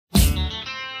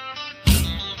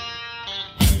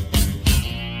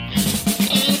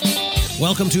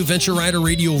Welcome to Adventure Rider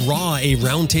Radio Raw, a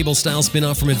roundtable style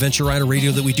spin-off from Adventure Rider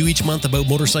Radio that we do each month about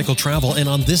motorcycle travel. And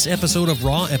on this episode of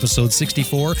Raw, episode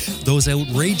 64, those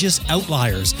outrageous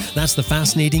outliers. That's the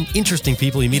fascinating, interesting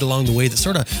people you meet along the way that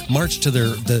sort of march to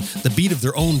the beat of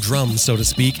their own drum, so to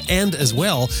speak, and as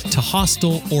well to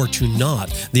hostel or to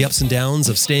not. The ups and downs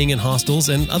of staying in hostels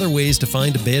and other ways to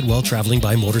find a bed while traveling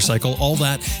by motorcycle. All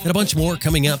that and a bunch more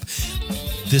coming up.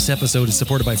 This episode is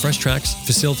supported by Fresh Tracks,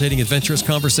 facilitating adventurous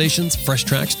conversations,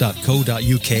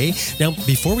 freshtracks.co.uk. Now,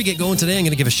 before we get going today, I'm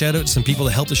going to give a shout out to some people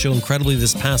that helped the show incredibly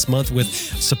this past month with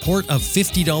support of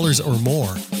 $50 or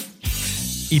more.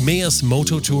 Emmaus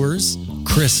Moto Tours,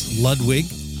 Chris Ludwig,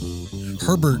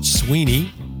 Herbert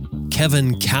Sweeney,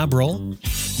 Kevin Cabral,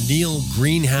 Neil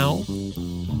Greenhow,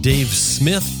 Dave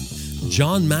Smith,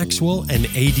 John Maxwell, and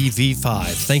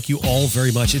ADV5. Thank you all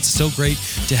very much. It's so great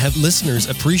to have listeners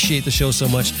appreciate the show so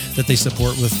much that they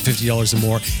support with $50 or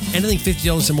more. Anything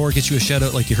 $50 or more gets you a shout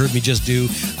out like you heard me just do.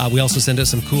 We also send out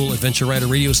some cool Adventure Rider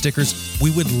Radio stickers.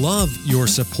 We would love your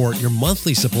support, your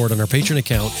monthly support on our Patreon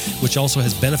account, which also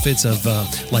has benefits of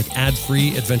like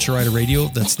ad-free Adventure Rider Radio.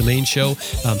 That's the main show.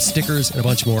 Stickers and a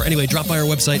bunch more. Anyway, drop by our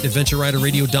website,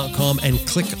 adventureriderradio.com, and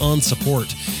click on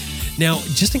support. Now,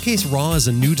 just in case Raw is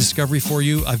a new discovery for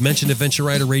you, I've mentioned Adventure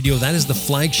Rider Radio. That is the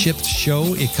flagship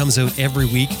show. It comes out every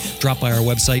week. Drop by our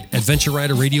website,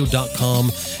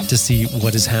 adventureriderradio.com, to see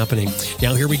what is happening.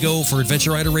 Now, here we go for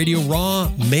Adventure Rider Radio Raw,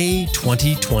 May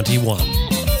 2021.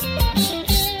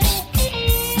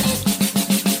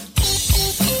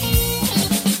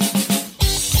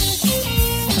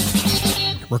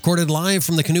 Recorded live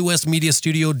from the Canoe West Media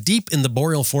Studio deep in the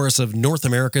boreal forests of North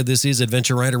America, this is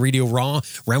Adventure Rider Radio Raw,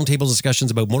 roundtable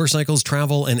discussions about motorcycles,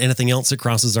 travel, and anything else that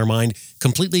crosses our mind,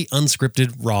 completely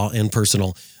unscripted, raw, and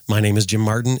personal. My name is Jim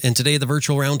Martin, and today the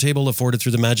virtual roundtable afforded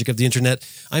through the magic of the internet.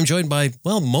 I'm joined by,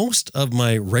 well, most of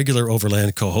my regular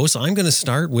Overland co-hosts. I'm going to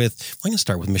start with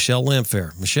Michelle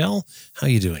Lamphere. Michelle, how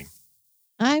are you doing?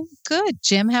 I'm good,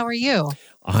 Jim. How are you?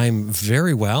 I'm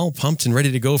very well, pumped and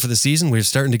ready to go for the season. We're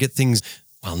starting to get things.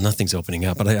 Well, nothing's opening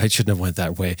up, but I shouldn't have went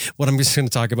that way. What I'm just going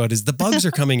to talk about is the bugs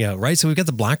are coming out, right? So we've got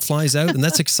the black flies out, and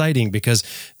that's exciting because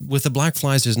with the black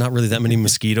flies, there's not really that many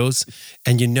mosquitoes,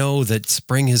 and you know that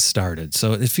spring has started.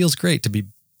 So it feels great to be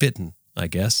bitten, I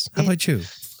guess. How about you?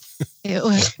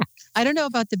 I don't know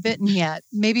about the bitten yet.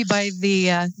 Maybe by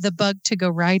the bug to go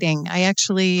riding. I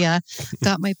actually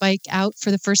got my bike out for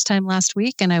the first time last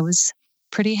week, and I was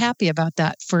pretty happy about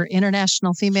that for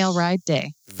International Female Ride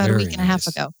Day about a week and a half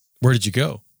ago. Where did you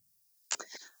go?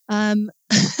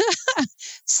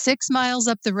 6 miles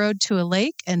up the road to a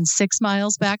lake and 6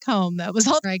 miles back home. That was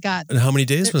all I got. And how many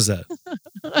days was that?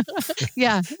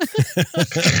 Yeah.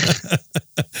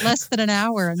 Less than an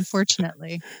hour,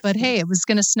 unfortunately. But hey, it was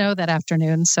going to snow that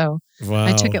afternoon, so wow.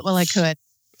 I took it while I could.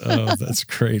 Oh, that's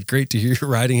great. Great to hear you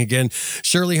riding again.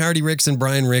 Shirley Hardy Ricks and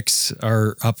Brian Ricks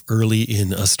are up early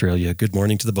in Australia. Good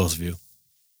morning to the both of you.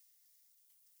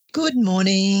 Good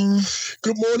morning.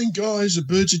 Good morning, guys. The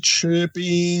birds are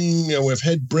chirping. We've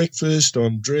had breakfast.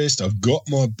 I'm dressed. I've got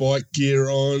my bike gear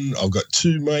on. I've got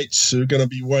two mates who are going to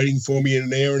be waiting for me in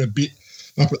an hour and a bit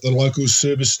up at the local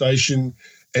service station,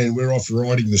 and we're off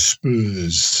riding the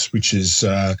Spurs, which is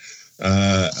a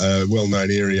well-known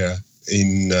area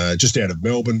in just out of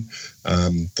Melbourne.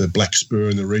 The Black Spur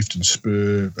and the Reefton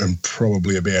Spur, and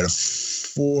probably about a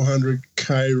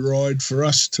 400k ride for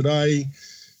us today,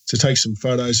 to take some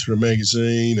photos for a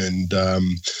magazine, and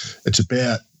it's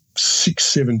about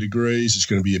 6-7 degrees. It's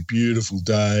going to be a beautiful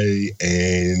day,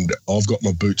 and I've got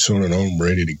my boots on and I'm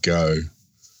ready to go.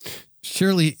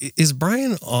 Shirley, is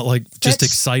Brian just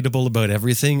excitable about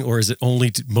everything, or is it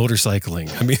only motorcycling?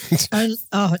 I mean,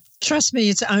 trust me,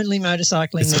 it's only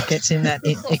motorcycling that gets him that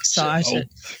excited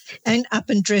and up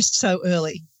and dressed so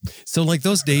early. So like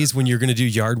those days when you're going to do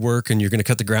yard work and you're going to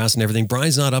cut the grass and everything,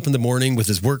 Brian's not up in the morning with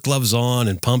his work gloves on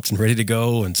and pumped and ready to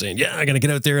go and saying, yeah, I got to get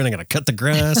out there and I got to cut the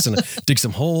grass and dig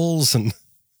some holes. And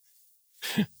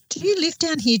do you live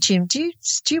down here, Jim? Do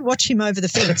you watch him over the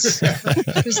fence?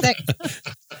 Because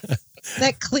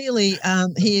that clearly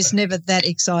he is never that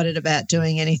excited about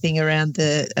doing anything around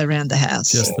the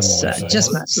house.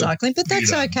 Just motorcycling, but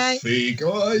that's okay. Fair,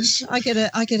 guys. I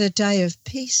get a day of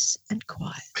peace and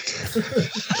quiet.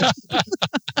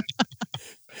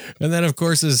 And then, of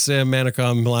course, is Sam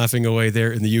Manicom laughing away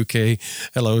there in the UK.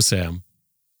 Hello, Sam.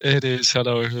 It is.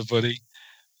 Hello, everybody.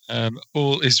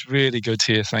 All is really good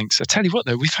here, thanks. I tell you what,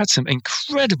 though, we've had some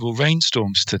incredible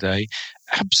rainstorms today,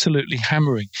 absolutely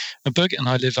hammering. And Birgit and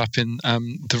I live up in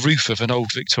the roof of an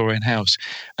old Victorian house.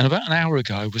 And about an hour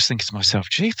ago, I was thinking to myself,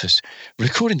 jeepers,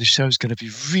 recording the show is going to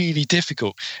be really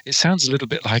difficult. It sounds a little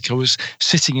bit like I was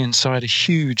sitting inside a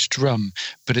huge drum,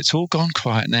 but it's all gone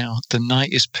quiet now. The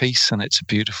night is peace and it's a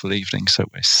beautiful evening, so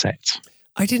we're set.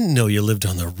 I didn't know you lived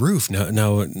on the roof.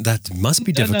 Now that must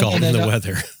be difficult in the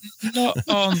weather. Not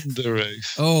on the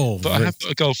roof. Oh, but I have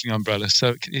got a golfing umbrella,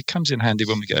 so it comes in handy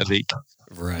when we get a leak.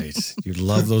 Right. You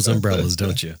love those umbrellas,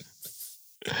 don't you?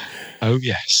 Oh,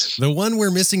 yes. The one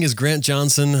we're missing is Grant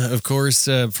Johnson, of course,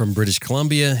 from British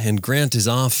Columbia. And Grant is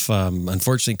off.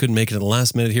 Unfortunately, couldn't make it at the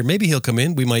last minute here. Maybe he'll come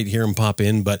in. We might hear him pop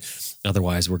in. But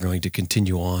otherwise, we're going to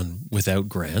continue on without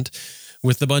Grant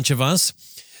with the bunch of us.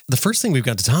 The first thing we've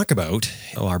got to talk about,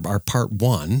 our part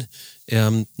one.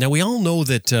 Now, we all know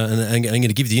that, and I'm going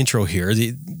to give you the intro here.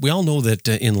 We all know that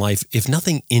in life, if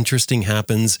nothing interesting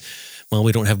happens, well,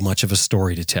 we don't have much of a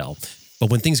story to tell. But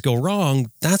when things go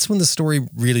wrong, that's when the story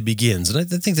really begins. And I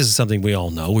think this is something we all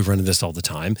know. We run into this all the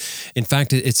time. In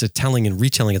fact, it's a telling and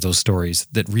retelling of those stories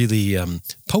that really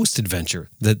post-adventure,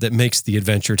 that makes the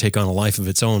adventure take on a life of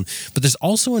its own. But there's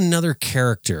also another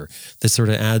character that sort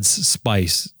of adds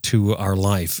spice to our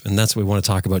life. And that's what we want to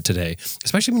talk about today,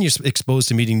 especially when you're exposed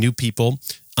to meeting new people,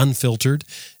 unfiltered.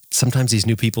 Sometimes these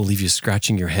new people leave you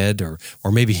scratching your head or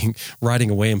maybe riding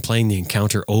away and playing the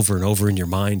encounter over and over in your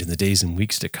mind in the days and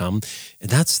weeks to come. And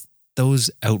that's those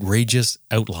outrageous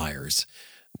outliers.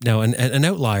 Now, an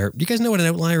outlier, you guys know what an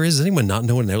outlier is? Does anyone not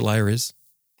know what an outlier is?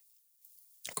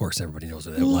 Of course, everybody knows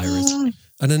what an outlier is.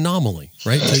 An anomaly,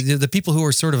 right? The people who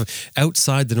are sort of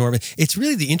outside the norm. It's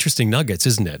really the interesting nuggets,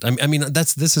 isn't it? I mean,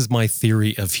 this is my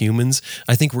theory of humans.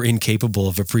 I think we're incapable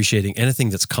of appreciating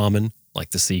anything that's common, like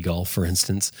the seagull, for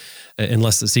instance,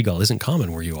 unless the seagull isn't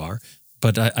common where you are.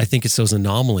 But I think it's those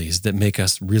anomalies that make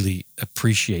us really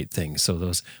appreciate things. So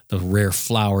the rare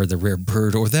flower, the rare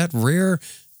bird, or that rare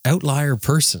outlier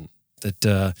person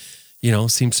that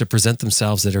seems to present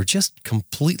themselves that are just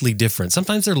completely different.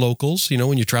 Sometimes they're locals,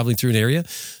 when you're traveling through an area.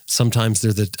 Sometimes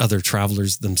they're the other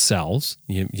travelers themselves.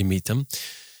 You meet them.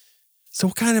 So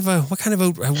what kind of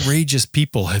outrageous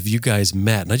people have you guys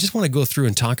met? And I just want to go through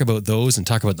and talk about those and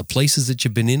talk about the places that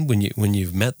you've been in when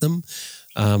you've met them,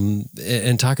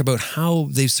 and talk about how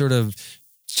they've sort of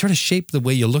shaped the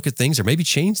way you look at things, or maybe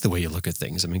changed the way you look at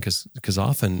things. I mean, because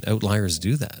often outliers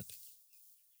do that.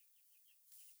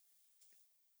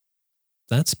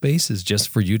 That space is just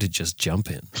for you to just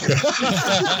jump in.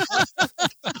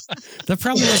 That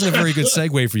probably wasn't a very good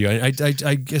segue for you.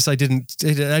 I guess I didn't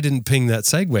ping that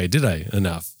segue, did I?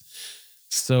 Enough.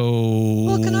 So.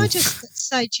 Well, can I just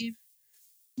say, Jim,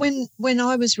 when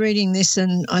I was reading this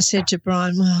and I said to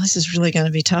Brian, well, this is really going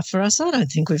to be tough for us. I don't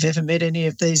think we've ever met any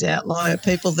of these outlier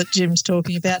people that Jim's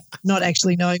talking about, not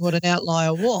actually knowing what an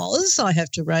outlier was. I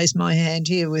have to raise my hand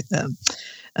here with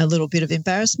a little bit of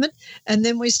embarrassment. And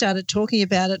then we started talking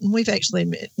about it, and we've actually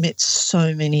met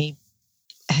so many,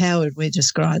 how would we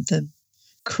describe them?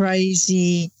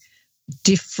 Crazy,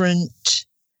 different,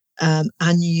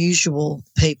 unusual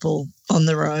people on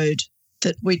the road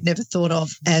that we'd never thought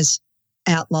of as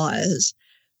outliers.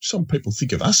 Some people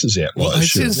think of us as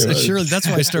outliers. Well, surely that's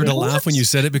why I started to laugh when you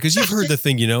said it, because you've heard the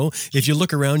thing, if you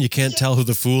look around, you can't tell who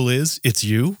the fool is. It's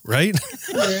you, right?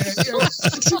 Yeah,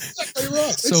 that's exactly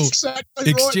right. So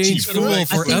exchange fool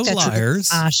for outliers.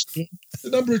 The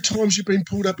number of times you've been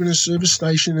pulled up in a service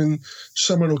station and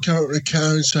someone will come up in a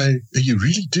car and say, "Are you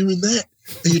really doing that?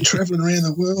 Are you travelling around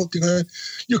the world?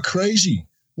 You're crazy.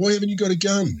 Why haven't you got a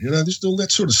gun? There's all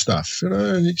that sort of stuff.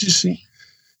 And you just think,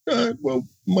 well,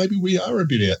 maybe we are a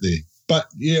bit out there. But,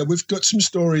 yeah, we've got some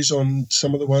stories on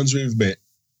some of the ones we've met,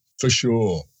 for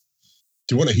sure.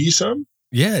 Do you want to hear some?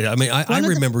 Yeah, I mean, I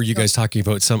remember you guys talking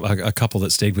about a couple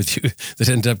that stayed with you that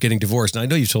ended up getting divorced. And I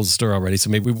know you've told the story already, so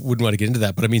maybe we wouldn't want to get into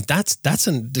that. But, I mean, that's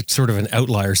sort of an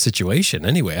outlier situation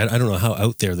anyway. I don't know how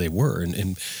out there they were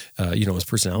and as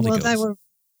personality goes. Well,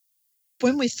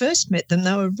 when we first met them,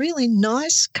 they were a really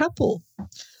nice couple.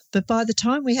 But by the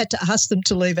time we had to ask them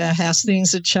to leave our house,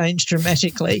 things had changed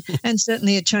dramatically, and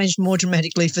certainly it changed more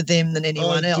dramatically for them than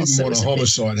anyone else. I didn't want a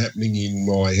homicide happening in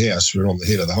my house. We're on the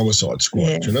head of the homicide squad,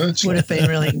 It would have been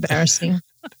really embarrassing.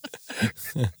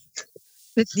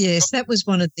 But yes, that was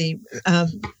one of the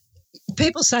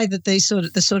people say that the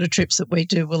sort of trips that we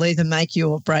do will either make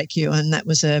you or break you, and that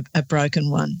was a broken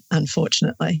one,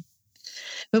 unfortunately.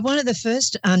 But one of the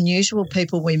first unusual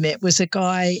people we met was a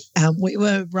guy, we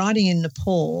were riding in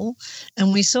Nepal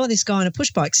and we saw this guy on a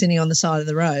push bike sitting on the side of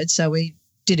the road. So we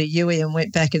did a U-turn and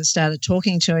went back and started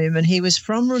talking to him, and he was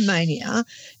from Romania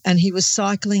and he was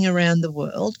cycling around the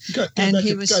world. Go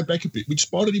back a bit. We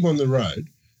spotted him on the road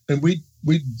and we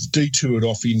detoured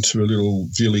off into a little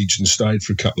village and stayed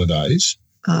for a couple of days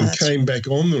and came back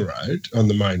on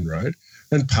the main road,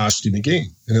 and passed him again.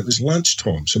 And it was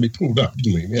lunchtime, so we pulled up,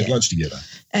 didn't we? We had lunch together.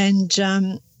 And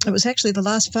it was actually the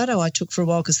last photo I took for a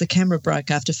while because the camera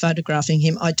broke after photographing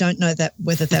him. I don't know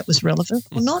whether that was relevant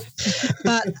or not,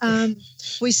 but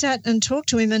we sat and talked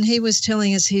to him, and he was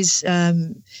telling us he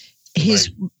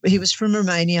was from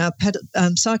Romania,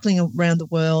 cycling around the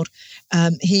world.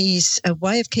 His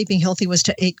way of keeping healthy was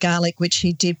to eat garlic, which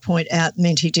he did point out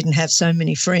meant he didn't have so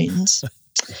many friends.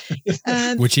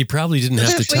 Which he probably didn't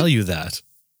have to tell you that.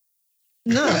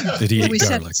 No. Did he eat we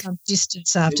garlic? sat at some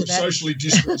distance after that. Socially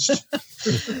distanced.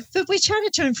 But we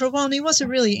chatted to him for a while, and he was a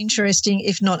really interesting,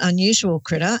 if not unusual,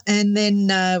 critter. And then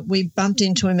we bumped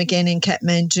into him again in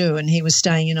Kathmandu, and he was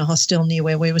staying in a hostel near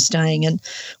where we were staying, and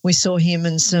we saw him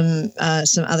and some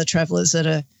other travellers at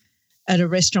a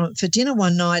restaurant for dinner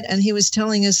one night, and he was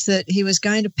telling us that he was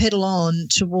going to pedal on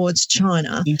towards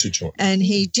China. Into China. And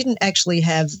he didn't actually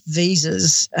have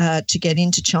visas to get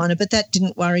into China, but that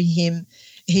didn't worry him.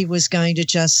 He was going to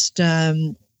just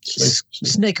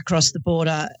sneak across the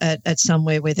border at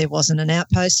somewhere where there wasn't an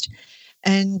outpost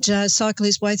and cycle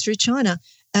his way through China.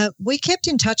 We kept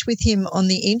in touch with him on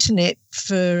the internet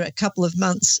for a couple of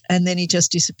months, and then he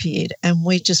just disappeared. And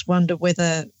we just wonder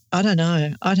whether, I don't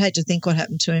know, I'd hate to think what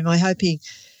happened to him. I hope he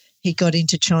got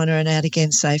into China and out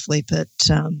again safely, but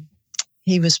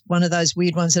he was one of those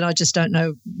weird ones that I just don't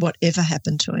know what ever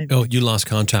happened to him. Oh, you lost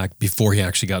contact before he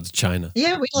actually got to China.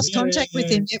 Yeah, we lost contact with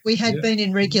him. We had been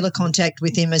in regular contact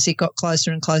with him as he got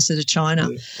closer and closer to China.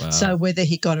 Wow. So whether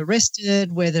he got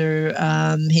arrested, whether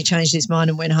he changed his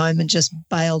mind and went home and just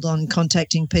bailed on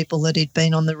contacting people that he'd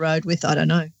been on the road with, I don't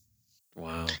know.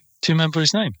 Wow. Do you remember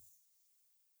his name?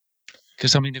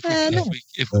 Because, I mean, if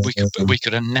we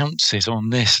could announce it on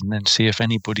this and then see if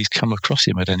anybody's come across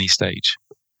him at any stage.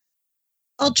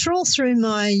 I'll trawl through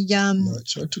my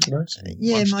So I took notes.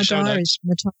 my diaries.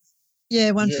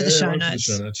 One for the show notes.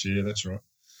 For the show notes, yeah, that's right.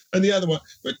 And the other one,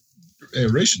 but our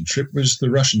recent trip was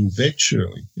the Russian vet,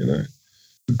 Shirley. You know,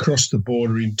 we crossed the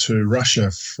border into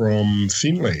Russia from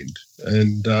Finland,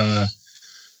 and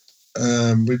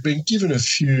we'd been given a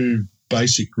few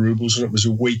basic rubles, and it was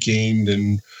a weekend,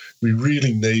 and we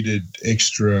really needed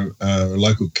extra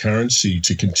local currency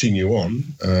to continue on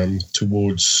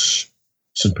towards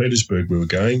St. Petersburg we were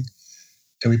going,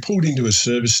 and we pulled into a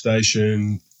service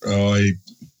station. We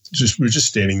were just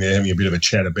standing there having a bit of a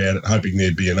chat about it, hoping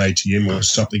there'd be an ATM or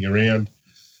something around.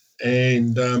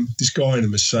 And this guy in a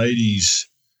Mercedes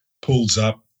pulls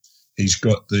up. He's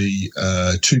got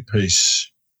the two-piece,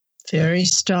 very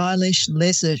stylish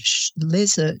leather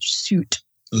suit.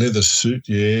 Leather suit,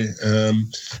 yeah.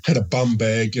 Had a bum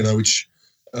bag, which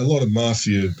a lot of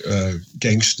mafia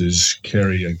gangsters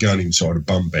carry a gun inside a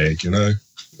bum bag,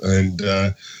 And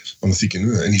I'm thinking,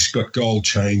 and he's got gold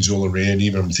chains all around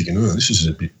him. I'm thinking, this is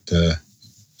a bit,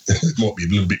 might be a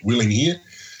little bit willing here.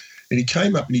 And he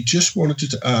came up and he just wanted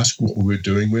to ask what we were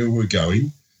doing, where we were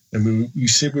going. And we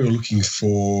said we were looking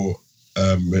for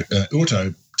an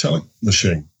auto talent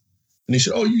machine. And he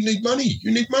said, you need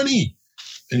money.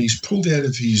 And he's pulled out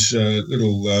of his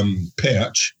little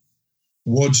pouch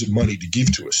wads of money to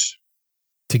give to us.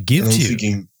 To give and I'm to you?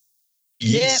 Thinking,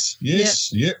 yes,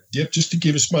 just to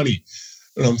give us money.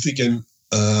 And I'm thinking,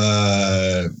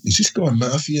 is this guy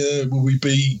mafia? Will we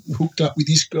be hooked up with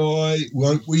this guy?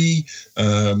 Won't we?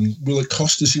 Will it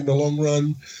cost us in the long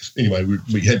run? Anyway,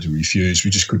 we had to refuse. We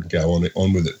just couldn't go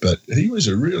on with it. But he was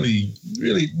a really,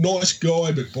 really nice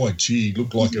guy, but by gee,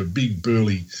 looked like a big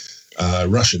burly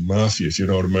Russian mafia, if you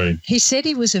know what I mean. He said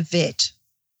he was a vet,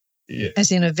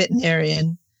 as in a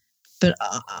veterinarian, but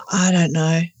I don't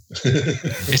know.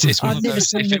 It's one of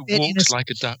those, if it walks like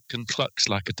a duck and clucks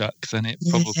like a duck, then it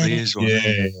probably is one.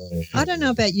 Yeah. I don't know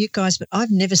about you guys, but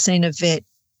I've never seen a vet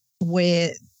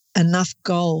wear enough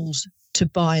gold to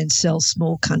buy and sell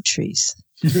small countries.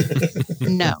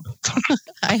 No,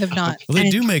 I have not. Well, they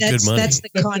do make good money. That's the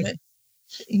kind of,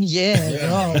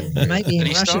 maybe in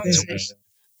Russia.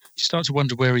 You start to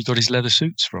wonder where he got his leather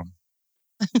suits from.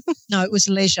 No, it was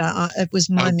leisure. It was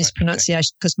my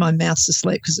mispronunciation because my mouth's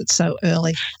asleep because it's so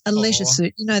early. A leisure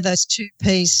suit, those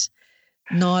two-piece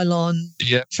nylon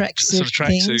tracksuit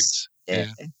things. Yeah.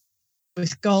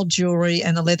 With gold jewellery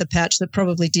and a leather pouch that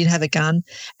probably did have a gun.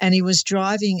 And he was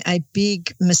driving a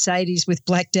big Mercedes with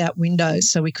blacked-out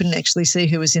windows, so we couldn't actually see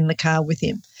who was in the car with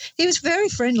him. He was very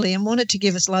friendly and wanted to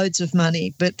give us loads of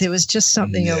money, but there was just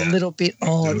something a little bit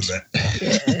odd.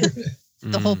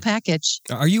 The whole package.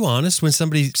 Are you honest when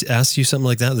somebody asks you something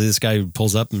like that? This guy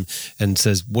pulls up and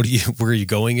says, where are you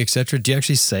going, etc.? Do you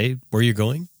actually say where you're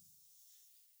going?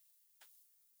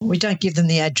 We don't give them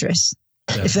the address,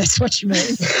 if that's what you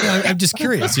mean. Yeah, I'm just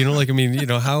curious,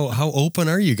 how open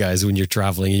are you guys when you're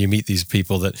traveling and you meet these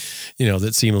people that,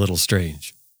 that seem a little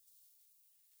strange?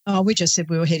 Oh, we just said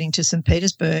we were heading to St.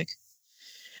 Petersburg.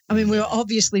 I mean, we were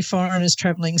obviously foreigners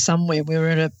travelling somewhere. We were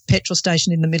at a petrol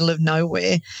station in the middle of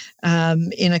nowhere,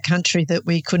 in a country that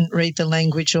we couldn't read the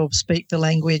language or speak the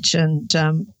language. And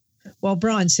while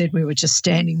Brian said we were just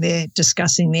standing there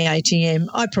discussing the ATM,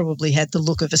 I probably had the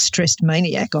look of a stressed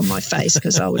maniac on my face,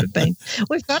 because I would have been,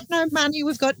 we've got no money,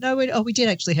 we've got nowhere. Oh, we did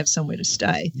actually have somewhere to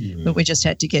stay, but we just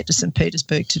had to get to St.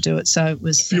 Petersburg to do it. So it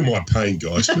was... Feel my pain,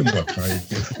 guys. Feel my pain.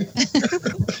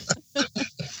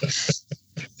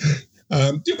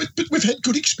 But we've had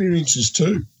good experiences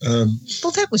too.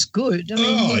 Well, that was good. I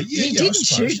mean, he didn't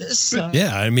shoot us. So.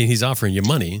 Yeah, I mean, he's offering you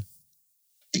money.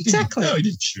 Exactly. No, he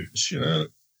didn't shoot us,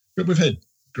 But we've had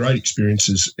great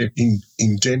experiences in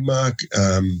Denmark.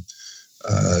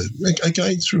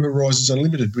 Again, through Horizons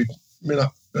Unlimited, we met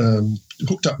up,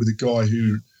 hooked up with a guy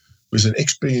who was an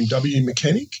ex-BMW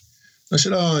mechanic. I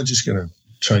said, I'm just going to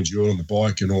change the oil on the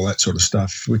bike and all that sort of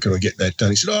stuff. Where can I get that done?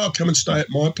 He said, come and stay at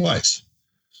my place.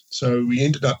 So we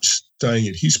ended up staying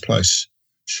at his place.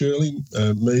 Shirley,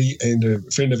 me, and a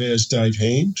friend of ours, Dave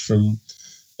Hand, from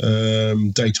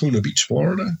Daytona Beach,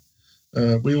 Florida.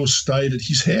 We all stayed at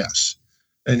his house,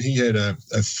 and he had a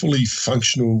fully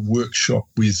functional workshop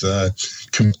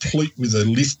complete with a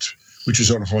lift, which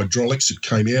was on hydraulics that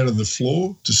came out of the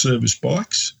floor to service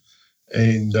bikes.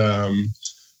 And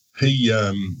he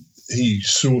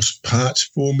sourced parts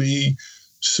for me,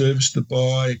 serviced the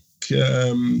bike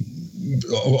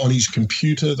on his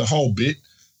computer, the whole bit,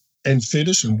 and fed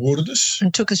us and watered us.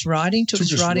 And took us riding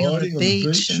on the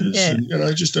beach.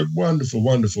 And, just a wonderful,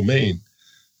 wonderful man.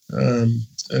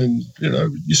 And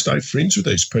you stay friends with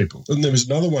these people. And there was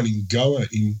another one in Goa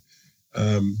in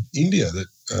India that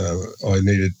I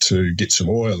needed to get some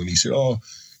oil, and he said,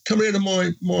 come around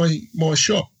to my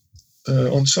shop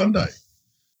on Sunday.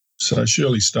 So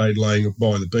Shirley stayed laying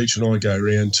by the beach, and I go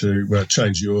around to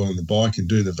change the oil on the bike and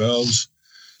do the valves.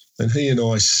 And he and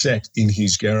I sat in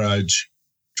his garage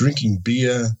drinking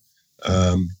beer.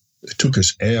 It took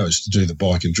us hours to do the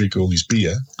bike and drink all his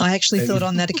beer. I actually thought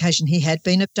on that occasion he had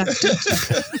been abducted.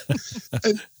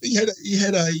 And he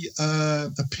had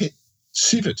a pet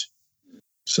civet.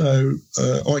 So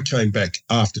I came back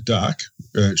after dark.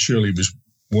 Shirley was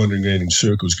wandering around in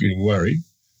circles getting worried,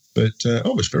 but I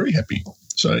was very happy.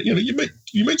 So, you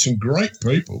meet some great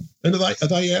people. And are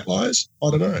they outliers?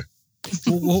 I don't know.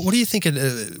 Well, what do you think?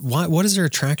 What is their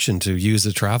attraction to you as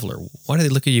a traveler? Why do they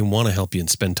look at you and want to help you and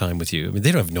spend time with you? I mean,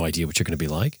 they don't have no idea what you're going to be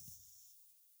like.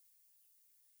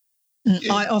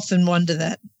 Yeah. I often wonder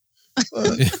that.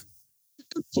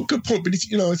 Good point. But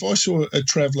if I saw a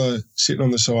traveller sitting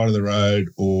on the side of the road,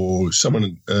 or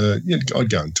someone, I'd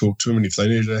go and talk to them, and if they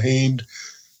needed a hand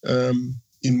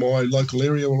in my local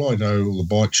area, well, I know all the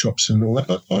bike shops and all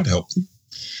that, I'd help them.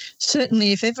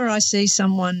 Certainly, if ever I see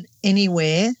someone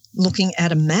anywhere looking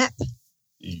at a map,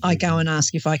 I go and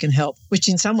ask if I can help, which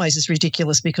in some ways is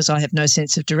ridiculous because I have no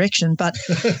sense of direction. But,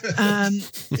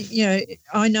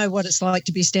 I know what it's like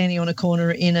to be standing on a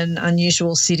corner in an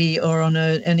unusual city or on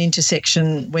an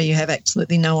intersection where you have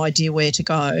absolutely no idea where to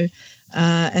go.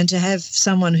 And to have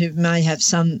someone who may have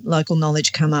some local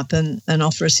knowledge come up and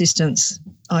offer assistance,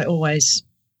 I always,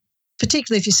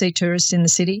 particularly if you see tourists in the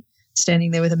city,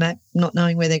 standing there with a map, not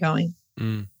knowing where they're going.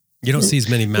 Mm. You don't see as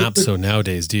many maps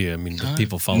nowadays, do you? I mean,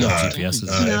 people follow GPSs.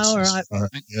 No, right.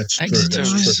 Exeter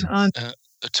is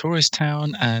a tourist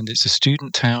town, and it's a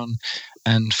student town.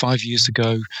 And 5 years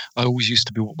ago, I always used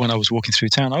to be, when I was walking through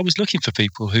town, I was looking for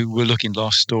people who were looking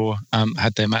lost or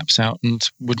had their maps out and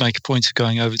would make a point of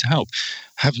going over to help.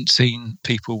 Haven't seen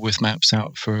people with maps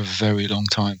out for a very long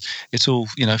time. It's all,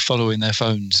 following their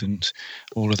phones and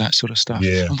all of that sort of stuff.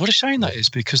 Yeah. And what a shame that is,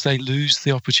 because they lose the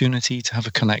opportunity to have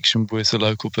a connection with the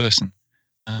local person.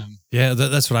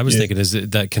 That's what I was thinking, is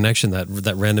that connection,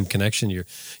 that random connection, you're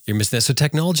missing that. So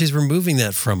technology is removing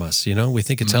that from us. We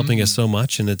think it's helping us so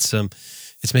much, and it's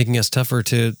making us tougher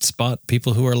to spot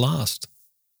people who are lost.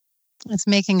 It's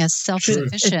making us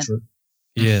self-sufficient.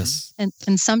 Yes. And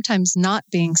sometimes not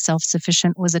being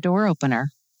self-sufficient was a door opener.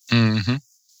 Mm-hmm.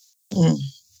 Mm.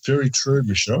 Very true,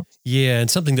 Michelle. Yeah, and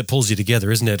something that pulls you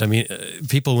together, isn't it? I mean,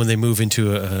 people, when they move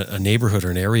into a neighborhood or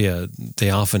an area,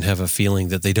 they often have a feeling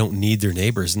that they don't need their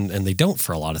neighbors, and they don't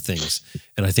for a lot of things.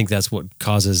 And I think that's what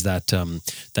causes that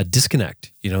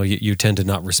disconnect. You tend to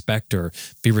not respect or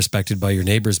be respected by your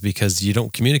neighbors because you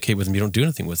don't communicate with them, you don't do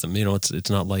anything with them. It's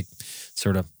not like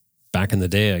sort of back in the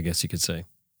day, I guess you could say.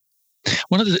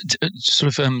 One of the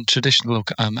sort of traditional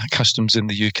customs in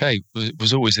the UK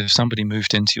was always, if somebody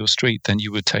moved into your street, then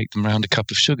you would take them round a cup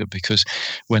of sugar, because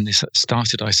when this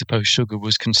started, I suppose sugar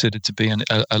was considered to be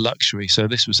a luxury. So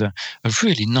this was a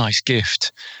really nice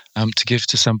gift to give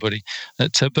to somebody.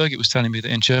 Birgit was telling me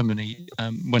that in Germany,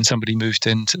 when somebody moved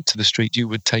into the street, you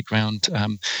would take round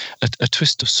a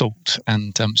twist of salt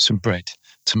and some bread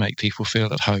to make people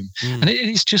feel at home. And it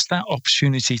is just that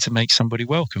opportunity to make somebody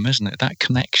welcome, isn't it? That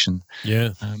connection. Yeah.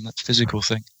 That physical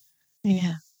thing.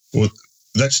 Yeah. Well,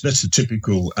 that's the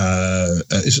typical,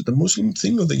 is it the Muslim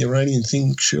thing or the Iranian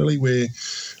thing, Shirley, where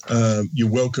you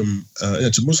welcome,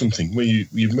 it's a Muslim thing, where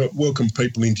you welcome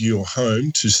people into your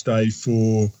home to stay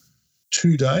for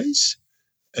 2 days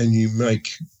and you make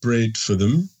bread for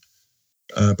them.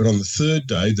 But on the third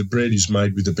day, the bread is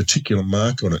made with a particular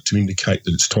mark on it to indicate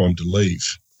that it's time to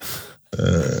leave.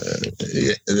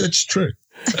 Yeah, that's true.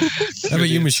 How about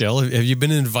you, Michelle? Have you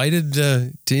been invited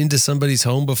into somebody's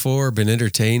home before, or been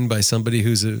entertained by somebody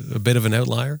who's a bit of an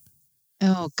outlier?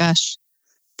 Oh gosh,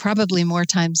 probably more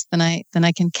times than I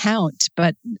can count.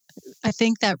 But I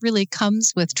think that really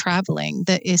comes with traveling,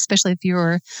 that especially if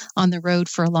you're on the road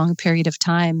for a long period of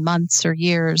time, months or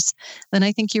years, then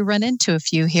I think you run into a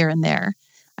few here and there.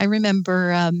 I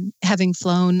remember having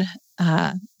flown,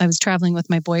 I was traveling with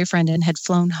my boyfriend and had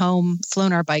flown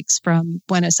our bikes from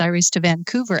Buenos Aires to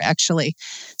Vancouver, actually.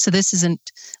 So this isn't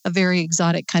a very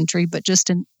exotic country, but just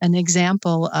an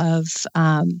example of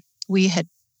we had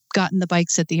gotten the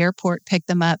bikes at the airport, picked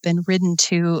them up, and ridden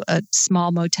to a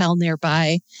small motel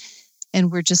nearby.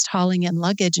 And we're just hauling in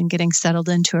luggage and getting settled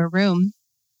into a room.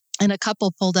 And a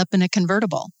couple pulled up in a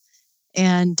convertible.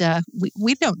 And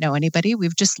we don't know anybody.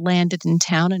 We've just landed in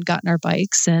town and gotten our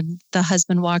bikes. And the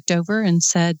husband walked over and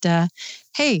said,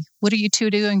 hey, what are you two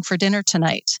doing for dinner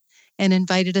tonight? And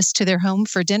invited us to their home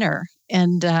for dinner.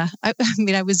 And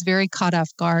I was very caught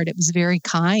off guard. It was very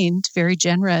kind, very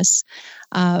generous,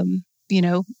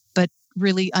 but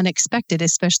really unexpected,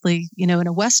 especially, in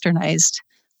a westernized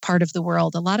part of the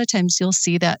world. A lot of times you'll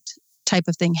see that type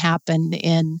of thing happen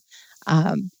in,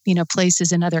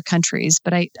 places in other countries,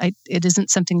 but it isn't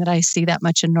something that I see that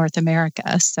much in North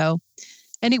America. So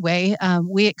anyway,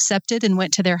 we accepted and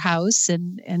went to their house.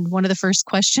 And one of the first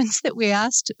questions that we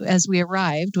asked as we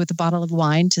arrived with a bottle of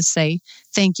wine to say,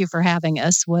 thank you for having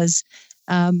us, was,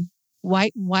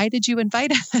 why did you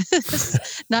invite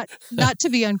us? Not to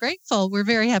be ungrateful. We're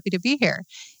very happy to be here.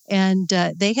 And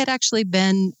they had actually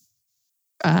been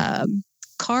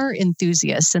car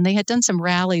enthusiasts, and they had done some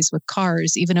rallies with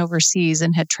cars even overseas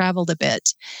and had traveled a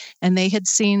bit. And they had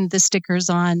seen the stickers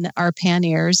on our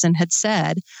panniers and had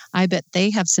said, I bet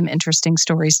they have some interesting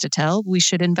stories to tell. We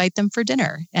should invite them for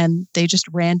dinner. And they just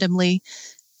randomly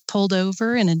pulled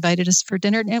over and invited us for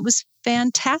dinner. And it was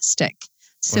fantastic.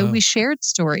 So Wow. We shared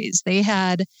stories. They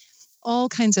had all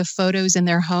kinds of photos in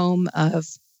their home of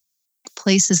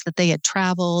places that they had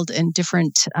traveled and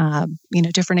different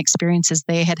experiences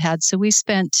they had had. So we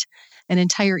spent an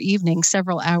entire evening,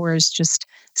 several hours, just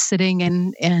sitting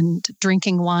and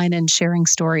drinking wine and sharing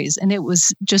stories. And it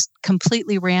was just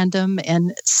completely random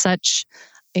and such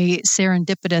a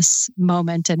serendipitous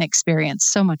moment and experience.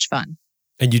 So much fun.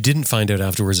 And you didn't find out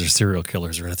afterwards they're serial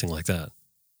killers or anything like that?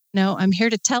 No, I'm here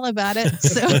to tell about it.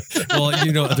 So. Well,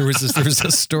 there was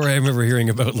a story I remember hearing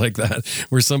about like that,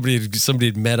 where somebody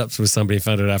had met up with somebody and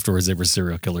found out afterwards they were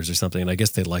serial killers or something, and I guess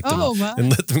they liked them and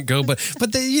let them go. But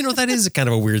they, that is kind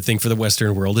of a weird thing for the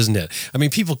Western world, isn't it? I mean,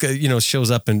 people,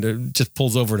 shows up and just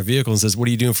pulls over in a vehicle and says, "What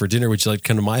are you doing for dinner? Would you like to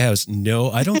come to my house?"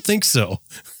 No, I don't think so.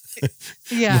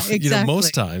 Yeah, exactly.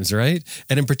 Most times, right?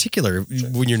 And in particular,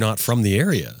 when you're not from the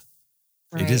area,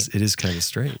 Right. it is kind of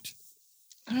strange.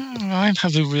 I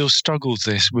have a real struggle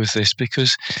with this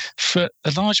because for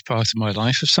a large part of my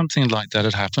life, if something like that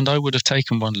had happened, I would have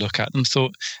taken one look at them and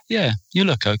thought, yeah, you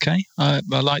look okay. I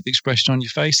like the expression on your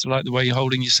face. I like the way you're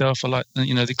holding yourself. I like,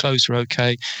 the clothes are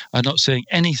okay. I'm not seeing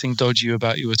anything dodgy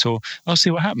about you at all. I'll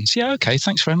see what happens. Yeah, okay,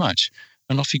 thanks very much.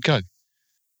 And off you go.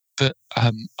 But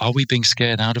are we being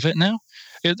scared out of it now?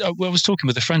 I was talking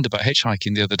with a friend about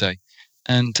hitchhiking the other day.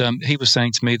 And he was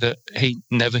saying to me that he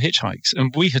never hitchhikes.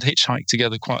 And we had hitchhiked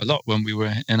together quite a lot when we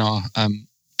were in our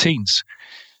teens.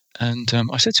 And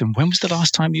I said to him, when was the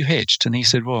last time you hitched? And he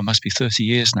said, well, it must be 30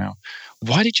 years now.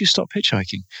 Why did you stop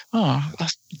hitchhiking? Oh, I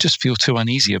just feel too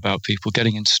uneasy about people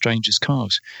getting into strangers'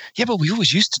 cars. Yeah, but we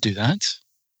always used to do that.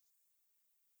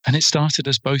 And it started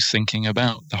us both thinking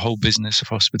about the whole business of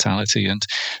hospitality and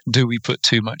do we put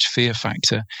too much fear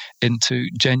factor into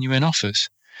genuine offers?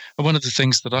 And one of the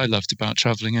things that I loved about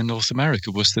traveling in North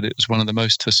America was that it was one of the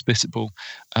most hospitable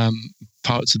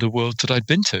parts of the world that I'd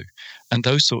been to. And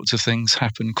those sorts of things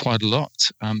happen quite a lot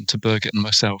to Birgit and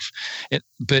myself.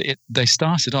 They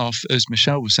started off, as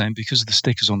Michelle was saying, because of the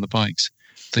stickers on the bikes.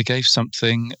 They gave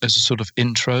something as a sort of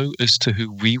intro as to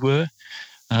who we were.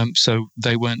 So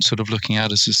they weren't sort of looking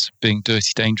at us as being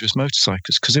dirty, dangerous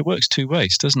motorcyclists, because it works two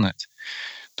ways, doesn't it?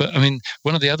 But, I mean,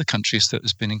 one of the other countries that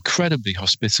has been incredibly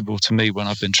hospitable to me when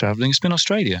I've been travelling has been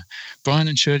Australia. Brian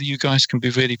and Shirley, you guys can be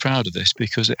really proud of this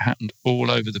because it happened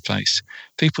all over the place.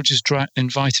 People just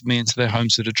invited me into their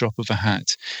homes at a drop of a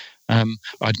hat.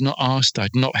 I'd not asked,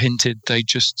 I'd not hinted, they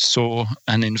just saw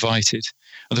and invited.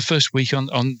 The first week on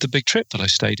the big trip that I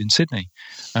stayed in Sydney,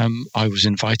 I was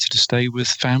invited to stay with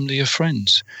family of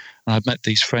friends. And I'd met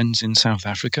these friends in South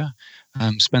Africa,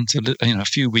 spent a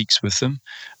few weeks with them,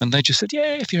 and they just said,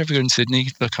 yeah, if you're ever in Sydney,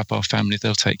 look up our family,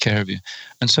 they'll take care of you.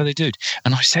 And so they did.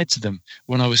 And I said to them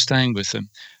when I was staying with them,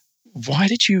 why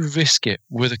did you risk it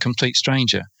with a complete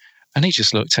stranger? And he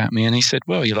just looked at me and he said,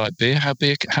 well, you like beer?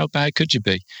 How bad could you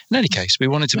be? In any case, we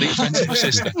wanted to be friends with my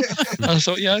sister. And I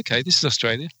thought, yeah, okay, this is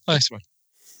Australia. Nice one.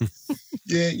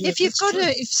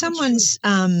 If someone's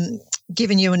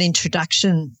given you an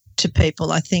introduction to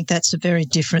people, I think that's a very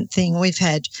different thing. We've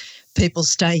had people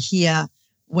stay here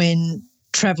when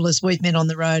travellers we've met on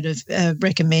the road have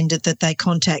recommended that they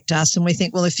contact us, and we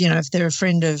think, well, if they're a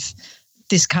friend of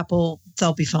this couple,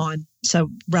 they'll be fine.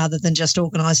 So rather than just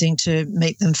organising to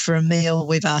meet them for a meal,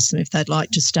 we've asked them if they'd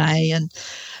like to stay, and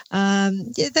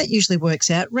that usually works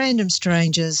out. Random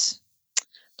strangers,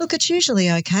 look, it's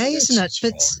usually okay, isn't it?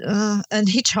 But and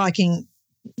hitchhiking,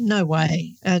 no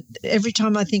way. Every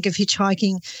time I think of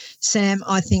hitchhiking, Sam,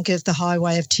 I think of the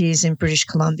Highway of Tears in British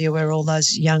Columbia where all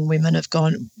those young women have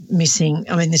gone missing.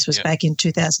 I mean, this was back in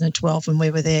 2012 when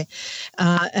we were there.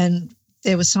 And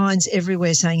there were signs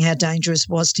everywhere saying how dangerous it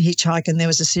was to hitchhike, and there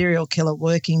was a serial killer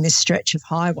working this stretch of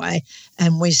highway,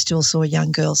 and we still saw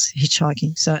young girls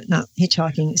hitchhiking. So, no,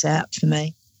 hitchhiking is out for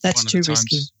me. That's too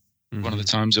risky. One of the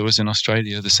times I was in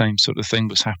Australia, the same sort of thing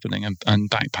was happening, and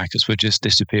backpackers were just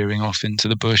disappearing off into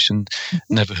the bush and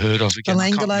never heard of again.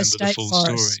 I can't remember the full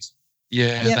story.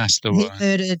 Yeah, that's the one. He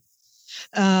murdered,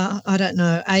 I don't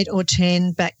know, 8 or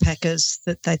 10 backpackers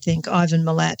that they think Ivan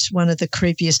Milat, one of the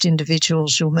creepiest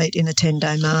individuals you'll meet in a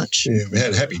 10-day march. Yeah, we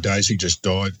had happy days. He just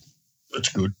died.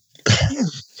 That's good.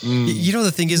 You know,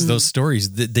 the thing is, those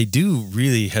stories, they do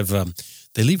really have,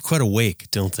 they leave quite a wake,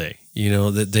 don't they? You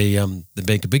know, that they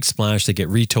make a big splash, they get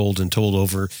retold and told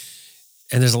over.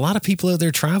 And there's a lot of people out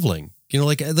there traveling. You know,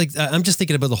 like I'm just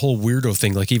thinking about the whole weirdo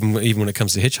thing. Like even when it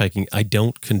comes to hitchhiking, I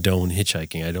don't condone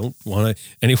hitchhiking. I don't want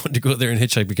anyone to go out there and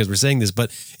hitchhike because we're saying this,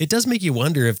 but it does make you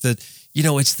wonder if it's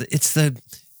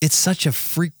such a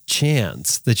freak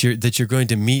chance that you're going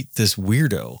to meet this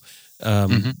weirdo.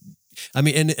 I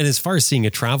mean, and as far as seeing a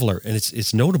traveler, and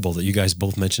it's notable that you guys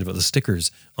both mentioned about the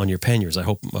stickers on your panniers. I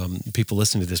hope people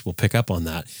listening to this will pick up on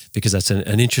that, because that's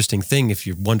an interesting thing. If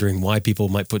you're wondering why people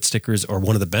might put stickers, or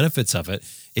one of the benefits of it,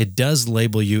 it does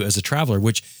label you as a traveler,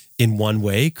 which in one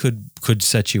way could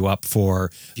set you up for,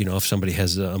 if somebody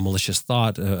has a malicious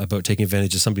thought about taking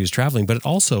advantage of somebody who's traveling, but it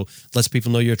also lets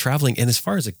people know you're traveling. And as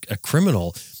far as a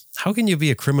criminal, how can you be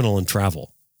a criminal and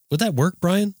travel? Would that work,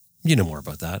 Brian? You know more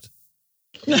about that.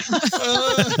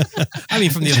 I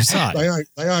mean, from the other side,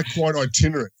 they are quite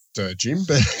itinerant, Jim.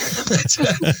 But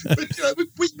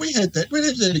we had that. We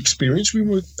had that experience. We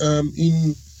were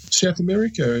in South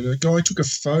America, and a guy took a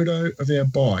photo of our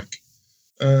bike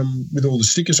with all the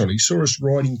stickers on it. He saw us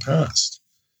riding past,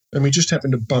 and we just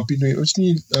happened to bump into it. It was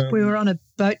near. We were on a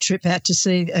boat trip out to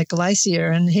see a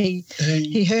glacier, and he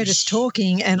heard us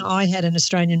talking, and I had an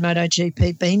Australian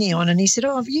MotoGP beanie on, and he said,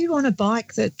 "Oh, are you on a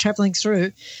bike that travelling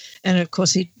through?" And, of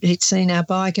course, he'd seen our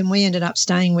bike, and we ended up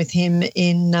staying with him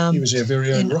in he was our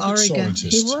very own rocket Oregon.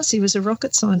 scientist. He was a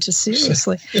rocket scientist,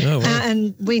 seriously. Oh, wow.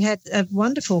 And we had a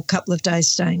wonderful couple of days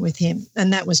staying with him,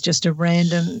 and that was just a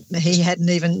random – he hadn't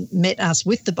even met us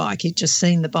with the bike. He'd just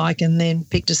seen the bike and then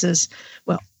picked us as –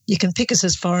 well, you can pick us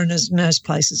as foreigners most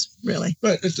places, really.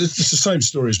 But it's the same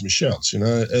story as Michelle's,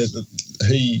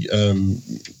 He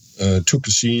took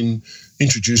us in,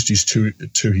 introduced us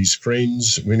to his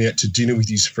friends, went out to dinner with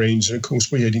his friends, and of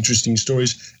course we had interesting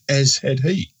stories, as had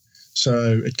he.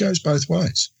 So it goes both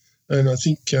ways, and I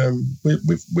think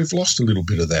we've lost a little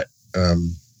bit of that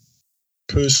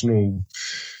personal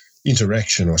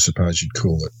interaction, I suppose you'd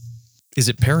call it. Is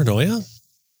it paranoia?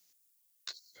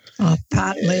 Oh,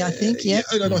 partly, I think, yeah.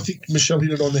 And I think Michelle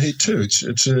hit it on the head too. It's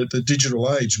the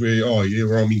digital age where,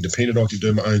 I'm independent, I can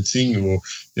do my own thing, or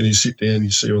you sit down and you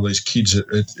see all these kids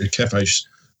at cafes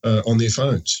on their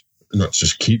phones. not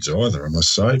just kids either, I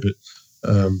must say, but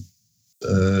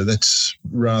that's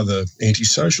rather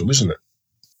antisocial, isn't it?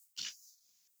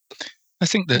 I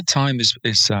think that time is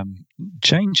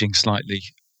changing slightly,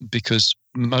 because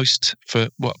for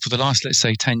the last, let's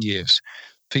say, 10 years,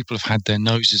 people have had their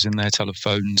noses in their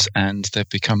telephones and they've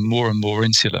become more and more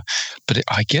insular. But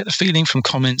I get the feeling from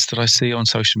comments that I see on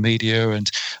social media and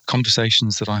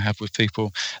conversations that I have with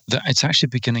people that it's actually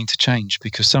beginning to change,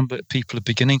 because some people are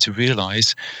beginning to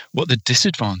realise what the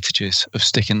disadvantages of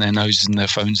sticking their noses in their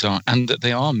phones are, and that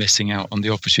they are missing out on the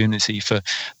opportunity for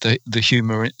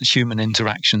the human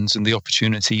interactions and the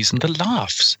opportunities and the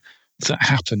laughs that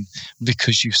happen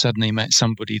because you suddenly met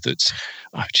somebody that's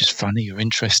just funny or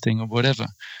interesting or whatever.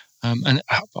 And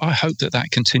I hope that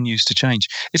continues to change.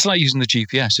 It's like using the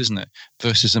GPS, isn't it,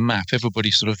 versus a map. Everybody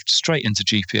sort of straight into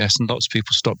GPS, and lots of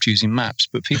people stopped using maps,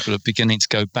 but people are beginning to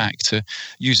go back to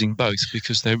using both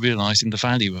because they're realising the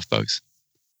value of both.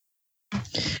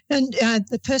 And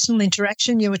the personal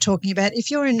interaction you were talking about, if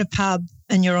you're in a pub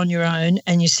and you're on your own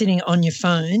and you're sitting on your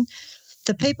phone,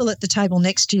 the people at the table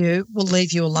next to you will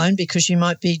leave you alone because you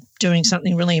might be doing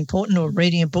something really important or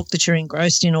reading a book that you're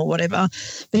engrossed in or whatever.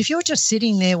 But if you're just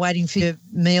sitting there waiting for your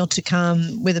meal to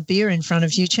come with a beer in front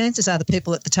of you, chances are the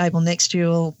people at the table next to you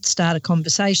will start a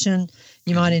conversation.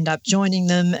 You might end up joining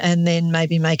them and then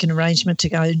maybe make an arrangement to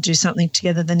go and do something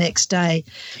together the next day.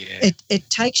 Yeah. It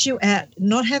takes you out.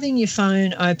 Not having your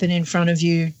phone open in front of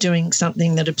you doing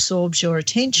something that absorbs your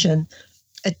attention,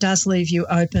 it does leave you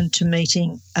open to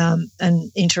meeting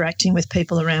and interacting with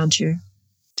people around you.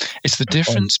 It's the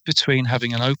difference between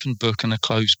having an open book and a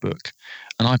closed book.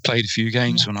 And I played a few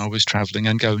games when I was travelling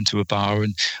and going to a bar.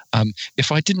 And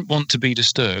if I didn't want to be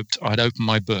disturbed, I'd open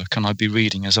my book and I'd be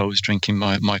reading as I was drinking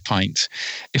my pint.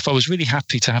 If I was really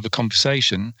happy to have a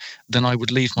conversation, then I would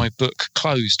leave my book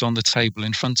closed on the table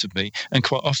in front of me. And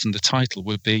quite often the title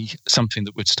would be something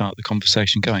that would start the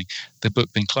conversation going. The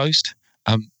book being closed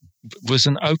was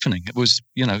an opening. It was,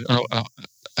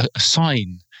 a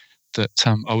sign that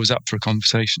I was up for a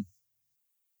conversation.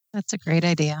 That's a great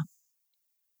idea.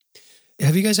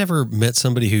 Have you guys ever met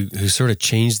somebody who sort of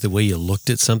changed the way you looked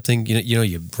at something?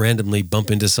 You randomly bump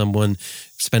into someone,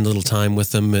 spend a little time with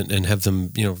them, and have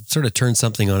them, sort of turn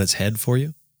something on its head for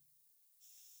you?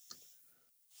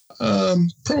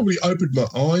 Probably opened my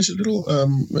eyes a little.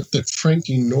 That Frank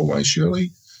in Norway, Shirley,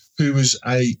 who was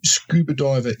a scuba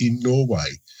diver in Norway.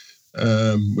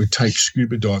 Would take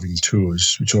scuba diving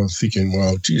tours, which I'm thinking,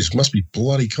 well, geez, it must be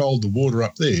bloody cold, the water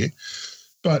up there.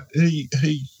 But he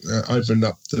opened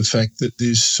up the fact that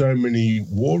there's so many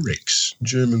war wrecks,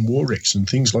 German war wrecks and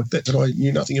things like that I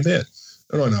knew nothing about.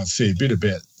 And I know a fair bit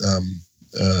about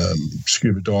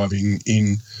scuba diving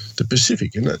in the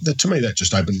Pacific. And that, to me, that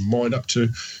just opened my mind up to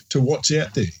what's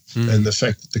out there and the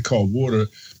fact that the cold water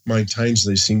maintains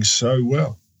these things so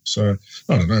well. So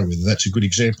I don't know whether that's a good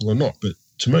example or not, but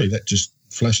to me, that just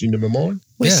flashed into my mind.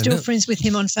 We're still friends with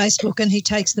him on Facebook, and he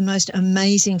takes the most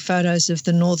amazing photos of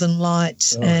the northern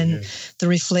lights the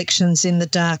reflections in the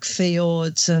dark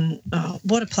fjords, and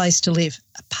what a place to live,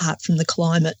 apart from the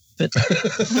climate. But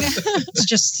it's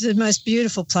just the most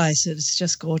beautiful place. It's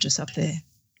just gorgeous up there.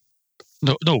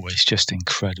 Norway's just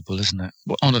incredible, isn't it?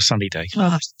 On a sunny day.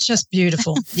 Oh, it's just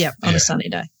beautiful. On a sunny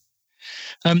day.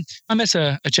 I met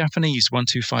a Japanese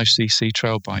 125cc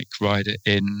trail bike rider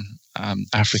in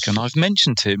Africa, and I've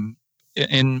mentioned him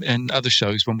in other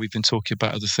shows when we've been talking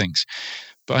about other things,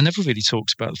 but I never really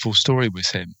talked about the full story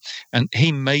with him. And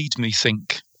he made me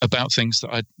think about things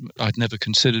that I'd never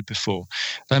considered before.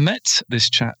 I met this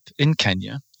chap in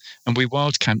Kenya, and we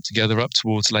wild camped together up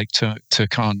towards Lake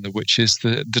Turkana, which is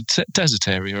the desert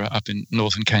area up in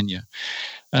northern Kenya.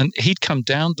 And he'd come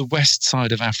down the west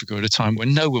side of Africa at a time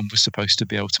when no one was supposed to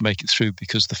be able to make it through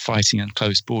because of the fighting and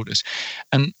closed borders.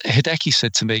 And Hideki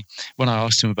said to me, when I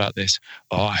asked him about this,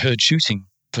 I heard shooting,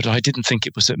 but I didn't think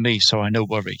it was at me, so I no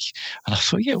worry. And I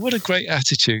thought, what a great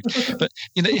attitude. But,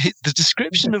 the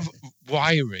description of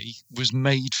wiry was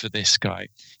made for this guy.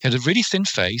 He had a really thin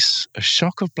face, a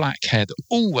shock of black hair that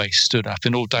always stood up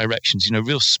in all directions,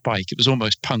 real spike. It was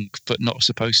almost punk, but not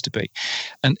supposed to be.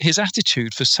 And his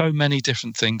attitude for so many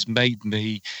different things made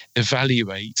me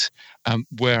evaluate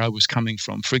where I was coming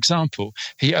from. For example,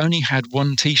 he only had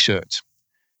one T-shirt.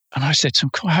 And I said to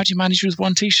him, how do you manage with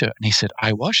one T-shirt? And he said,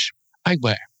 I wash, I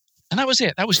wear. And that was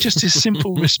it. That was just his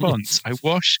simple response. I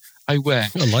wash, I wear.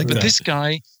 But this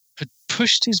guy had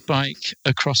pushed his bike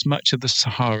across much of the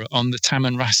Sahara on the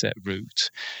Tamanrasset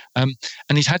route. And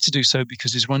he'd had to do so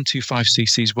because his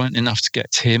 125cc's weren't enough to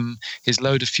get him, his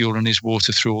load of fuel and his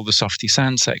water through all the softy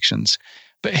sand sections.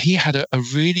 But he had a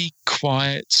really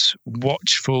quiet,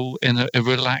 watchful, in a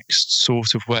relaxed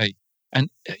sort of way. And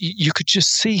you could just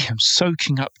see him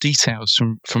soaking up details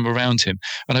from around him.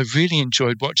 And I really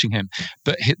enjoyed watching him.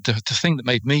 But the thing that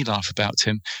made me laugh about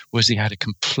him was he had a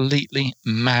completely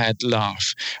mad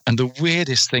laugh. And the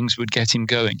weirdest things would get him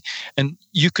going. And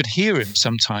you could hear him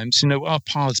sometimes. Our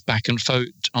paths back and forth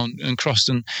and crossed.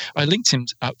 And I linked him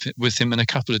up with him in a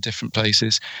couple of different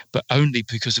places, but only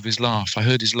because of his laugh. I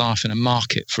heard his laugh in a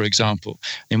market, for example,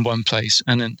 in one place,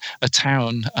 and in a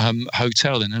town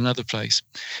hotel in another place.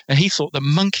 And he thought the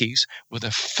monkeys were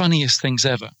the funniest things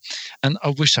ever. And I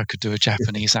wish I could do a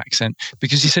Japanese accent,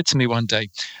 because he said to me one day,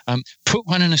 put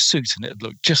one in a suit and it'd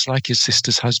look just like his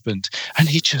sister's husband. And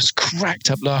he just cracked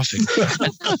up laughing.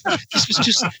 And this was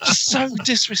just so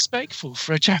disrespectful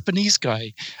for a Japanese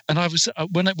guy. And I was,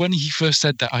 when he first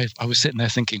said that, I was sitting there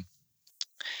thinking,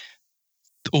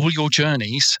 all your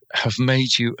journeys have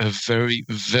made you a very,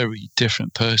 very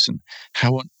different person.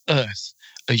 How on earth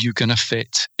are you going to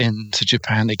fit into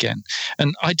Japan again?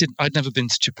 And I'd never been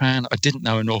to Japan. I didn't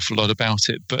know an awful lot about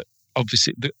it, but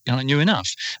obviously I knew enough.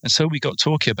 And so we got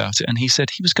talking about it, and he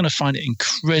said he was going to find it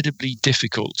incredibly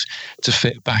difficult to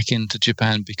fit back into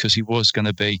Japan, because he was going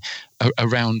to be a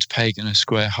round peg in a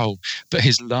square hole. But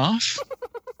his laugh...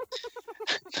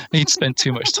 He'd spent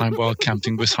too much time wild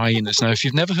camping with hyenas. Now, if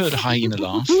you've never heard a hyena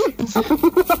laugh...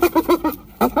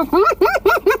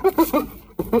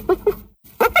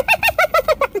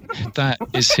 That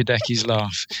is Hideki's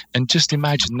laugh. And just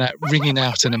imagine that ringing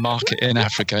out in a market in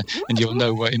Africa, and you'll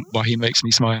know why he makes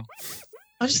me smile.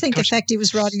 I just think the fact he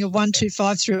was riding a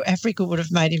 125 through Africa would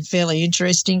have made him fairly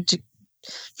interesting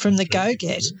from the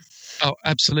go-get. Oh,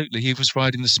 absolutely. He was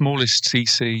riding the smallest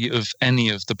CC of any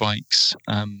of the bikes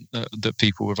that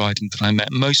people were riding that I met.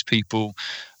 Most people,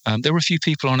 there were a few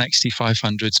people on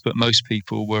XT500s, but most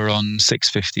people were on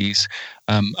 650s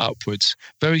upwards.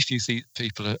 Very few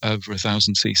people are over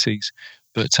 1,000 CCs.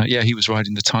 But he was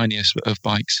riding the tiniest of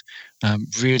bikes,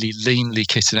 really leanly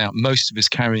kitted out. Most of his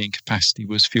carrying capacity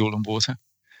was fuel and water.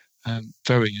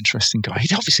 Very interesting guy.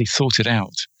 He'd obviously thought it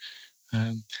out.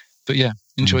 But yeah,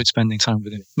 enjoyed spending time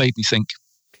with him. Made me think.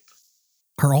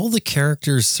 Are all the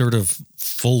characters sort of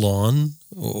full on,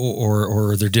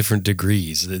 or are there different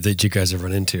degrees that you guys have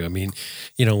run into? I mean,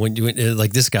 when you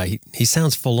like this guy, he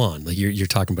sounds full on. Like you're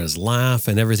talking about his laugh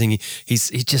and everything. He's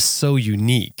just so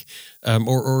unique.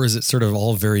 Or is it sort of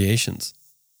all variations?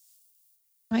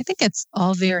 I think it's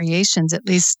all variations, at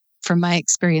least from my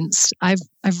experience. I've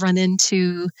run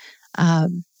into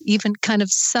even kind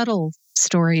of subtle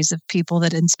stories of people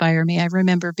that inspire me. I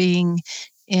remember being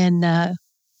in, on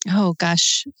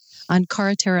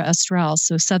Carretera Austral,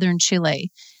 so southern Chile,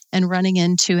 and running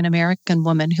into an American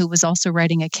woman who was also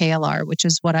riding a KLR, which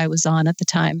is what I was on at the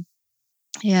time.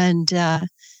 And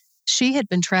she had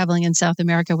been traveling in South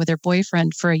America with her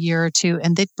boyfriend for a year or two,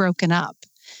 and they'd broken up.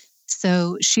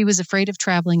 So she was afraid of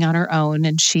traveling on her own,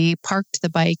 and she parked the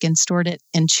bike and stored it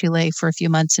in Chile for a few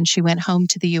months. And she went home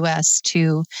to the U.S.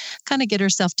 to kind of get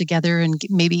herself together and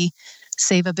maybe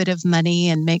save a bit of money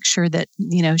and make sure that,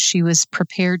 she was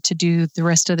prepared to do the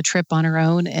rest of the trip on her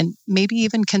own and maybe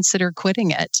even consider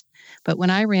quitting it. But when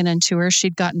I ran into her,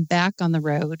 she'd gotten back on the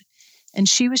road. And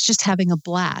she was just having a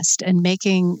blast and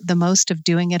making the most of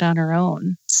doing it on her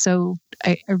own. So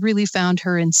I really found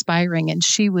her inspiring, and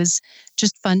she was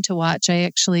just fun to watch. I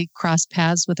actually crossed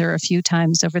paths with her a few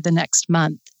times over the next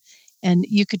month. And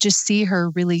you could just see her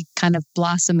really kind of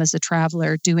blossom as a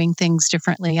traveler, doing things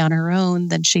differently on her own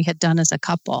than she had done as a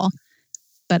couple.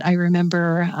 But I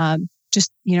remember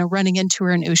just, running into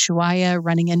her in Ushuaia,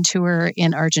 running into her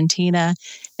in Argentina,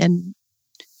 and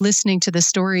listening to the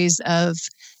stories of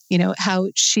how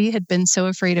she had been so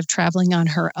afraid of traveling on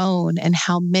her own and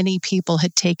how many people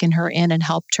had taken her in and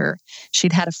helped her.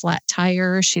 She'd had a flat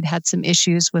tire. She'd had some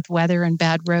issues with weather and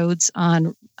bad roads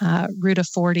on Ruta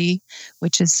 40,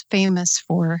 which is famous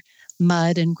for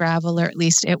mud and gravel, or at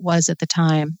least it was at the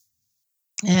time.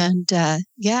 And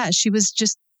she was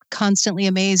just constantly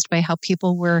amazed by how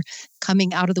people were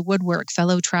coming out of the woodwork,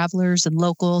 fellow travelers and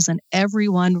locals, and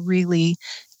everyone really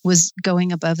was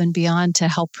going above and beyond to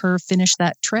help her finish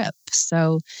that trip.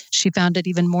 So she found it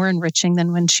even more enriching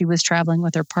than when she was traveling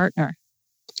with her partner.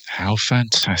 How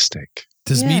fantastic.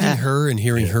 Does meeting her and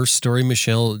hearing her story,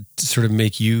 Michelle, sort of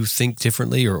make you think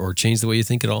differently or change the way you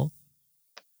think at all?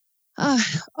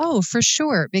 For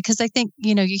sure. Because I think,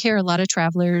 you hear a lot of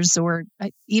travelers or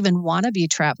even wannabe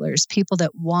travelers, people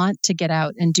that want to get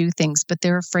out and do things, but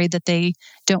they're afraid that they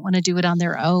don't want to do it on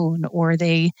their own, or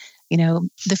they,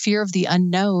 the fear of the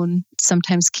unknown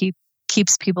sometimes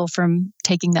keeps people from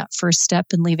taking that first step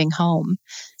and leaving home.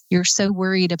 You're so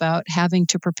worried about having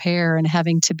to prepare and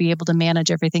having to be able to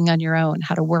manage everything on your own,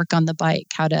 how to work on the bike,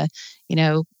 how to,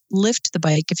 lift the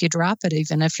bike, if you drop it,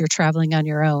 even if you're traveling on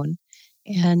your own.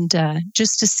 And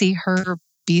just to see her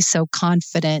be so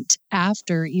confident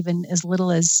after even as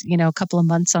little as, a couple of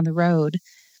months on the road,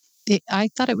 I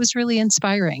thought it was really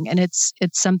inspiring. And it's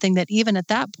something that even at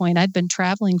that point, I'd been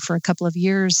traveling for a couple of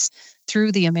years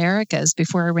through the Americas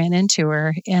before I ran into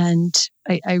her. And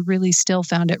I really still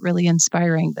found it really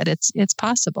inspiring that it's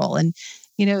possible. And,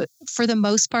 for the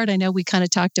most part, I know we kind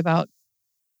of talked about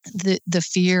the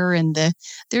fear and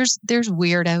there's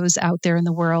weirdos out there in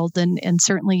the world. And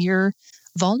certainly you're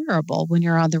vulnerable when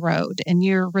you're on the road and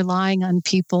you're relying on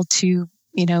people to,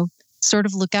 sort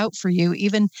of look out for you,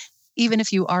 even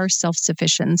if you are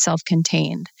self-sufficient,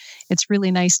 self-contained. It's really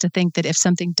nice to think that if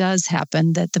something does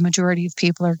happen, that the majority of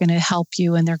people are going to help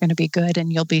you and they're going to be good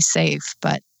and you'll be safe.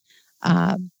 But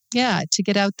to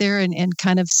get out there and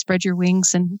kind of spread your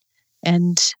wings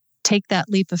and take that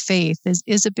leap of faith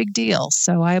is a big deal.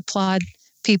 So I applaud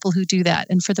people who do that.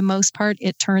 And for the most part,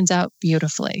 it turns out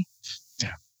beautifully.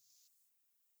 Yeah.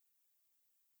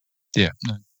 Yeah.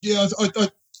 No. Yeah,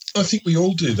 I think we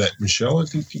all do that, Michelle. I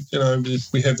think,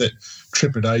 we have that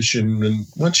trepidation, and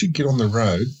once you get on the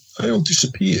road, they all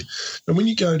disappear. And when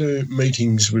you go to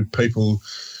meetings with people,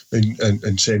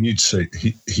 and Sam, you'd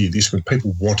hear this, when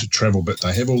people want to travel, but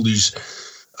they have all these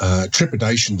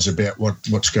trepidations about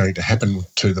what's going to happen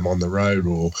to them on the road,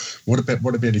 or what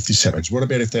about if this happens? What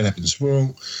about if that happens?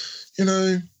 Well,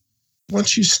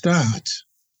 once you start,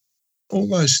 all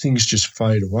those things just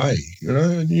fade away,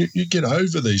 and you get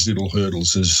over these little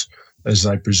hurdles as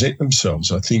they present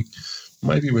themselves. I think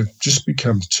maybe we've just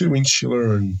become too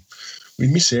insular and we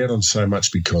miss out on so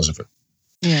much because of it.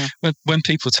 Yeah. When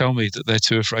people tell me that they're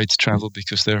too afraid to travel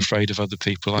because they're afraid of other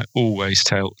people, I always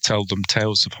tell them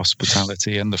tales of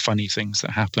hospitality and the funny things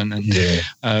that happen, and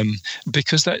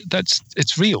because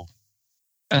it's real.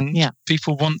 And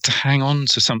people want to hang on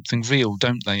to something real,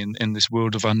 don't they, in this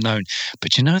world of unknown?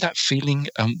 But that feeling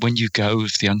when you go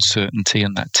of the uncertainty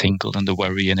and that tingle and the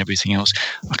worry and everything else?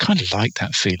 I kind of like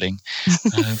that feeling.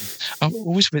 I'm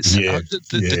always a bit sad.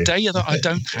 The day that I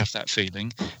don't have that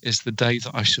feeling is the day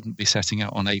that I shouldn't be setting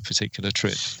out on a particular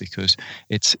trip, because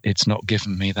it's not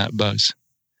given me that buzz.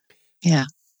 Yeah.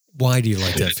 Why do you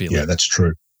like that feeling? Yeah, that's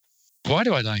true. Why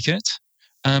do I like it?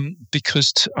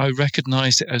 Because I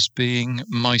recognise it as being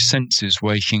my senses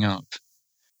waking up.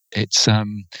 It's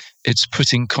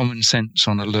putting common sense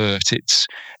on alert.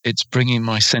 It's bringing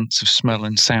my sense of smell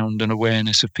and sound and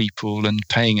awareness of people and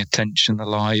paying attention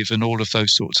alive and all of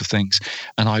those sorts of things.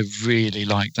 And I really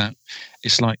like that.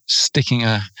 It's like sticking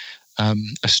a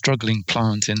struggling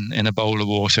plant in a bowl of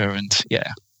water, and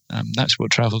that's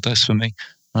what travel does for me.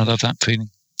 I love that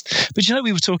feeling. But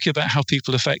we were talking about how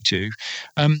people affect you.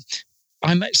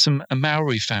 I met a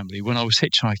Maori family when I was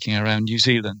hitchhiking around New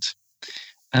Zealand.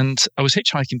 And I was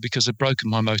hitchhiking because I'd broken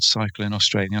my motorcycle in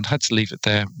Australia and had to leave it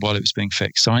there while it was being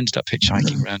fixed. So I ended up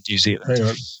hitchhiking around New Zealand. Hang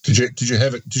on. Did you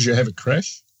have a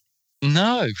crash?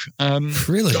 No.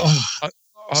 Really? I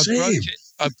broke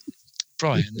it.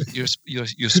 Brian,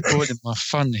 you're spoiling my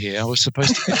fun here. I was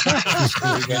supposed to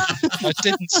I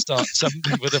didn't start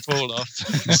something with a fall off.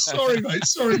 Sorry,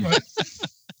 mate.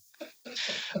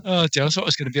 Oh dear, I thought I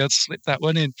was going to be able to slip that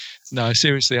one in. No,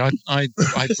 seriously, I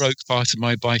broke part of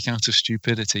my bike out of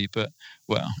stupidity, but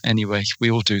anyway, we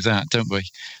all do that, don't we?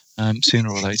 Sooner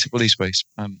or later. Well, these ways,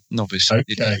 novice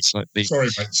idiots like me. Sorry,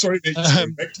 mate. Sorry,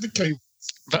 back to the key.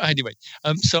 But anyway,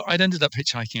 so I'd ended up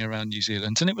hitchhiking around New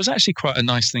Zealand, and it was actually quite a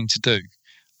nice thing to do,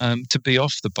 to be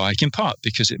off the bike, in part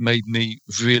because it made me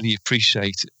really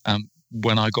appreciate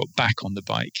when I got back on the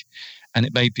bike. And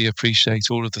it made me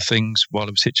appreciate all of the things while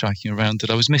I was hitchhiking around that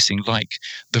I was missing, like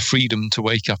the freedom to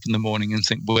wake up in the morning and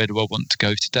think, where do I want to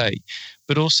go today?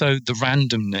 But also the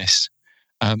randomness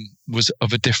was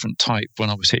of a different type when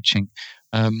I was hitching.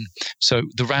 So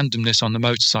the randomness on the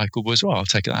motorcycle was, I'll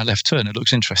take that left turn. It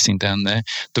looks interesting down there.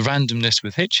 The randomness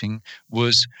with hitching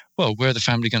was, where are the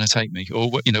family going to take me? Or,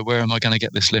 where am I going to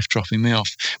get this lift dropping me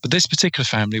off? But this particular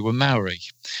family were Maori,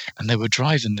 and they were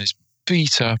driving this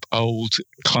beat-up old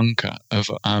clunker of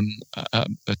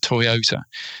a Toyota,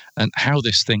 and how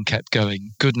this thing kept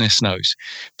going, goodness knows.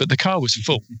 But the car was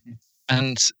full,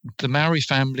 and the Maori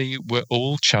family were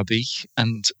all chubby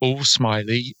and all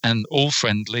smiley and all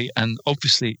friendly and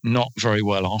obviously not very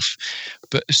well off.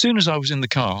 But as soon as I was in the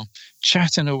car,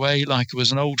 chatting away like I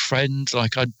was an old friend,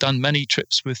 like I'd done many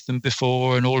trips with them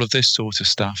before and all of this sort of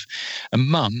stuff, and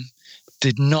Mum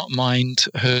did not mind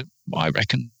her, I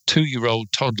reckon, 2-year-old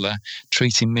toddler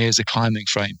treating me as a climbing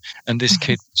frame. And this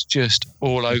kid was just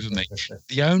all over me.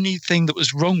 The only thing that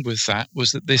was wrong with that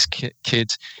was that this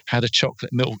kid had a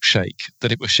chocolate milkshake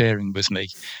that it was sharing with me.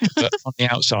 But on the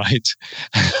outside,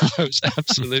 I was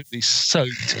absolutely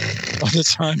soaked by the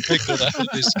time I got out of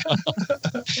this car.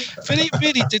 But it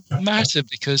really didn't matter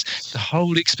because the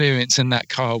whole experience in that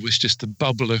car was just a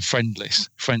bubble of friendliness.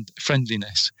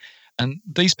 And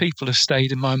these people have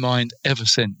stayed in my mind ever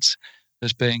since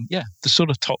as being, the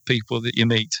sort of top people that you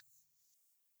meet.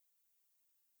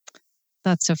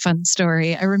 That's a fun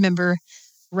story. I remember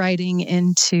riding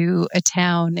into a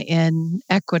town in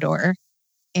Ecuador,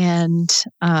 and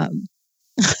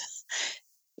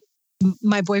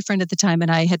my boyfriend at the time and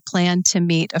I had planned to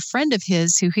meet a friend of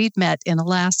his who he'd met in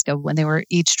Alaska when they were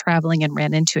each traveling and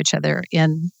ran into each other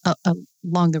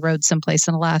along the road someplace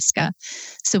in Alaska.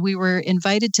 So we were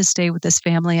invited to stay with this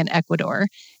family in Ecuador,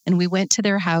 and we went to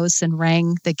their house and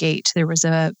rang the gate. There was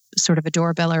a sort of a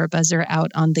doorbell or a buzzer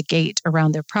out on the gate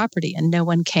around their property, and no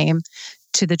one came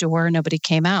to the door. Nobody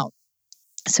came out.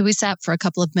 So we sat for a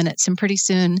couple of minutes, and pretty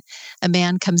soon a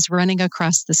man comes running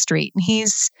across the street, and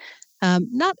he's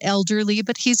not elderly,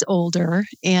 but he's older,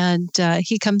 and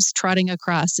he comes trotting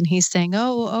across, and he's saying,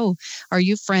 "Oh, are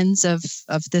you friends of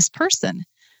this person?"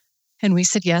 And we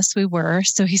said, "Yes, we were."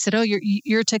 So he said, "Oh,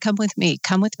 you're to come with me.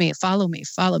 Come with me. Follow me.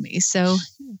 Follow me." So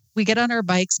we get on our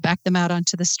bikes, back them out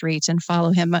onto the street, and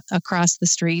follow him across the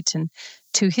street and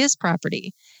to his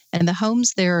property. And the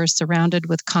homes there are surrounded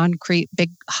with concrete,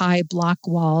 big, high block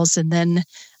walls, and then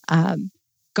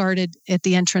guarded at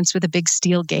the entrance with a big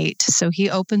steel gate. So he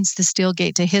opens the steel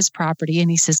gate to his property,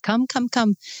 and he says, "Come, come,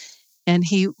 come." And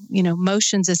he,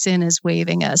 motions us in as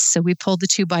waving us. So we pull the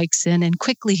 2 bikes in, and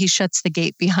quickly he shuts the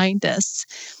gate behind us.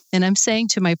 And I'm saying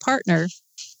to my partner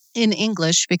in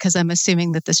English, because I'm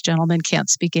assuming that this gentleman can't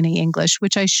speak any English,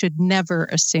 which I should never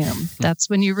assume. That's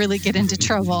when you really get into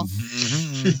trouble.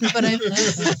 But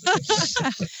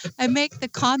I make the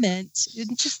comment,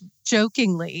 just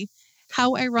jokingly,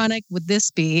 how ironic would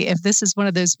this be if this is one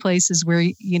of those places where,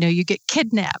 you get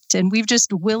kidnapped and we've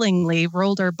just willingly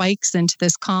rolled our bikes into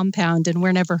this compound and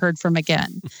we're never heard from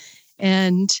again.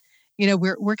 And,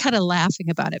 we're kind of laughing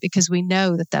about it because we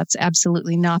know that that's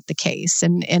absolutely not the case.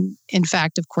 And in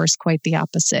fact, of course, quite the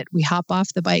opposite. We hop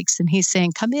off the bikes and he's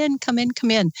saying, "Come in, come in, come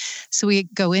in." So we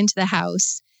go into the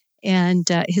house, and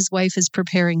his wife is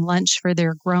preparing lunch for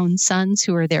their grown sons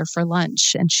who are there for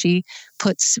lunch. And she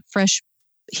puts fresh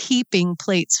heaping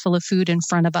plates full of food in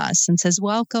front of us and says,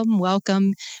 "Welcome,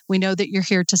 welcome. We know that you're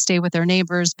here to stay with our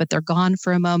neighbors, but they're gone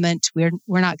for a moment. We're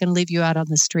not going to leave you out on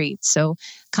the street. So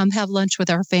come have lunch with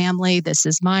our family. This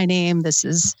is my name. This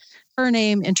is her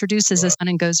name," introduces us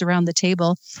and goes around the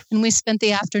table. And we spent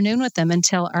the afternoon with them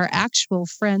until our actual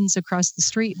friends across the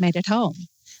street made it home.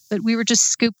 But we were just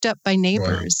scooped up by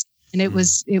neighbors. Wow. And it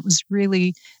was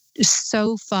really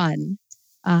so fun,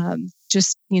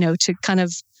 to kind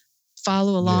of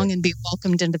follow along and be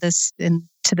welcomed into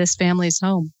this family's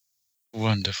home.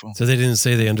 Wonderful. So they didn't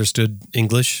say they understood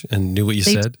English and knew what you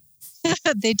said?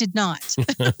 They did not.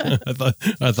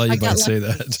 I thought you might say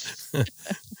that.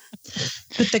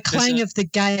 But the clang of the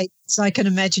gates, I can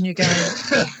imagine you going,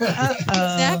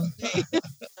 Exactly.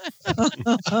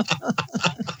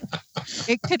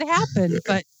 It could happen,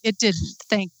 but it didn't,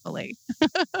 thankfully.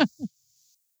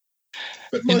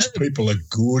 But most people are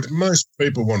good. Most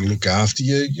people want to look after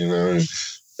you,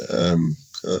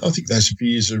 I think those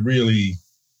fears are really,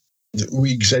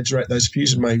 we exaggerate those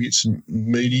fears, and maybe it's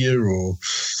media or,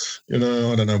 I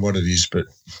don't know what it is, but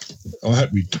I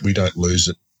hope we don't lose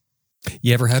it.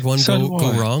 You ever had one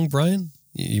go wrong, Brian,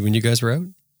 when you guys were out?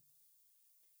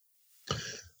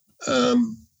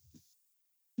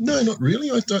 No, not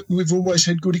really. We've always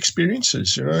had good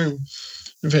experiences,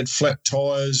 We've had flat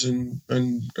tyres and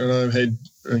I've had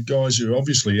guys who are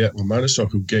obviously out with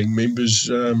motorcycle gang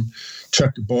members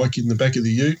chuck a bike in the back of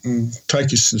the ute and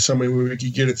take us to somewhere where we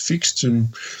could get it fixed. And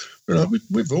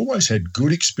we've always had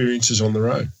good experiences on the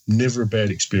road, never a bad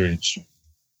experience.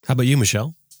 How about you,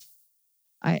 Michelle?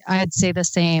 I'd say the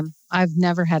same. I've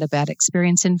never had a bad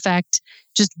experience. In fact,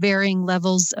 just varying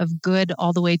levels of good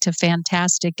all the way to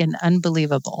fantastic and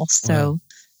unbelievable. So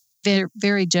very,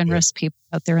 very generous people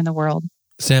out there in the world.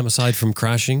 Sam, aside from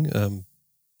crashing, Brian,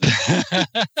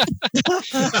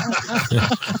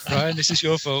 this is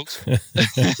your fault.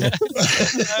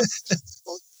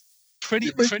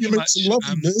 Pretty you met some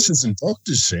lovely nurses and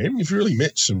doctors, Sam. You've really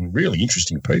met some really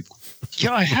interesting people.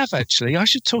 Yeah, I have actually. I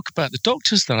should talk about the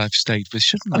doctors that I've stayed with,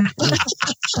 shouldn't I?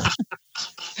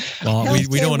 Well,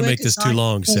 we don't want to make this too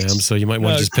long, Sam, so you might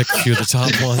want to just pick a few of the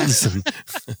top ones.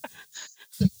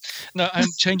 No, I'm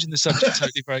changing the subject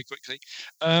totally very quickly.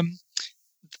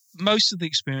 Most of the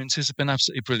experiences have been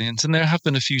absolutely brilliant, and there have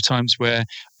been a few times where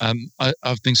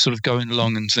I've been sort of going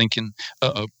along and thinking,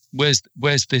 "Uh-oh, where's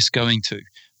this going to?"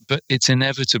 But it's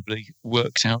inevitably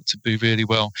worked out to be really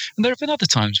well. And there have been other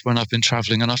times when I've been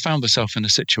traveling and I found myself in a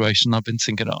situation I've been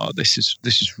thinking, "Oh, this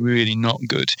is really not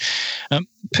good."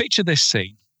 Picture this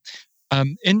scene.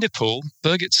 In Nepal,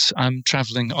 Birgit's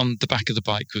traveling on the back of the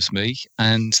bike with me,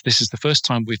 and this is the first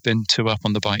time we've been two up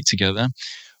on the bike together.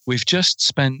 We've just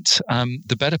spent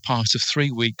the better part of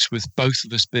 3 weeks with both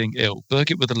of us being ill.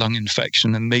 Birgit with a lung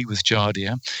infection and me with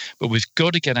giardia. But we've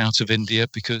got to get out of India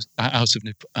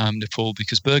Nepal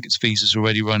because Birgit's visa's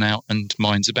already run out and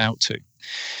mine's about to.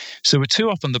 So we're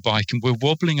two up on the bike and we're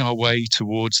wobbling our way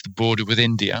towards the border with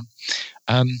India.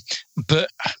 But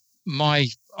my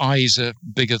eyes are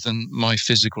bigger than my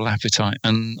physical appetite,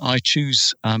 and I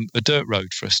choose a dirt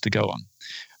road for us to go on.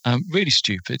 Really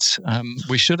stupid.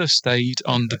 We should have stayed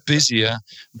on the busier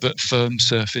but firm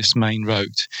surface main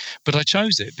road. But I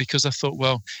chose it because I thought,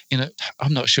 well,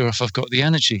 I'm not sure if I've got the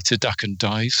energy to duck and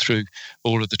dive through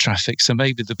all of the traffic, so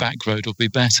maybe the back road will be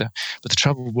better. But the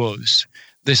trouble was,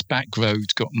 this back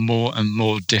road got more and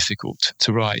more difficult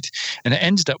to ride. And it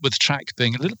ended up with the track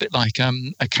being a little bit like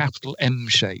a capital M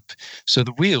shape. So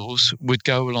the wheels would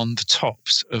go along the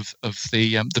tops of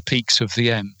the peaks of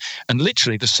the M. And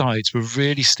literally the sides were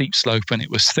really steep slope and it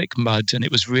was thick mud and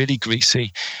it was really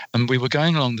greasy. And we were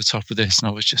going along the top of this and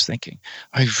I was just thinking,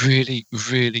 I really,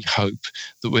 really hope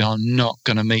that we are not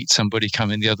going to meet somebody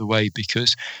coming the other way,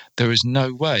 because there is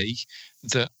no way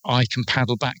that I can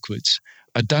paddle backwards.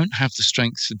 I don't have the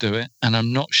strength to do it, and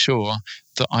I'm not sure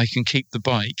that I can keep the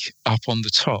bike up on the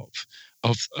top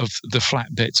of the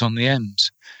flat bits on the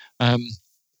ends.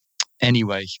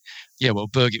 Anyway,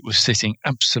 Birgit was sitting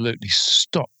absolutely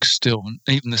stock still, and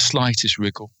even the slightest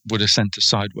wriggle would have sent her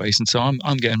sideways. And so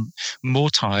I'm getting more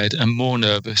tired and more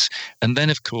nervous. And then,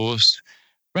 of course,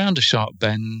 round a sharp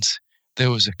bend,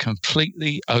 there was a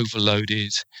completely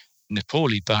overloaded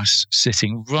Nepali bus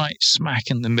sitting right smack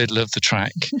in the middle of the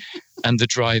track and the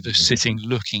driver sitting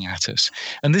looking at us.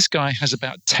 And this guy has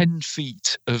about 10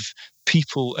 feet of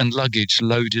people and luggage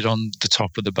loaded on the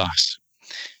top of the bus.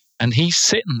 And he's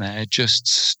sitting there just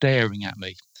staring at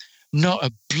me. Not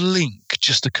a blink,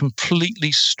 just a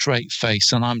completely straight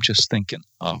face. And I'm just thinking,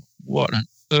 oh, what on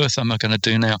earth am I going to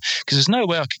do now? Because there's no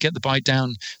way I could get the bike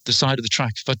down the side of the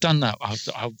track. If I'd done that,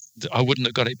 I wouldn't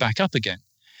have got it back up again.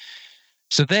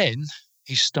 So then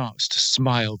he starts to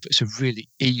smile, but it's a really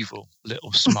evil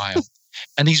little smile.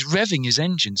 And he's revving his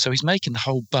engine, so he's making the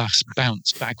whole bus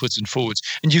bounce backwards and forwards.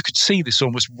 And you could see this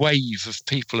almost wave of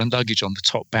people and luggage on the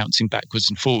top bouncing backwards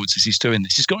and forwards as he's doing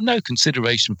this. He's got no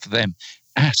consideration for them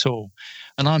at all.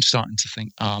 And I'm starting to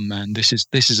think, oh man, this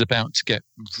is about to get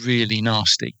really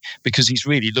nasty, because he's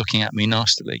really looking at me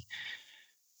nastily.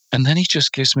 And then he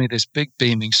just gives me this big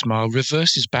beaming smile,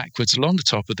 reverses backwards along the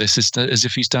top of this as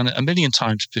if he's done it a million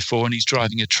times before, and he's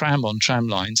driving a tram on tram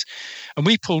lines. And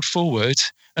we pulled forward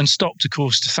and stopped, of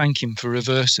course, to thank him for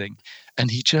reversing. And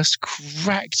he just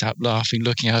cracked up laughing,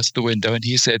 looking out of the window, and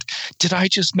he said, "Did I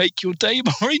just make your day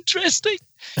more interesting?"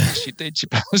 She did, she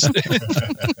passed it.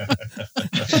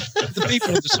 The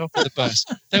people at the top of the bus,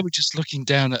 they were just looking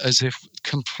down at us as if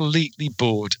completely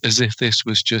bored, as if this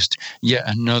was just yet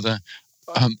another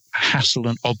hassle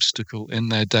and obstacle in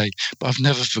their day. But I've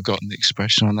never forgotten the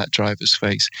expression on that driver's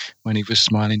face when he was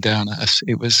smiling down at us.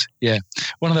 It was,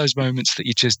 one of those moments that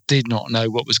you just did not know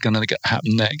what was going to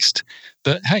happen next.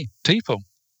 But hey, people.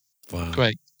 Wow.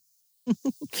 Great.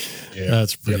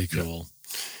 That's pretty cool.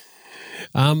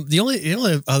 The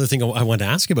only other thing I want to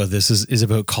ask about this is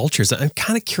about cultures. I'm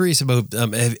kind of curious about,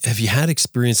 have you had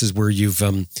experiences where you've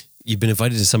been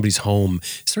invited to somebody's home,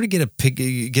 sort of get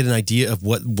an idea of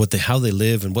how they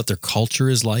live and what their culture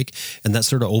is like, and that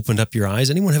sort of opened up your eyes?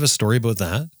 Anyone have a story about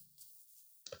that?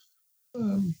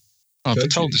 I've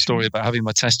told the story about having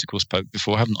my testicles poked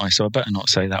before, haven't I? So I better not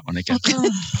say that one again.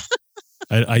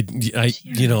 I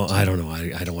don't know.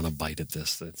 I don't want to bite at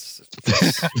this.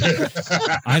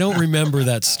 I don't remember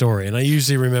that story, and I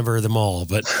usually remember them all,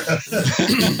 but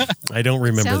I don't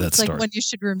remember that story. Sounds like one you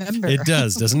should remember. It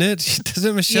does, doesn't it?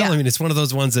 Doesn't it, Michelle? Yeah. I mean, it's one of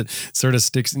those ones that sort of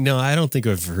sticks. No, I don't think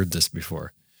I've heard this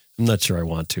before. I'm not sure I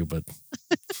want to, but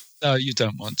no, you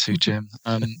don't want to, Jim.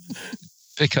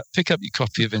 Pick up your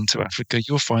copy of Into Africa.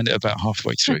 You'll find it about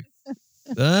halfway through.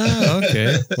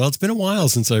 Okay. Well, it's been a while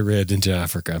since I read Into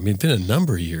Africa. I mean, it's been a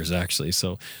number of years, actually.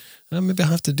 So maybe I'll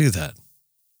have to do that.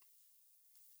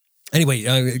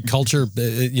 Anyway, culture,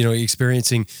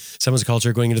 experiencing someone's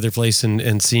culture, going into their place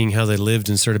and seeing how they lived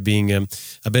and sort of being a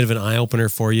bit of an eye-opener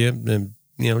for you, and,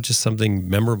 just something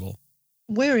memorable.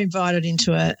 were invited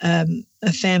into a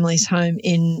family's home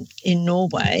in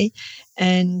Norway,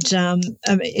 and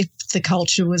the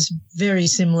culture was very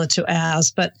similar to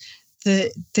ours, but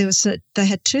they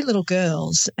had two little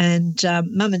girls, and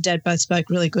Mum and Dad both spoke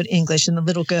really good English, and the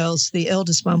little girls, the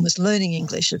eldest one was learning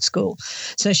English at school,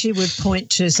 so she would point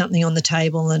to something on the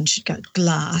table and she'd go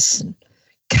glass and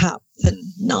cup and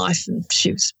knife, and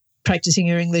she was practicing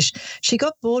her English. She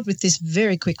got bored with this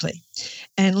very quickly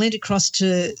and leaned across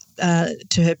to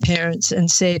her parents and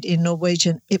said in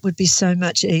Norwegian, "It would be so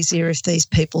much easier if these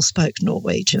people spoke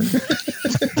Norwegian."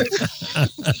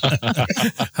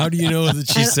 How do you know that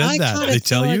she said that? They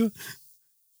tell you?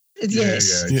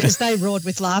 Yes, because they roared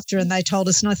with laughter and they told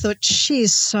us, and I thought, she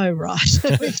is so right.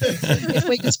 If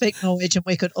we could speak Norwegian,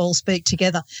 we could all speak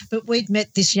together. But we'd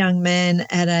met this young man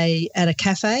at a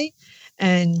cafe,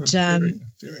 and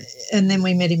then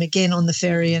we met him again on the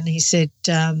ferry, and he said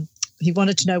he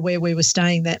wanted to know where we were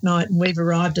staying that night, and we've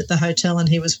arrived at the hotel, and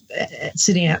he was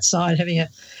sitting outside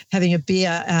having a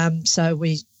beer. So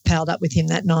we palled up with him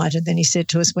that night, and then he said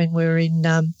to us when we were in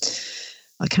I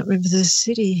can't remember the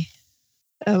city.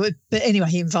 But anyway,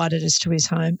 he invited us to his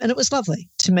home, and it was lovely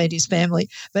to meet his family.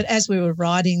 But as we were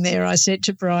riding there, I said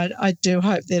to Bride, I do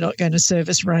hope they're not going to serve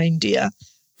us reindeer.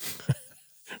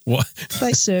 What?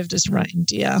 They served us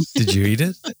reindeer. Did you eat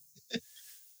it?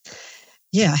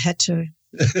 Yeah, I had to.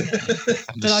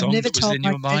 But I've never told in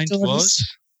my your mind was?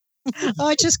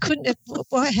 I just couldn't.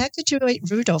 Why? How could you eat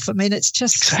Rudolph? I mean, it's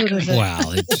just sort of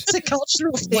it's a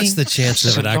cultural thing. What's the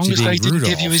chances of it actually being Rudolph? Didn't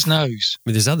give you his nose. I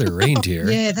mean, there's other reindeer.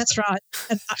 Yeah, that's right.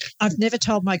 And I've never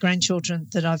told my grandchildren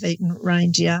that I've eaten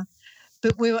reindeer.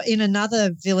 But we were in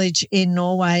another village in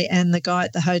Norway, and the guy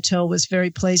at the hotel was very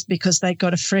pleased because they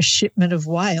got a fresh shipment of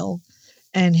whale,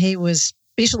 and he was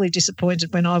bitterly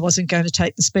disappointed when I wasn't going to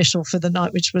take the special for the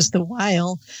night, which was the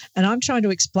whale. And I'm trying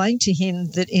to explain to him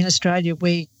that in Australia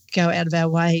we go out of our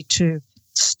way to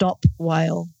stop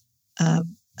whale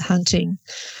hunting,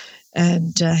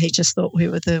 and he just thought we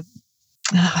were the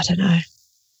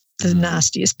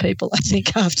nastiest people. I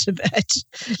think after that,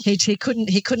 he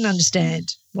couldn't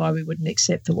understand why we wouldn't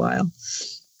accept the whale.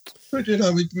 But,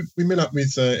 we met up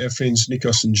with our friends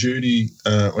Nikos and Judy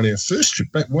on our first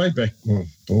trip way back. Oh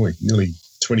boy, nearly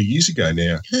 20 years ago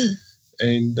now,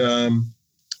 and.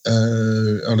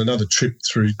 On another trip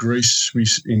through Greece,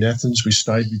 in Athens, we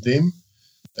stayed with them,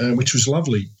 which was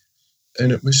lovely.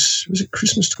 And it was it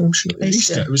Christmas time?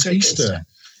 Easter. It was Easter.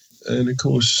 And of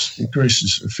course, Greece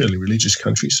is a fairly religious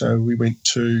country, so we went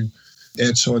to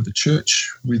outside the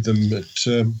church with them at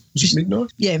was it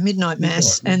midnight? Yeah, midnight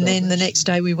mass. And then the next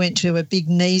day we went to a big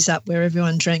knees up where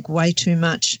everyone drank way too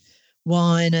much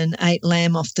wine and ate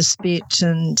lamb off the spit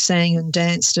and sang and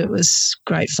danced. It was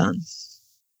great fun.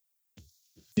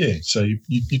 Yeah, so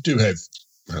you do have,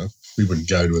 we wouldn't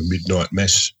go to a midnight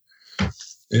mass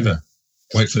ever.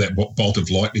 Wait for that bolt of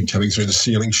lightning coming through the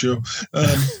ceiling, sure.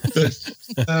 They're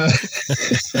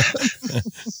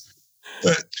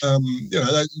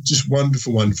just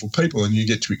wonderful, wonderful people, and you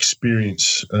get to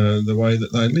experience the way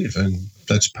that they live, and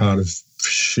that's part of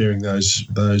sharing those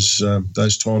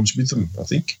times with them, I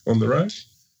think, on the road.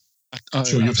 I'm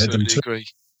sure you've had them too. Agree.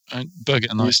 Birgit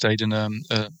and I stayed in a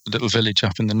little village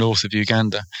up in the north of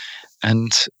Uganda,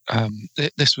 and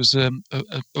this was an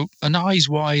eyes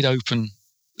wide open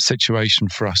situation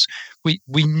for us.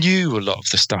 We knew a lot of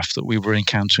the stuff that we were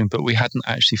encountering, but we hadn't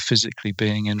actually physically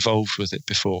been involved with it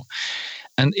before.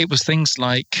 And it was things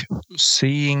like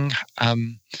seeing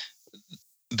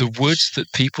the woods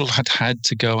that people had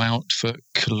to go out for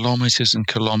kilometres and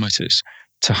kilometres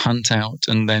to hunt out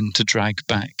and then to drag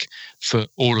back for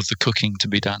all of the cooking to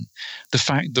be done. The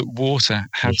fact that water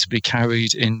had to be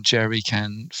carried in jerry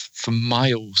can for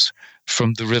miles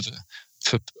from the river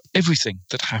for everything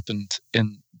that happened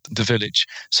in the village.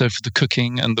 So for the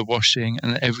cooking and the washing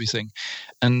and everything.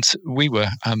 And we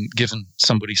were given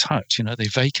somebody's hut. They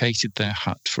vacated their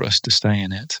hut for us to stay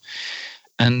in it.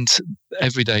 And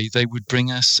every day they would bring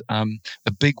us a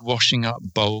big washing up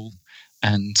bowl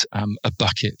and a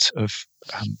bucket of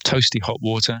toasty hot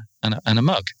water and a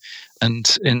mug. And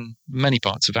in many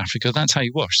parts of Africa, that's how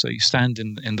you wash. So you stand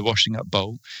in the washing up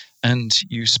bowl and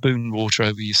you spoon water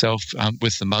over yourself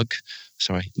with the mug.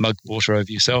 Sorry, mug water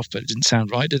over yourself, but it didn't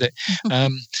sound right, did it?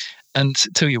 And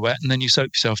till you're wet, and then you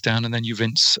soap yourself down, and then you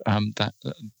rinse the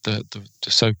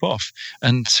soap off.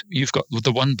 And you've got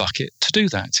the one bucket to do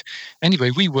that.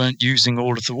 Anyway, we weren't using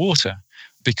all of the water,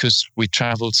 because we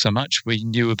travelled so much, we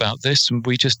knew about this, and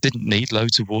we just didn't need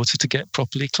loads of water to get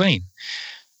properly clean.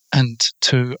 And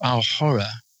to our horror,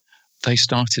 they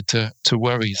started to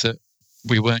worry that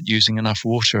we weren't using enough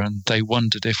water, and they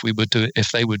wondered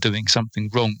if they were doing something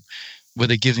wrong Were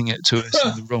they giving it to us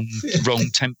in the wrong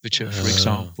temperature, for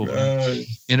example?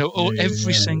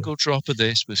 Every single drop of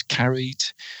this was carried.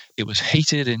 It was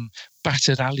heated in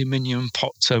battered aluminium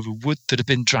pots over wood that had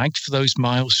been dragged for those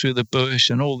miles through the bush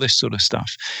and all this sort of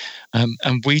stuff.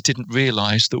 And we didn't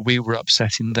realise that we were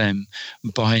upsetting them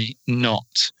by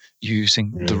not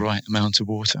using the right amount of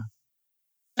water.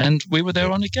 And we were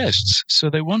their honoured guests, so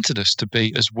they wanted us to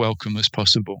be as welcome as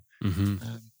possible. Mm-hmm.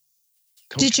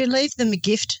 Did you leave them a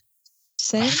gift,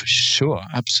 Sam? For sure,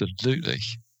 absolutely.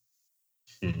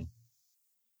 Mm.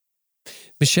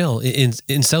 Michelle,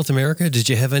 in South America, did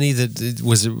you have any that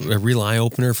was a real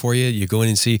eye-opener for you? You go in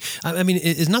and see, I mean,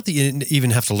 it's not that you even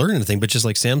have to learn anything, but just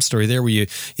like Sam's story there where you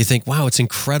think, wow, it's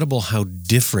incredible how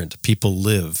different people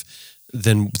live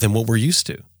than what we're used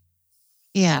to.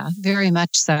 Yeah, very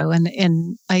much so.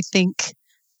 And I think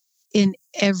in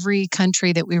every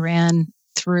country that we ran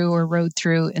through or rode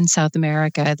through in South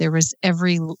America, there was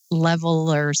every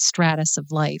level or stratus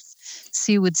of life.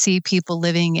 So you would see people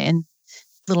living in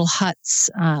little huts,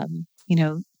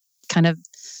 kind of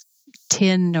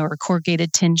tin or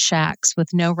corrugated tin shacks with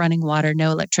no running water,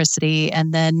 no electricity.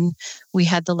 And then we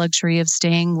had the luxury of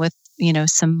staying with,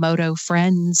 some moto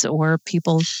friends or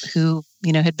people who,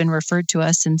 had been referred to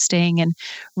us and staying in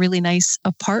really nice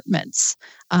apartments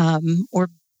or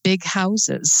big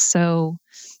houses. So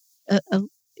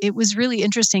it was really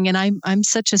interesting. And I'm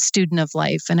such a student of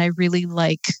life, and I really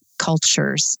like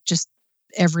cultures just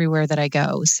everywhere that I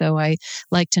go. So I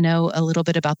like to know a little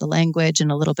bit about the language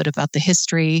and a little bit about the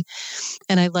history.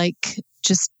 And I like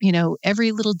just,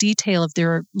 every little detail of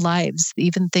their lives,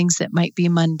 even things that might be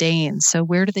mundane. So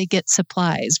where do they get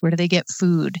supplies? Where do they get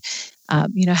food? How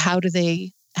do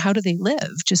they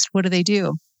live? Just what do they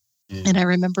do? Mm. And I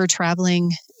remember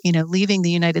traveling, leaving the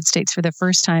United States for the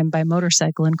first time by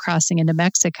motorcycle and crossing into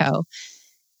Mexico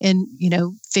and,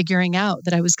 figuring out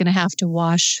that I was going to have to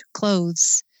wash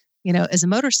clothes. As a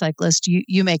motorcyclist,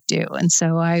 you make do. And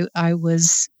so I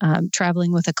was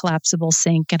traveling with a collapsible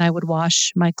sink, and I would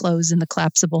wash my clothes in the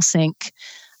collapsible sink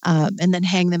and then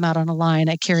hang them out on a line.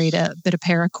 I carried a bit of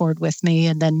paracord with me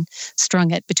and then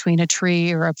strung it between a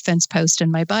tree or a fence post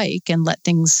and my bike and let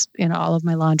things, all of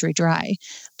my laundry dry.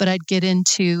 But I'd get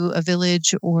into a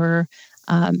village or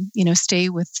stay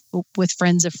with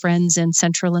friends of friends in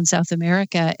Central and South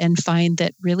America and find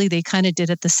that really they kind of did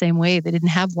it the same way. They didn't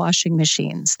have washing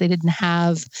machines. They didn't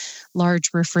have large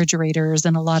refrigerators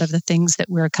and a lot of the things that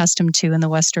we're accustomed to in the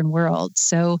Western world.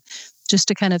 So just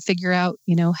to kind of figure out,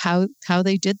 how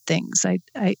they did things.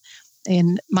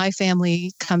 And my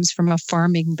family comes from a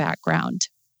farming background.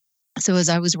 So as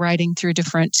I was riding through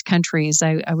different countries,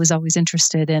 I was always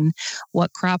interested in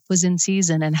what crop was in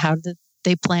season and how did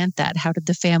they plant that? How did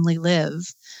the family live?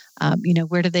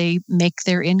 Where do they make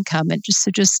their income? And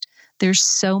just there's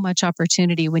so much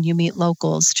opportunity when you meet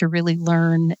locals to really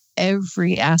learn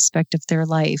every aspect of their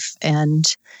life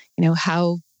and,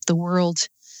 how the world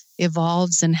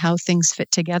evolves and how things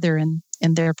fit together in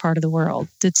their part of the world.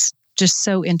 It's just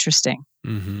so interesting.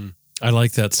 Mm-hmm. I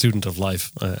like that student of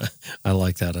life. I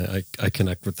like that. I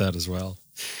connect with that as well.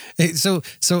 Hey, so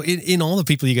in all the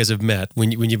people you guys have met,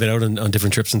 when you've been out on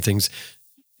different trips and things,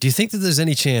 do you think that there's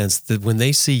any chance that when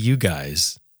they see you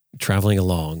guys traveling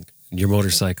along your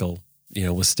motorcycle,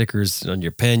 with stickers on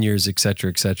your panniers, et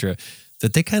cetera,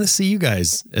 that they kind of see you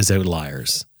guys as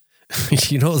outliers?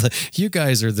 You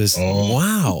guys are this,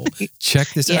 wow, check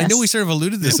this out. Yes. I know we sort of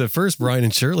alluded to this at first, Brian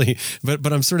and Shirley,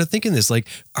 but I'm sort of thinking this, like,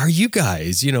 are you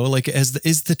guys,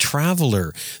 is the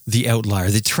traveler the outlier,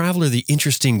 the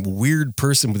interesting, weird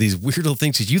person with these weird little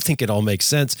things that you think it all makes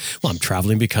sense? Well, I'm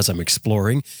traveling because I'm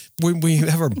exploring. When we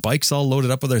have our bikes all loaded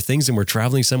up with our things and we're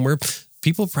traveling somewhere,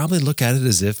 people probably look at it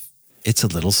as if it's a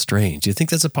little strange. Do you think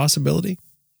that's a possibility?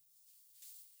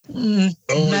 Maybe.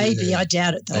 Yeah. I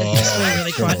doubt it, though. It's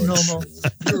really quite normal.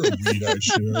 You're a weirdo,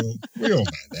 Cheryl. We all know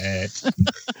that.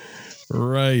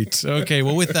 Right. Okay.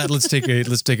 Well, with that, let's take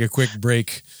a quick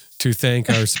break to thank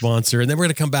our sponsor, and then we're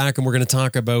going to come back and we're going to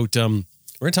talk about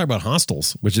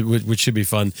hostels, which should be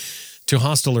fun. To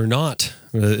hostel or not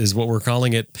is what we're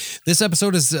calling it. This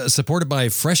episode is supported by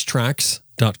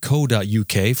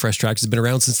freshtracks.co.uk. Fresh Tracks has been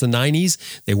around since the 90s.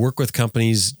 They work with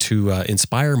companies to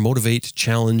inspire, motivate,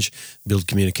 challenge, build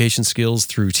communication skills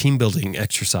through team building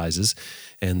exercises.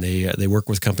 And they work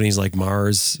with companies like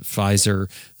Mars, Pfizer,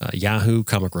 Yahoo,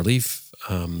 Comic Relief,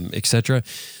 etc.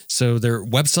 So their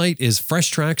website is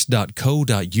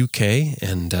freshtracks.co.uk.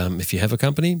 And if you have a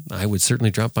company, I would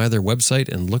certainly drop by their website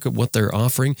and look at what they're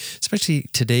offering, especially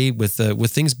today with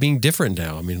things being different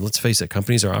now. I mean, let's face it,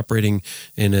 companies are operating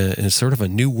in a sort of a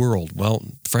new world. Well,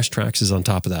 Fresh Tracks is on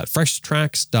top of that.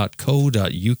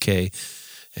 freshtracks.co.uk.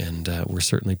 And we're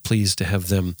certainly pleased to have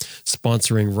them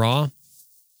sponsoring Raw.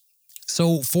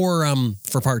 So for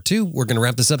part two, we're going to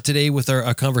wrap this up today with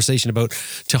a conversation about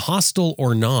to hostel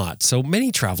or not. So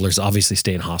many travelers obviously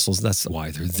stay in hostels. That's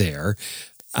why they're there.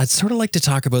 I'd sort of like to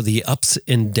talk about the ups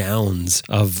and downs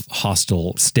of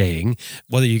hostel staying,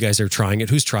 whether you guys are trying it,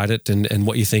 who's tried it, and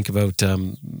what you think about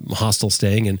hostel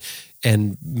staying,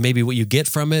 and maybe what you get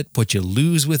from it, what you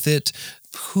lose with it.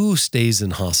 Who stays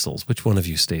in hostels? Which one of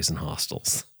you stays in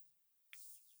hostels?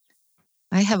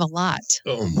 I have a lot.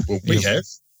 Well, we have.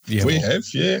 Yeah.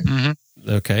 Mm-hmm.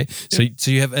 Okay.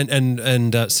 So you have,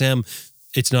 and Sam,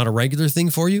 it's not a regular thing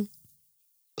for you?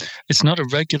 It's not a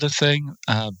regular thing,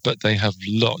 but they have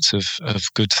lots of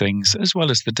good things as well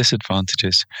as the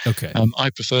disadvantages. Okay. I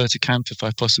prefer to camp if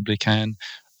I possibly can,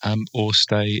 or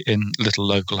stay in little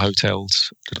local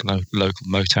hotels, local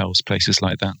motels, places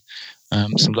like that.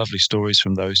 Some lovely stories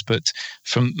from those, but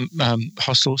from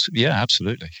hostels, yeah,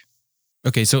 absolutely.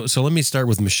 Okay, so let me start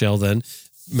with Michelle then.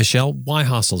 Michelle, why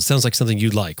hostels? Sounds like something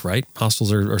you like, right?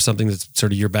 Hostels are something that's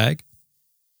sort of your bag?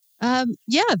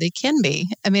 Yeah, they can be.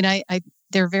 I mean,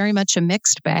 they're very much a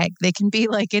mixed bag. They can be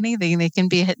like anything. They can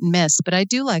be hit and miss, but I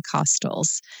do like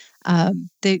hostels.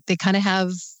 They kind of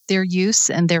have their use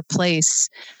and their place.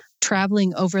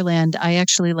 Traveling overland, I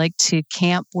actually like to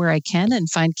camp where I can and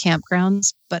find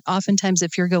campgrounds. But oftentimes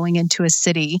if you're going into a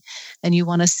city and you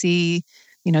want to see,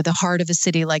 the heart of a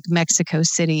city like Mexico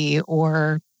City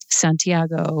or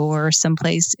Santiago or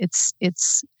someplace,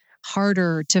 it's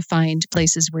harder to find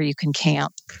places where you can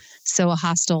camp. So a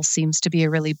hostel seems to be a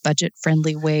really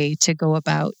budget-friendly way to go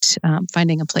about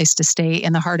finding a place to stay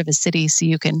in the heart of a city so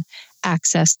you can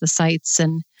access the sites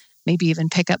and maybe even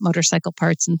pick up motorcycle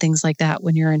parts and things like that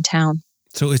when you're in town.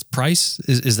 So is price,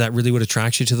 is that really what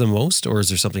attracts you to the most, or is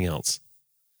there something else?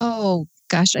 Oh,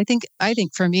 gosh, I think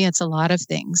for me, it's a lot of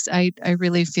things. I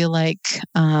really feel like,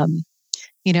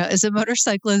 as a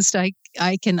motorcyclist,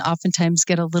 I can oftentimes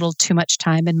get a little too much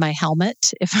time in my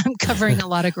helmet if I'm covering a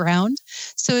lot of ground.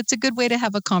 So it's a good way to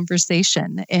have a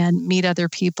conversation and meet other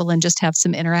people and just have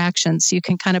some interactions. So you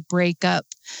can kind of break up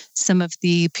some of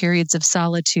the periods of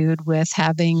solitude with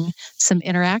having some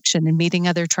interaction and meeting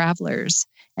other travelers.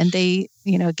 And they,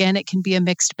 again, it can be a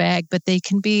mixed bag, but they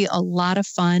can be a lot of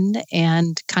fun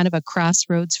and kind of a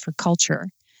crossroads for culture.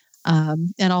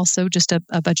 And also just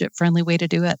a budget-friendly way to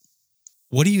do it.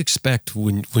 What do you expect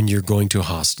when you're going to a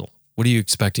hostel? What are you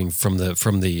expecting from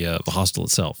the hostel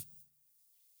itself?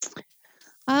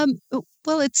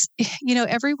 Well, it's,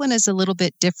 everyone is a little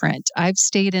bit different. I've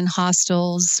stayed in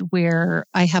hostels where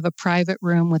I have a private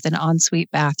room with an ensuite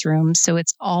bathroom. So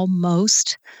it's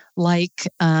almost like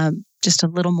just a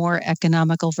little more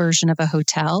economical version of a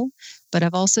hotel. But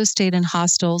I've also stayed in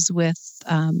hostels with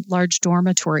large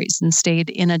dormitories and stayed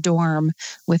in a dorm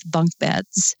with bunk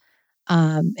beds.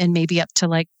 And maybe up to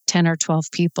like 10 or 12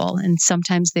 people. And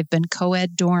sometimes they've been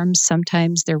co-ed dorms.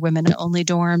 Sometimes they're women-only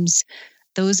dorms.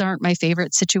 Those aren't my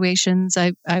favorite situations.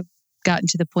 I've gotten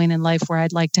to the point in life where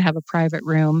I'd like to have a private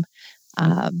room.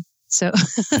 And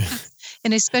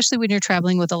especially when you're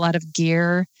traveling with a lot of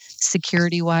gear,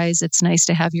 security-wise, it's nice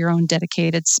to have your own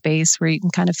dedicated space where you can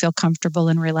kind of feel comfortable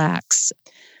and relax.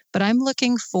 But I'm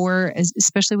looking for,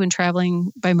 especially when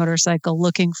traveling by motorcycle,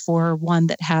 looking for one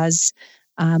that has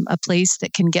a place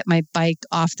that can get my bike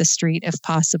off the street if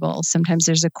possible. Sometimes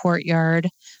there's a courtyard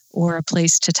or a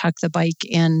place to tuck the bike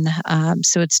in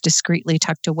so it's discreetly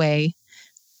tucked away.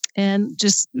 And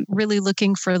just really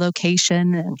looking for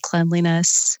location and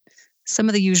cleanliness, some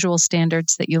of the usual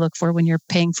standards that you look for when you're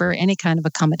paying for any kind of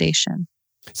accommodation.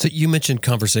 So you mentioned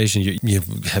conversation. You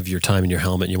have your time in your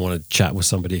helmet and you want to chat with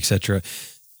somebody, etc.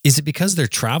 Is it because they're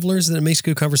travelers that it makes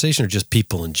good conversation, or just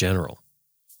people in general?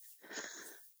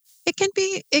 It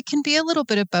can be a little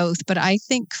bit of both, but I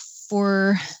think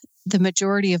for the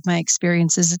majority of my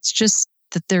experiences, it's just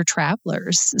that they're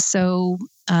travelers. So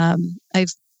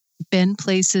I've been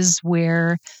places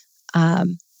where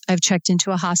I've checked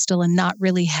into a hostel and not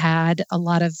really had a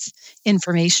lot of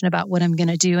information about what I'm going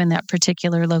to do in that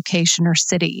particular location or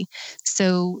city.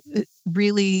 So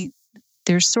really,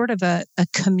 there's sort of a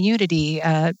community,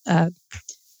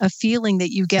 a feeling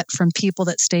that you get from people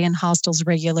that stay in hostels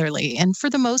regularly. And for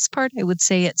the most part, I would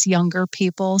say it's younger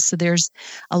people. So there's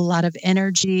a lot of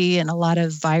energy and a lot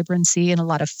of vibrancy and a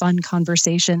lot of fun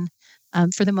conversation.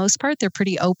 For the most part, they're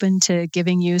pretty open to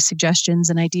giving you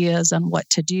suggestions and ideas on what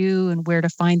to do and where to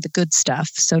find the good stuff,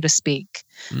 so to speak.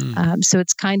 So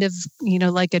it's kind of,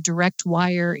 like a direct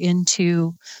wire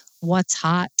into what's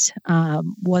hot,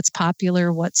 what's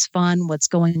popular, what's fun, what's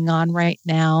going on right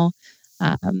now.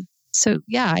 So,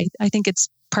 yeah, I think it's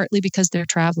partly because they're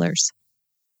travelers.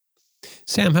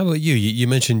 Sam, how about you? You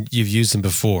mentioned you've used them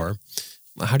before.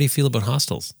 How do you feel about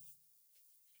hostels?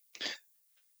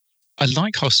 I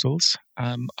like hostels.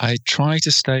 I try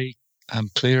to stay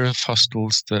clear of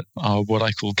hostels that are what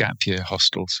I call gap year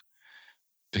hostels,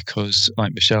 because,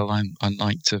 like Michelle, I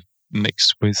like to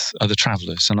mix with other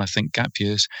travellers, and I think gap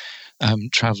years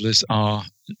travellers are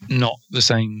not the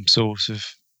same sort of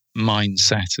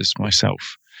mindset as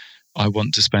myself. I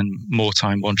want to spend more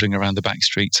time wandering around the back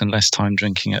streets and less time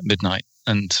drinking at midnight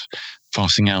and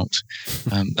passing out.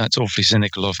 That's awfully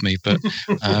cynical of me, but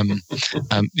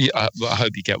yeah, I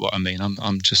hope you get what I mean.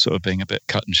 I'm just sort of being a bit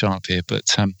cut and sharp here,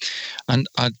 but and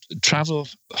travel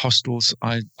hostels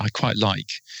I quite like.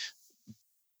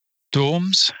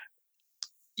 Dorms,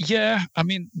 yeah, I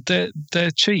mean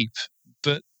they're cheap,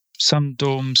 but some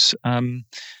dorms,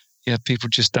 people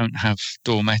just don't have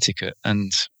dorm etiquette,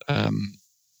 and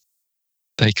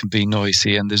they can be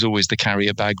noisy, and there's always the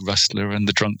carrier bag rustler and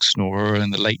the drunk snorer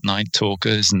and the late night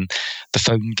talkers and the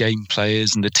phone game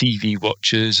players and the TV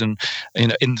watchers, and in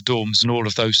the dorms and all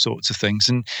of those sorts of things.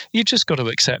 And you just got to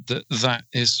accept that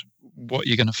is what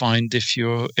you're going to find if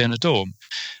you're in a dorm.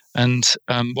 And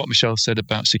what Michelle said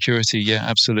about security, yeah,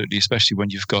 absolutely, especially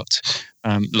when you've got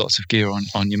lots of gear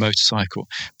on your motorcycle.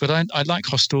 But I like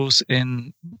hostels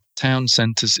in town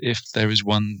centres if there is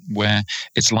one where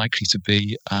it's likely to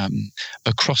be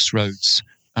a crossroads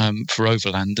for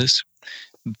overlanders.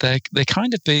 They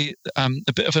kind of be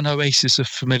a bit of an oasis of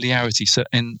familiarity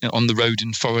on the road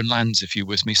in foreign lands, if you're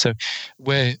with me. So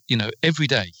where, every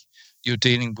day you're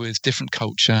dealing with different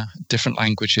culture, different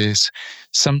languages,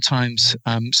 sometimes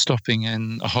stopping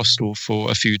in a hostel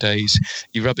for a few days,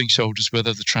 you're rubbing shoulders with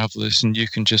other travellers, and you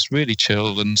can just really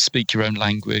chill and speak your own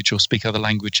language or speak other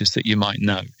languages that you might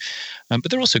know.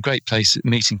 But they're also great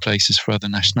meeting places for other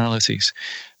nationalities.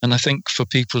 And I think for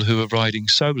people who are riding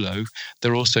solo,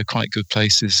 they're also quite good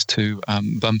places to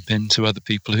bump into other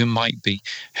people who might be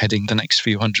heading the next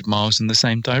few hundred miles in the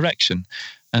same direction.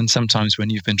 And sometimes when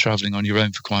you've been travelling on your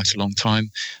own for quite a long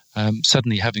time,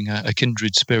 suddenly having a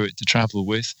kindred spirit to travel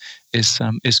with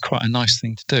is quite a nice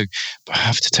thing to do. But I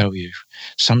have to tell you,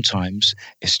 sometimes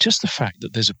it's just the fact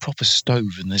that there's a proper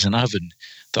stove and there's an oven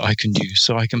that I can use,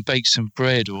 so I can bake some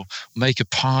bread or make a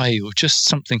pie or just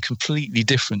something completely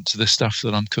different to the stuff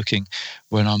that I'm cooking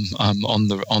when I'm on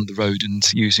the road and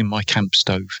using my camp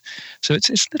stove. So it's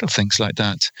little things like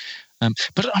that.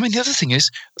 But I mean, the other thing is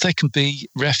they can be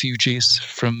refugees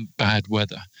from bad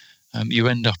weather. You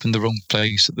end up in the wrong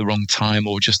place at the wrong time,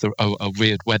 or just a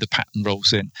weird weather pattern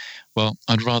rolls in. Well,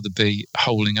 I'd rather be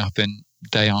holing up in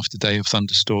day after day of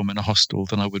thunderstorm in a hostel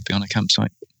than I would be on a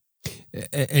campsite.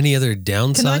 Any other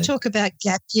downside? Can I talk about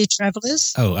gap year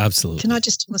travellers? Oh, absolutely. Can I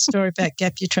just tell a story about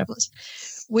gap year travellers?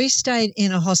 We stayed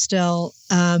in a hostel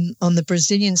on the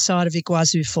Brazilian side of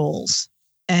Iguazu Falls.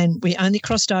 And we only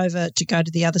crossed over to go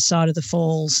to the other side of the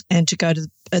falls and to go to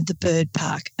the bird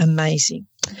park. Amazing.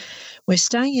 We're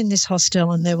staying in this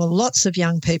hostel, and there were lots of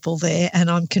young people there, and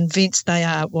I'm convinced they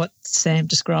are what Sam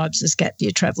describes as gap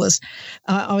year travellers.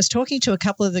 I was talking to a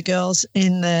couple of the girls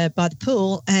by the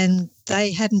pool, and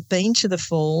they hadn't been to the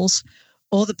falls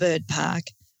or the bird park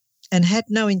and had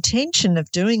no intention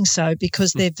of doing so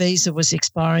because their visa was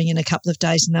expiring in a couple of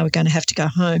days and they were going to have to go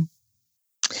home.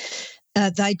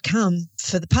 They'd come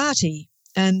for the party,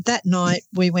 and that night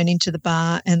we went into the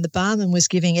bar, and the barman was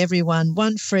giving everyone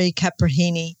one free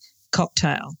Caprahini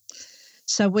cocktail.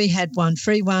 So we had one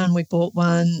free one, we bought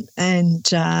one, and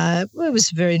it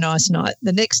was a very nice night.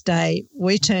 The next day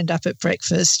we turned up at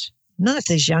breakfast. None of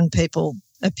these young people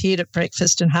appeared at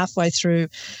breakfast, and halfway through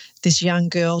this young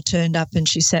girl turned up and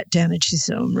she sat down and she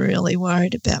said, "I'm really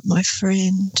worried about my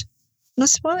friend." And I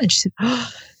said, "Why?" And she said,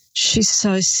 "Oh, she's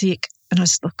so sick." And I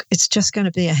said, "Look, it's just going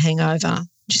to be a hangover."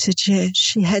 She said, "Yeah,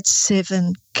 she had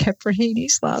 7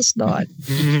 Caprahinis last night."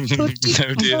 Oh,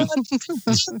 dear.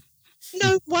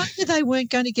 No wonder they weren't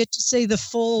going to get to see the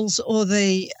falls or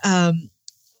the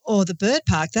bird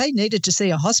park. They needed to see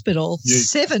a hospital.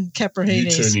 7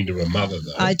 Caprahinis. You turned into a mother,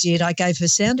 though. I did. I gave her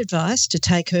sound advice to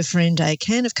take her friend a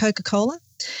can of Coca-Cola,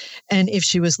 and if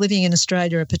she was living in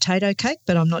Australia, a potato cake,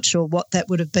 but I'm not sure what that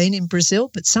would have been in Brazil,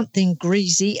 but something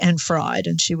greasy and fried,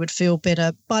 and she would feel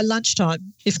better by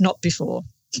lunchtime, if not before.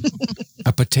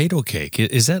 A potato cake.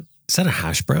 Is that a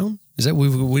hash brown? Is that what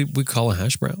we call a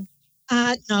hash brown?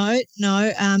 No.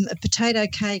 A potato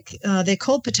cake, they're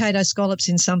called potato scallops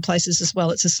in some places as well.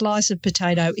 It's a slice of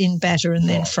potato in batter and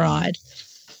then fried.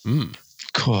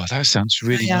 God, that sounds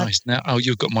really nice. Now,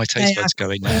 you've got my taste buds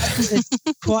going now. It's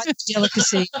quite a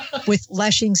delicacy with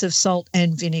lashings of salt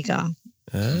and vinegar.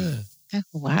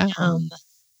 Wow.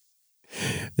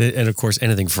 And of course,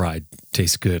 anything fried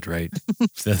tastes good, right?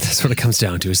 That's what it comes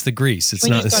down to. It's the grease. It's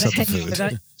When not you've got the a food.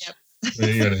 hangover, yep.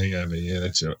 You got a hangover, yeah,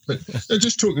 that's it. But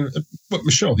just talking, what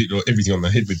Michelle hit everything on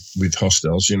the head with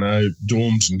hostels.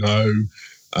 Dorms, no.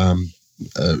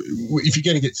 If you're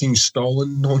going to get things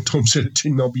stolen, 9 times out of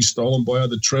 10 they'll be stolen by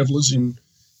other travellers in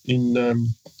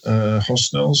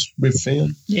hostels. We've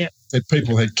found, that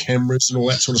people had cameras and all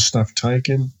that sort of stuff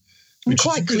taken. And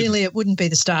quite clearly, it wouldn't be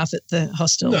the staff at the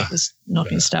hostel that was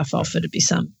knocking staff off. It'd be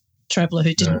some traveller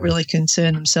who didn't really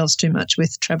concern themselves too much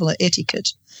with traveller etiquette.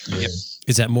 Yeah.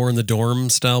 Is that more in the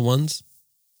dorm style ones?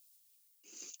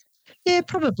 Yeah,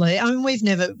 probably. I mean,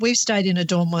 we've stayed in a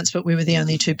dorm once, but we were the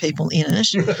only 2 people in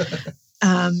it.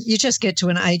 You just get to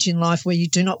an age in life where you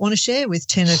do not want to share with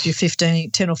 10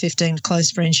 or 15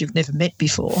 close friends you've never met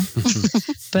before.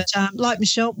 But like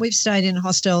Michelle, we've stayed in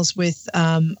hostels with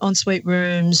ensuite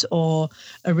rooms or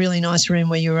a really nice room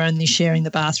where you were only sharing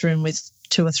the bathroom with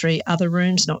 2 or 3 other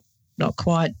rooms, not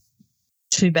quite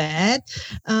too bad.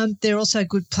 They're also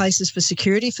good places for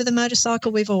security for the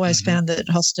motorcycle. We've always found that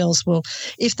hostels will,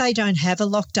 if they don't have a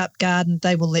locked up garden,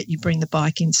 they will let you bring the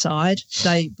bike inside.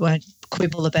 They won't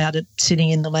quibble about it sitting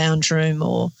in the lounge room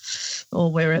or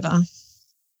wherever.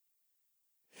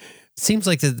 Seems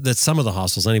like that some of the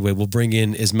hostels anyway will bring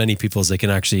in as many people as they can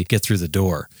actually get through the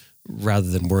door, rather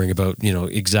than worrying about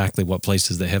exactly what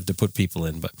places they have to put people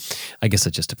in. But I guess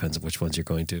it just depends on which ones you're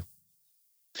going to.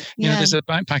 There's a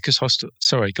backpackers hostel.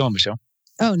 Sorry, go on, Michelle.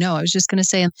 Oh, no, I was just going to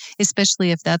say,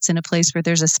 especially if that's in a place where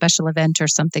there's a special event or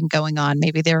something going on,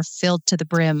 maybe they're filled to the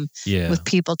brim with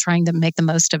people trying to make the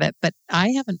most of it. But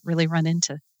I haven't really run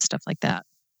into stuff like that.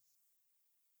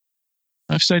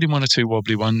 I've stayed in 1 or 2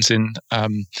 wobbly ones in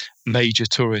major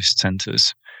tourist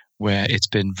centres where it's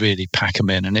been really pack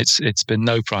 'em in, and it's been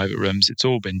no private rooms. It's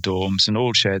all been dorms and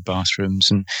all shared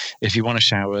bathrooms. And if you want to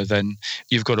shower, then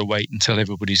you've got to wait until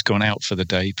everybody's gone out for the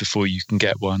day before you can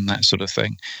get one, that sort of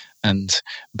thing.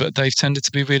 But they've tended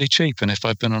to be really cheap. And if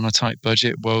I've been on a tight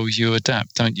budget, well, you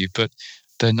adapt, don't you? But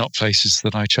they're not places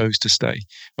that I chose to stay.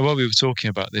 And while we were talking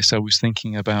about this, I was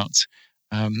thinking about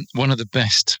one of the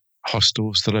best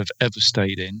hostels that I've ever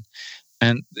stayed in.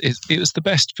 And it was the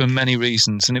best for many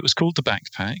reasons. And it was called The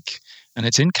Backpack, and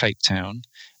it's in Cape Town.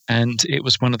 And it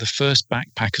was one of the first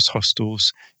backpackers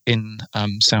hostels in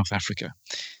South Africa.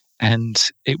 And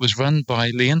it was run by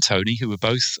Lee and Tony, who were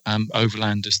both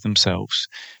overlanders themselves.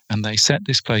 And they set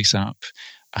this place up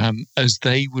as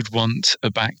they would want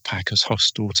a backpackers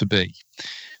hostel to be.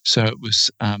 So it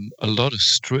was a lot of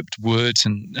stripped woods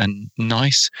and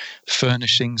nice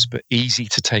furnishings, but easy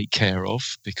to take care of,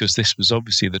 because this was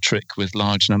obviously the trick with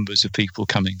large numbers of people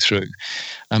coming through.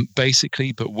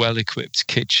 Basically, but well-equipped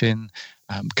kitchen,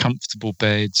 comfortable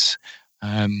beds.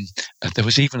 There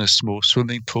was even a small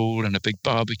swimming pool and a big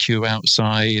barbecue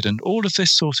outside and all of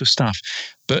this sort of stuff.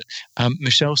 But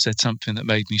Michelle said something that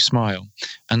made me smile,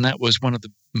 and that was one of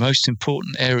the most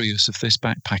important areas of this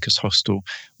backpackers hostel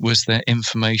was their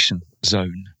information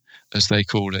zone, as they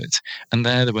call it. And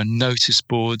there were notice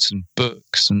boards and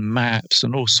books and maps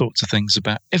and all sorts of things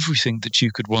about everything that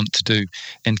you could want to do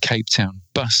in Cape Town.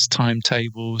 Bus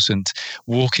timetables and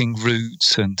walking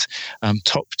routes and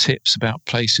top tips about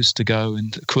places to go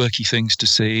and quirky things to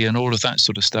see and all of that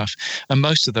sort of stuff. And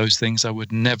most of those things I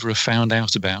would never have found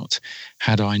out about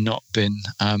had I not been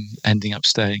ending up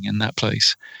staying in that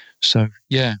place. So,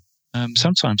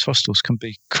 sometimes hostels can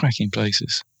be cracking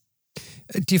places.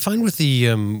 Do you find with the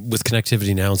with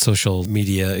connectivity now and social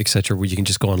media, et cetera, where you can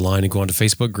just go online and go onto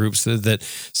Facebook groups, that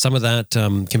some of that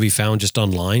can be found just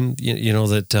online?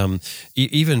 That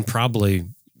even probably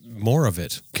more of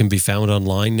it can be found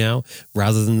online now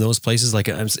rather than those places. Like,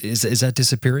 is that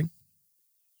disappearing?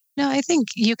 No, I think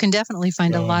you can definitely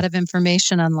find a lot of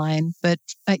information online, but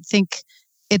I think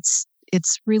it's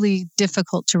really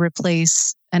difficult to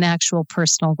replace an actual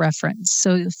personal reference.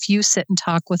 So if you sit and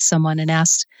talk with someone and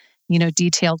ask,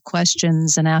 detailed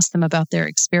questions and ask them about their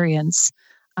experience,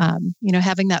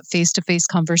 having that face-to-face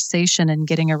conversation and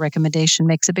getting a recommendation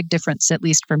makes a big difference, at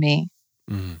least for me.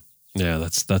 Mm. Yeah,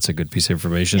 that's a good piece of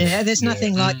information. Yeah, there's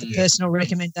nothing like the personal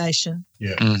recommendation.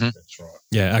 Yeah, that's right.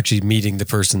 Yeah, actually meeting the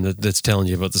person that's telling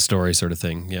you about the story, sort of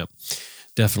thing. Yeah.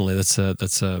 Definitely. That's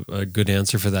a good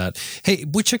answer for that. Hey,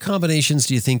 which accommodations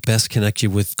do you think best connect you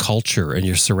with culture and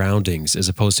your surroundings as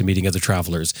opposed to meeting other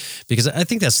travelers? Because I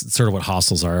think that's sort of what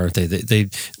hostels are, aren't they?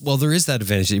 There is that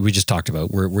advantage that we just talked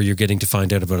about where you're getting to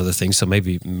find out about other things. So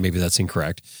maybe that's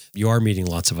incorrect. You are meeting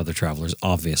lots of other travelers,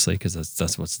 obviously, because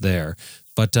that's what's there.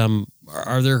 But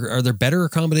are there better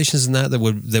accommodations than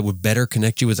that would better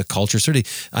connect you with a culture? Certainly,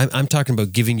 I'm talking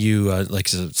about giving you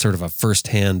sort of a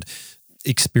firsthand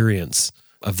experience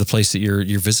of the place that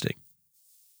you're visiting.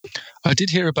 I did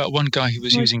hear about one guy who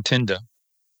was using Tinder.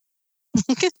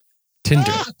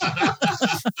 Tinder.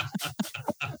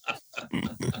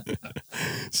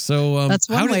 So That's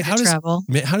one way to travel.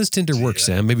 How does Tinder work,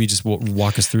 Sam? Maybe just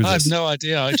walk us through this. I have no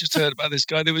idea. I just heard about this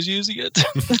guy that was using it.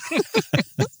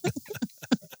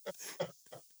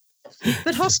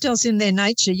 But hostels in their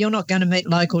nature, you're not going to meet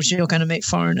locals, you're going to meet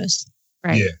foreigners.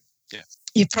 Right. Yeah.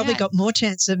 You've probably got more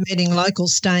chance of meeting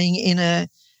locals staying in a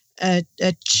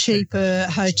cheaper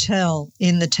hotel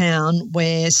in the town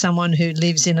where someone who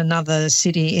lives in another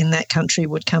city in that country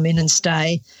would come in and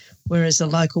stay, whereas a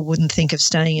local wouldn't think of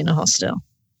staying in a hostel.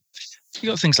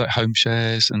 You've got things like home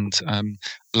shares and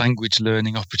language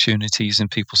learning opportunities in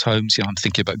people's homes. I'm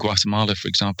thinking about Guatemala, for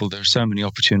example. There are so many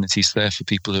opportunities there for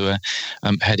people who are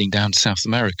heading down to South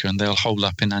America, and they'll hole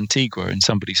up in Antigua in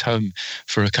somebody's home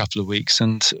for a couple of weeks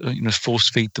and force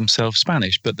feed themselves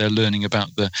Spanish, but they're learning about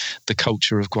the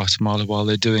culture of Guatemala while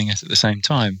they're doing it at the same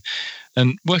time.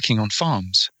 And working on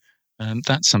farms.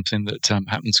 That's something that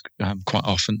happens quite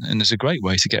often, and is a great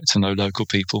way to get to know local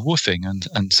people, woofing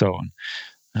and so on.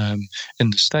 In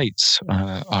the States,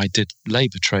 I did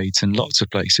labour trades in lots of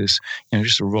places,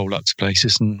 just to roll up to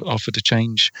places and offer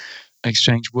to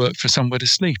exchange work for somewhere to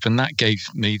sleep. And that gave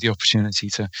me the opportunity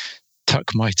to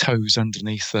tuck my toes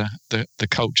underneath the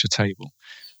culture table.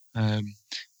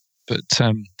 But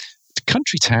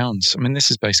country towns,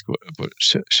 this is basically what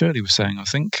Shirley was saying, I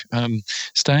think.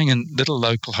 Staying in little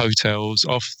local hotels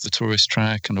off the tourist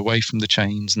track and away from the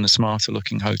chains and the smarter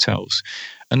looking hotels.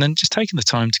 And then just taking the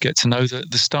time to get to know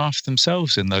the staff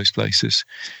themselves in those places.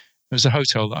 There was a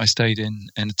hotel that I stayed in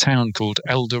a town called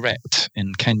Eldoret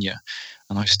in Kenya.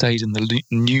 And I stayed in the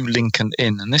New Lincoln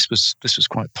Inn. And this was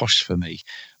quite posh for me.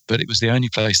 But it was the only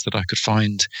place that I could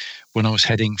find when I was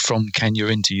heading from Kenya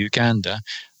into Uganda,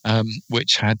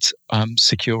 which had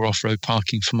secure off-road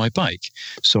parking for my bike.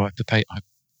 So I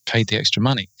paid the extra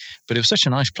money. But it was such a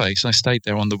nice place. I stayed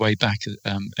there on the way back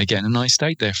again, and I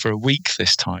stayed there for a week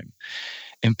this time,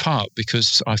 in part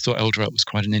because I thought Eldoret was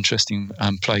quite an interesting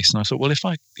place. And I thought, well,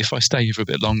 if I stay here for a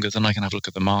bit longer, then I can have a look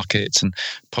at the markets and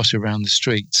potter around the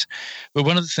streets. But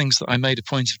one of the things that I made a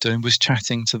point of doing was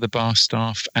chatting to the bar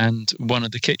staff and one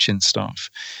of the kitchen staff.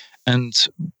 And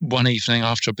one evening,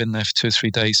 after I'd been there for 2 or 3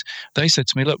 days, they said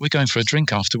to me, look, we're going for a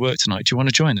drink after work tonight. Do you want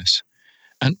to join us?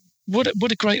 And what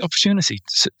a great opportunity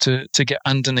to get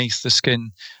underneath the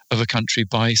skin of a country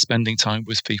by spending time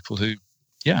with people who,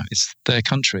 it's their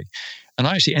country. And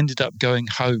I actually ended up going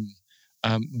home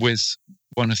with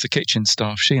one of the kitchen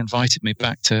staff. She invited me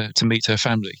back to meet her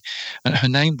family. And her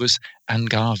name was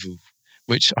Angavu,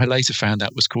 which I later found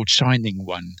out was called Shining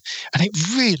One. And it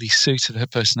really suited her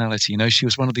personality. She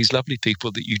was one of these lovely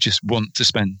people that you just want to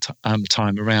spend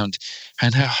time around.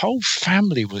 And her whole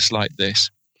family was like this.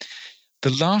 The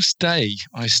last day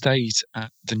I stayed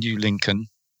at the New Lincoln,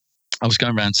 I was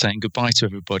going around saying goodbye to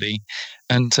everybody.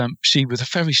 And she, with a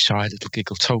very shy little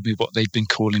giggle, told me what they'd been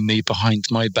calling me behind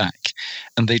my back.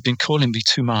 And they'd been calling me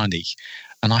Tumani.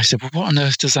 And I said, well, what on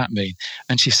earth does that mean?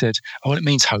 And she said, oh, it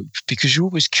means hope, because you're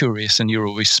always curious and you're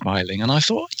always smiling. And I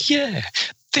thought,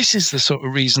 this is the sort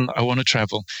of reason I want to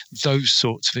travel, those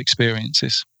sorts of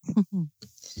experiences.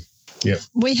 Yeah.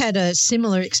 We had a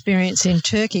similar experience in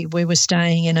Turkey. We were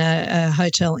staying in a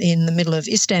hotel in the middle of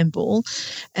Istanbul,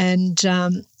 and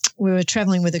we were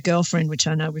travelling with a girlfriend, which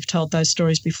I know we've told those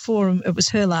stories before. It was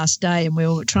her last day, and we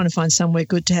were trying to find somewhere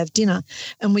good to have dinner.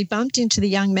 And we bumped into the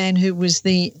young man who was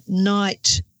the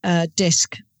night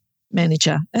desk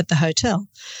manager at the hotel.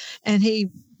 And he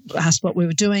asked what we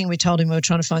were doing. We told him we were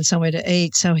trying to find somewhere to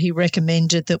eat. So he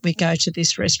recommended that we go to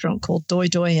this restaurant called Doi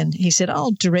Doi. And he said,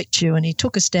 I'll direct you. And he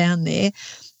took us down there,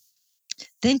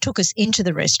 then took us into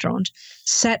the restaurant,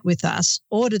 sat with us,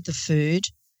 ordered the food,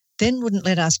 then wouldn't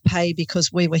let us pay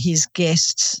because we were his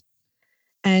guests.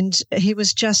 And he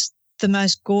was just the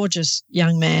most gorgeous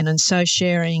young man, and so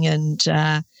sharing and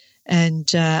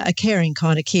a caring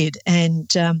kind of kid.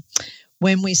 And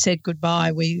when we said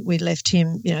goodbye, we left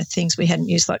him, things we hadn't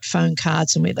used like phone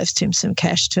cards, and we left him some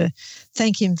cash to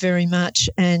thank him very much.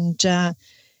 And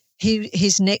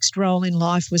his next role in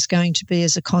life was going to be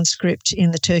as a conscript in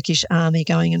the Turkish army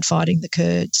going and fighting the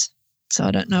Kurds. So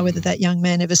I don't know whether that young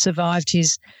man ever survived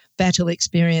his battle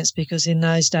experience, because in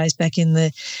those days, back in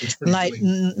the late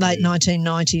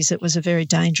 1990s, it was a very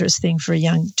dangerous thing for a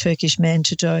young Turkish man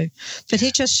to do. But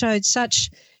he just showed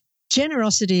such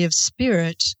generosity of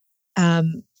spirit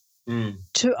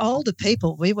to older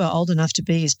people. We were old enough to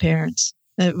be his parents,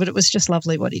 but it was just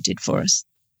lovely what he did for us.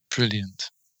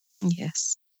 Brilliant.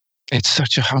 Yes. It's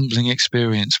such a humbling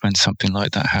experience when something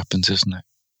like that happens, isn't it?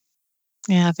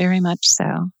 Yeah, very much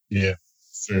so. Yeah.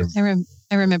 Sure.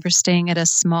 I remember staying at a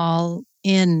small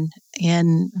inn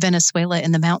in Venezuela,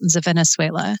 in the mountains of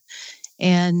Venezuela.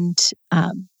 And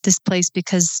this place,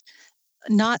 because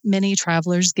not many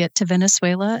travelers get to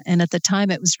Venezuela. And at the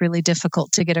time, it was really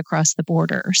difficult to get across the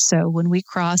border. So when we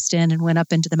crossed in and went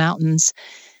up into the mountains,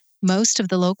 most of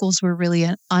the locals were really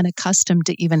unaccustomed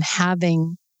to even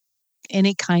having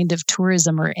any kind of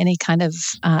tourism or any kind of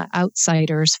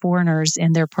outsiders, foreigners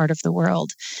in their part of the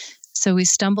world. So we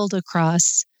stumbled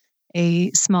across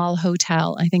a small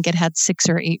hotel. I think it had 6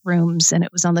 or 8 rooms, and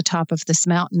it was on the top of this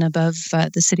mountain above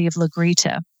the city of La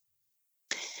Grita.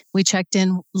 We checked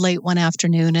in late one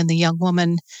afternoon, and the young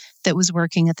woman that was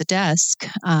working at the desk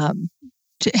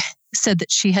said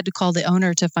that she had to call the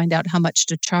owner to find out how much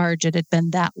to charge. It had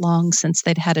been that long since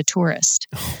they'd had a tourist.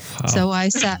 Oh, wow. So I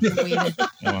sat and waited.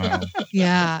 Wow.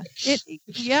 Yeah,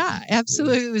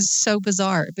 absolutely. It was so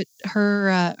bizarre. But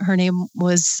her name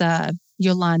was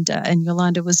Yolanda, and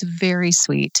Yolanda was very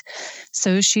sweet.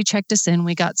 So she checked us in.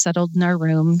 We got settled in our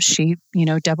room. She,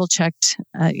 double checked,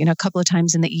 a couple of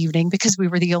times in the evening because we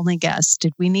were the only guests.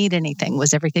 Did we need anything?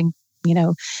 Was everything,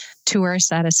 to our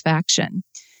satisfaction?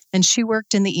 And she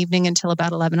worked in the evening until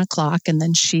about 11 o'clock. And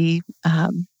then she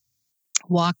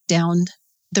walked down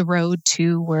the road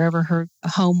to wherever her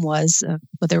home was,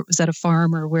 whether it was at a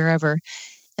farm or wherever.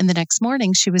 And the next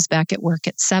morning, she was back at work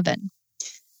at 7.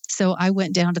 So I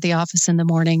went down to the office in the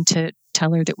morning to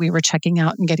tell her that we were checking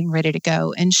out and getting ready to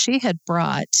go. And she had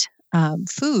brought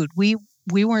food.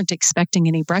 We weren't expecting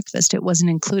any breakfast. It wasn't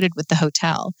included with the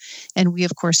hotel. And we,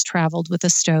 of course, traveled with a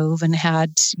stove and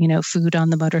had, food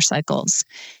on the motorcycles.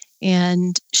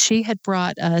 And she had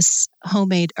brought us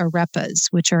homemade arepas,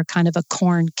 which are kind of a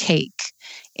corn cake,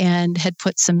 and had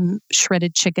put some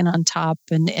shredded chicken on top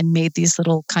and made these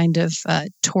little kind of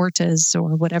tortas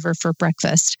or whatever for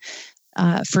breakfast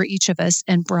for each of us,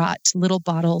 and brought little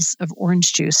bottles of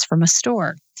orange juice from a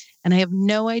store. And I have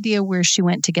no idea where she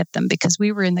went to get them because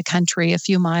we were in the country a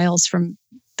few miles from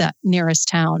that nearest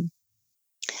town.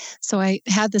 So I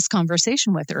had this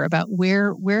conversation with her about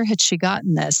where had she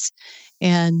gotten this.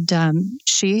 And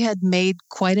she had made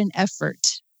quite an effort.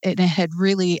 It had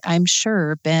really, I'm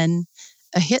sure, been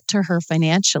a hit to her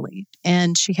financially.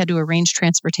 And she had to arrange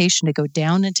transportation to go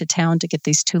down into town to get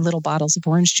these 2 little bottles of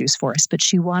orange juice for us. But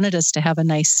she wanted us to have a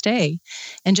nice stay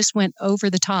and just went over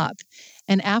the top.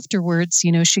 And afterwards,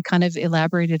 she kind of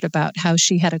elaborated about how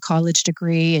she had a college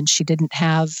degree and she didn't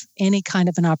have any kind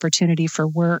of an opportunity for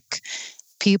work.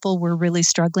 People were really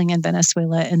struggling in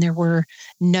Venezuela and there were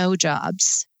no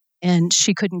jobs. And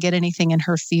she couldn't get anything in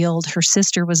her field. Her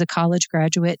sister was a college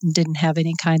graduate and didn't have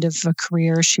any kind of a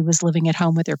career. She was living at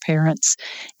home with her parents.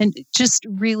 And just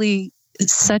really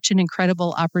such an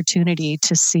incredible opportunity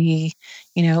to see,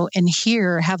 and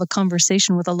have a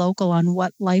conversation with a local on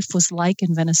what life was like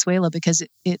in Venezuela, because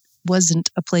it wasn't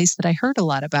a place that I heard a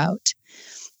lot about.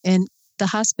 And the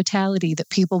hospitality that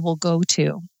people will go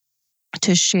to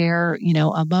share,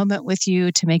 a moment with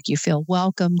you, to make you feel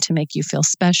welcome, to make you feel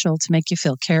special, to make you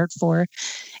feel cared for.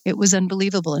 It was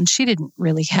unbelievable. And she didn't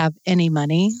really have any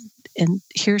money. And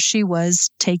here she was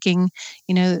taking,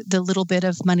 the little bit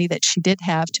of money that she did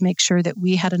have to make sure that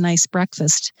we had a nice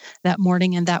breakfast that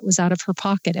morning. And that was out of her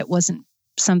pocket. It wasn't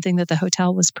something that the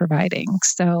hotel was providing.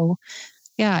 So,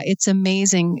 yeah, it's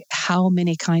amazing how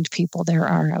many kind people there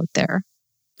are out there.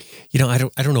 I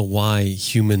don't know why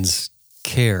humans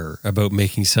care about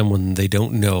making someone they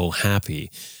don't know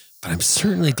happy, but I'm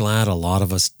certainly glad a lot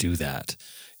of us do that.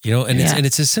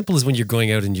 It's as simple as when you're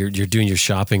going out and you're doing your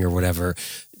shopping or whatever,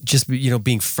 just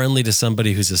being friendly to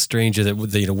somebody who's a stranger that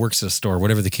works at a store,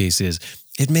 whatever the case is.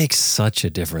 It makes such a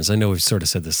difference. I know we've sort of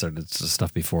said this sort of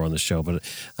stuff before on the show, but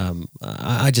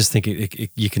I just think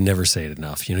you can never say it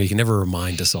enough. You can never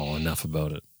remind us all enough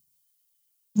about it.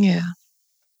 Yeah.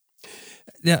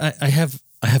 Yeah, I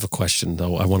have a question,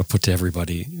 though, I want to put to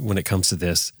everybody when it comes to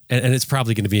this. And it's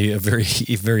probably going to be a very,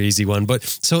 very easy one. But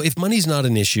so if money's not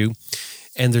an issue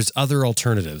and there's other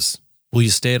alternatives, will you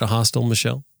stay at a hostel,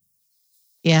 Michelle?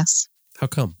 Yes. How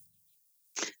come?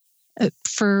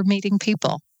 For meeting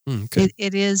people. Okay.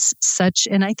 It is such,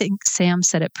 and I think Sam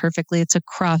said it perfectly, it's a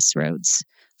crossroads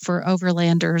for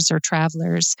overlanders or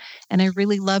travelers. And I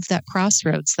really love that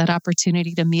crossroads, that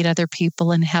opportunity to meet other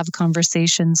people and have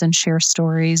conversations and share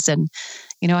stories. And,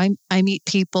 I meet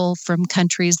people from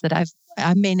countries that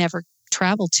I may never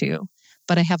travel to,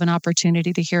 but I have an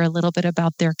opportunity to hear a little bit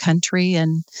about their country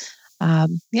and,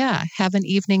 have an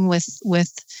evening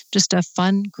with just a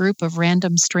fun group of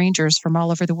random strangers from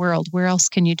all over the world. Where else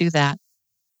can you do that?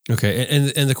 Okay,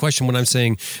 and the question when I'm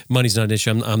saying money's not an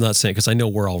issue, I'm not saying because I know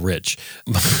we're all rich.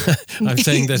 I'm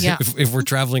saying that if we're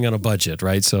traveling on a budget,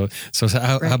 right? So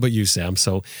how about you, Sam?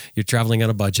 So you're traveling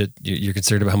on a budget. You're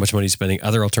concerned about how much money you're spending.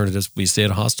 Other alternatives? We stay at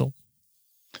a hostel.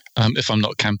 If I'm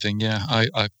not camping,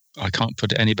 I can't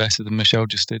put it any better than Michelle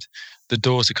just did. The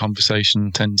doors of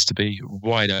conversation tends to be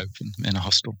wide open in a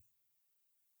hostel.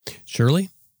 Shirley?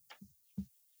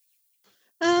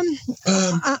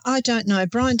 I don't know.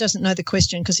 Brian doesn't know the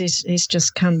question because he's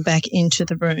just come back into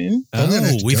the room.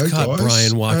 Oh, we've caught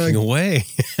Brian walking away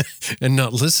and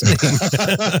not listening.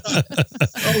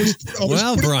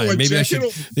 Well, Brian, maybe I should.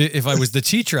 If I was the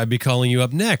teacher, I'd be calling you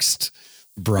up next.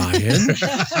 Brian.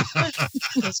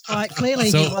 It's quite clearly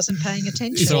he wasn't paying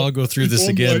attention. So I'll go through this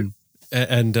again.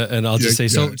 And I'll just say,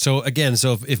 so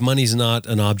if money's not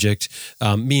an object,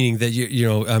 meaning that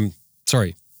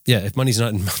if money's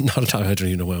not an object, I don't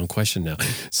even know my own question now.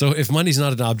 So if money's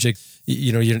not an object,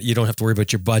 you don't have to worry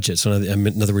about your budget. So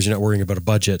in other words, you're not worrying about a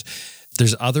budget.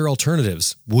 There's other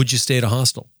alternatives. Would you stay at a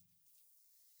hostel?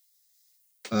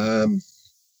 It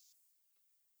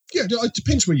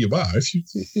depends where you are. If you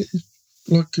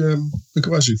the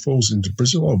guys who falls into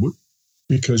Brazil, I would,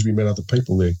 because we met other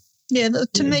people there. Yeah,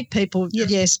 to meet people,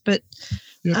 yes, but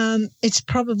it's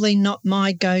probably not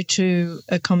my go-to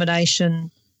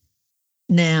accommodation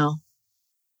now,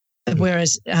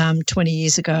 whereas 20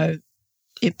 years ago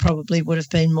it probably would have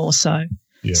been more so.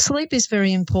 Yeah. Sleep is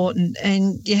very important,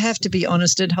 and you have to be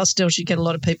honest, at hostels you get a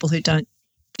lot of people who don't,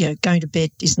 going to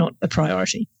bed is not a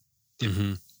priority.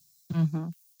 Mm-hmm. Mm-hmm.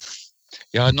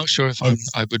 Yeah, I'm not sure if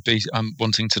I would be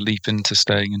wanting to leap into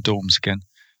staying in dorms again.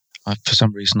 For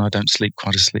some reason, I don't sleep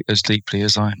quite as deeply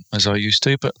as I used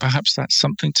to, but perhaps that's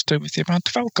something to do with the amount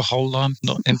of alcohol I'm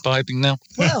not imbibing now.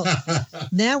 Well,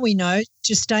 now we know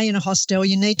to stay in a hostel,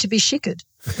 you need to be shickered.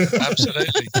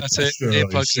 Absolutely, that's it.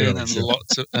 Earplugs in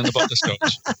and a bottle of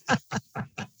scotch.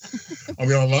 I'm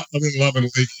going to love and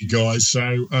leave you guys.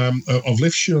 So I've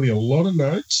left Shirley a lot of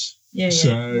notes. Yeah.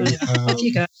 So off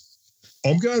you go.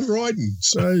 I'm going riding.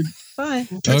 So. Bye.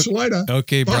 Catch you later.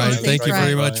 Okay, Brian. Thank you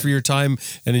very much for your time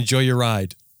and enjoy your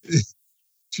ride.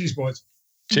 Cheers, boys.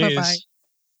 Cheers. Bye-bye.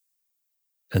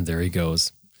 And there he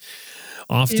goes.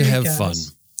 Off to have fun.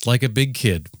 Like a big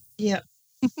kid. Yep.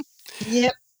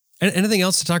 Yep. Anything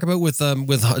else to talk about with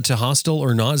to hostel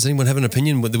or not? Does anyone have an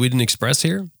opinion that we didn't express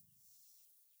here?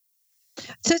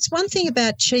 So it's one thing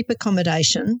about cheap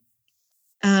accommodation,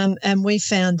 and we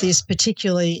found this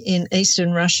particularly in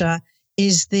Eastern Russia,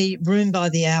 is the room by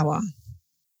the hour,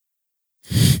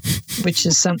 which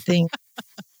is something,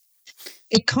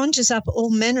 it conjures up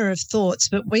all manner of thoughts,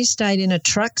 but we stayed in a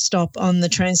truck stop on the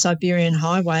Trans-Siberian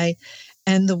Highway,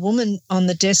 and the woman on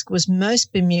the desk was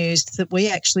most bemused that we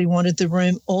actually wanted the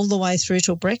room all the way through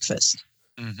till breakfast.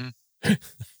 Mm-hmm.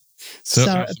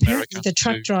 So apparently the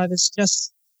truck drivers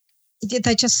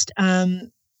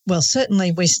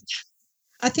certainly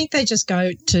I think they just go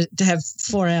to have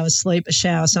 4 hours sleep, a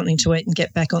shower, something to eat and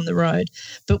get back on the road.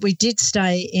 But we did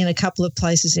stay in a couple of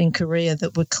places in Korea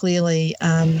that were clearly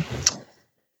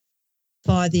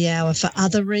by the hour for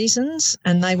other reasons,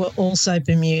 and they were also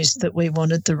bemused that we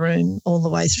wanted the room all the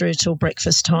way through till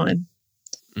breakfast time.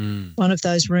 Mm. One of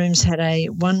those rooms had a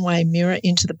one-way mirror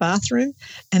into the bathroom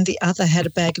and the other had a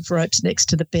bag of ropes next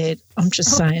to the bed. I'm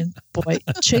just saying, boy,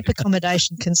 cheap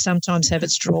accommodation can sometimes have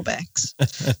its drawbacks.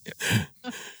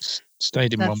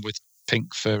 Stayed in one with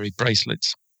pink furry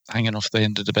bracelets hanging off the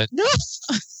end of the bed.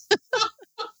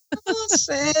 Oh,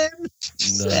 Sam.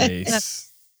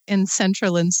 Nice. In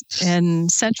Central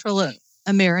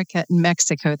America and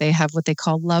Mexico, they have what they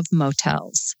call love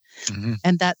motels. Mm-hmm.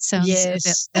 And that sounds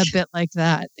a bit like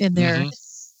that in there.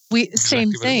 Mm-hmm.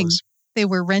 Same thing. They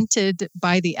were rented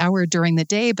by the hour during the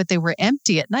day, but they were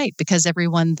empty at night because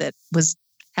everyone that was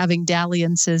having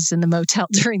dalliances in the motel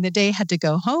during the day had to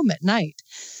go home at night.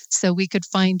 So we could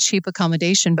find cheap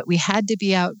accommodation, but we had to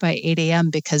be out by 8 a.m.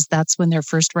 because that's when their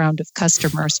first round of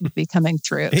customers would be coming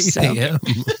through. 8 a.m.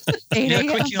 8 a.m.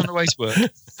 Quickie on the way to work.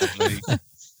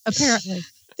 Apparently.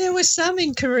 There were some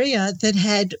in Korea that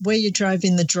had, where you drove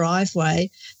in the driveway,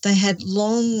 they had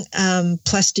long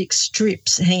plastic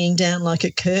strips hanging down like a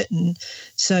curtain.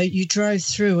 So you drove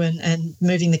through and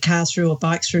moving the car through or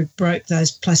bike through broke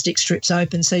those plastic strips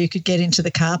open so you could get into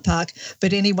the car park,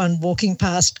 but anyone walking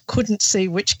past couldn't see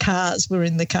which cars were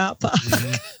in the car park.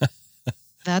 Mm-hmm.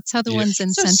 That's how the ones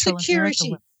in Central America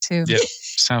work too. Yeah,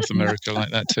 South America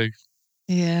like that too.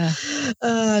 Yeah.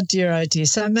 Oh, dear.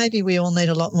 So maybe we all need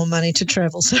a lot more money to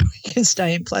travel so we can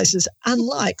stay in places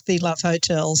unlike the love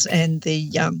hotels and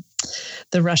the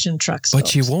Russian truck stops.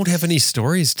 But you won't have any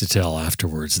stories to tell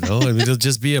afterwards, though. I mean, it'll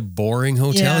just be a boring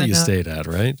hotel stayed at,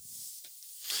 right?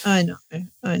 I know.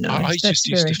 I That's just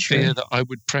used very to true. fear that I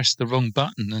would press the wrong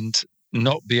button and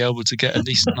not be able to get a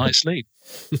decent night's sleep.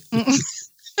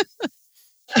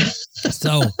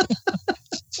 So,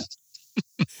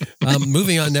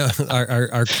 moving on now,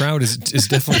 our crowd is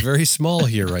definitely very small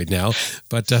here right now,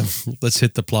 but let's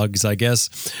hit the plugs, I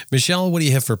guess. Michelle, what do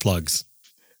you have for plugs?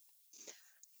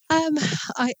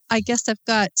 I guess I've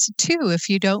got two, if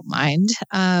you don't mind.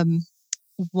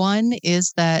 One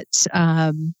is that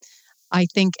I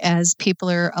think as people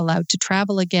are allowed to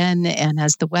travel again, and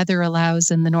as the weather allows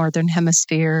in the Northern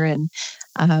Hemisphere, and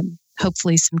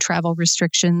hopefully some travel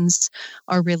restrictions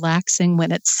are relaxing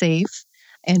when it's safe,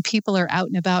 and people are out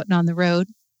and about and on the road,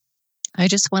 I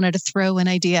just wanted to throw an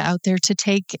idea out there to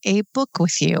take a book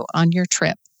with you on your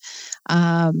trip.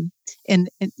 And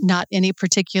not any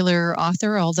particular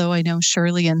author, although I know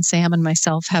Shirley and Sam and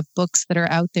myself have books that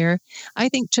are out there. I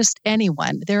think just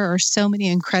anyone. There are so many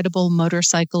incredible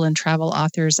motorcycle and travel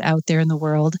authors out there in the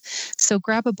world. So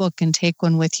grab a book and take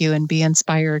one with you and be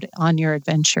inspired on your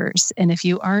adventures. And if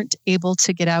you aren't able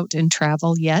to get out and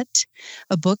travel yet,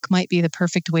 a book might be the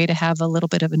perfect way to have a little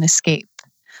bit of an escape.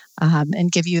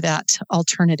 And give you that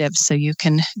alternative so you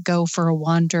can go for a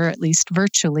wander, at least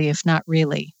virtually, if not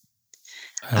really.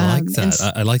 I like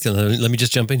that. I like that. Let me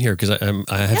just jump in here because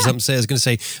I have something to say. I was going to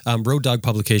say, Road Dog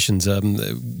Publications,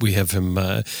 we have him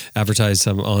advertised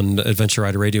on Adventure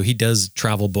Rider Radio. He does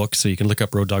travel books, so you can look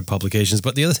up Road Dog Publications.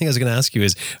 But the other thing I was going to ask you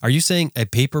is, are you saying a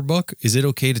paper book? Is it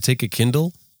okay to take a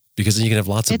Kindle? Because then you can have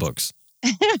lots of books.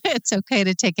 It's okay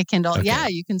to take a Kindle. Okay. Yeah,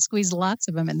 you can squeeze lots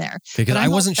of them in there. Because I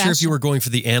wasn't sure if you were going for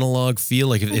the analog feel,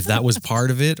 like if that was part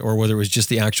of it, or whether it was just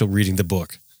the actual reading the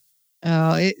book.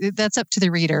 Oh, that's up to the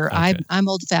reader. Okay. I'm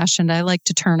old-fashioned. I like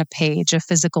to turn a page, a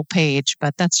physical page,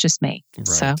 but that's just me. Right.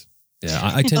 So, yeah,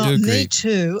 I tend to agree. Me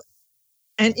too.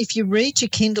 And if you read your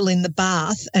Kindle in the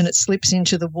bath and it slips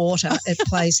into the water, it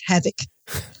plays havoc.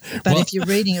 But if you're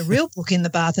reading a real book in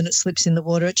the bath and it slips in the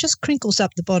water, it just crinkles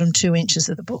up the bottom 2 inches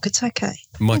of the book. It's okay.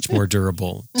 Much more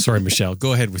durable. Sorry, Michelle.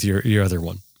 Go ahead with your other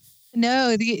one.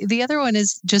 No, the other one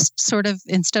is just sort of,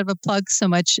 instead of a plug, so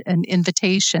much an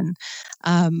invitation.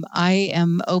 I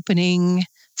am opening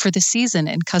for the season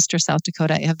in Custer, South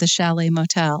Dakota. I have the Chalet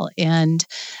Motel, and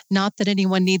not that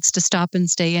anyone needs to stop and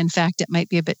stay. In fact, it might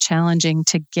be a bit challenging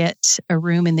to get a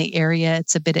room in the area.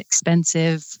 It's a bit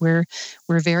expensive. We're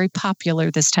very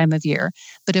popular this time of year.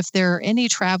 But if there are any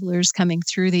travelers coming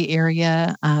through the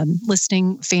area,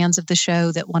 listening fans of the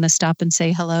show that want to stop and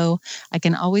say hello, I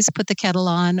can always put the kettle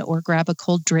on or grab a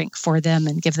cold drink for them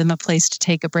and give them a place to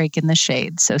take a break in the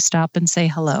shade. So stop and say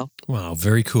hello. Wow,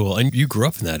 very cool. And you grew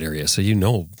up in that area, so you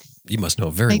must know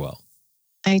very well.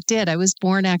 I did. I was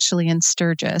born actually in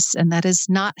Sturgis, and that is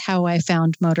not how I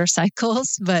found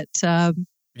motorcycles, but...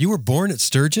 You were born at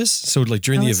Sturgis? So like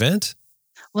during the event?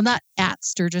 Well, not at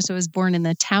Sturgis. I was born in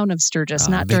the town of Sturgis,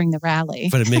 not during the rally.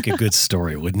 But it'd make a good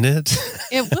story, wouldn't it?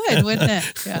 It would, wouldn't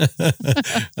it? Yeah.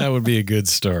 That would be a good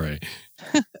story.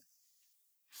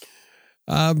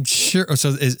 Sure.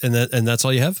 So and that's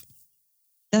all you have?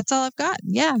 That's all I've got.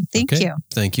 Yeah. Thank you.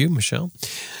 Thank you, Michelle.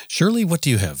 Shirley, what do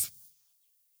you have?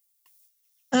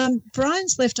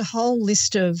 Brian's left a whole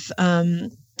list of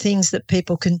things that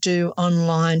people can do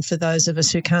online for those of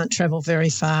us who can't travel very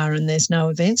far and there's no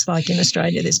events. Like in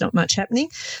Australia, there's not much happening.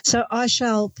 So I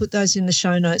shall put those in the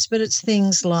show notes, but it's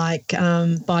things like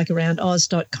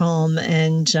bikearoundoz.com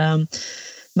and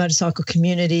Motorcycle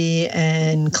Community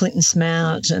and Clinton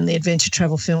Smart and the Adventure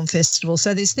Travel Film Festival.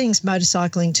 So there's things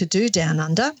motorcycling to do down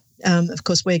under. Of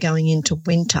course, we're going into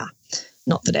winter.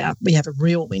 Not that we have a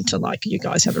real winter like you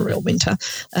guys have a real winter.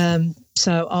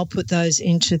 So I'll put those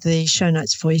into the show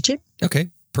notes for you, Jim. Okay,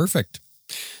 perfect.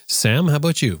 Sam, how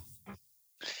about you?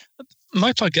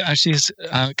 My plug actually has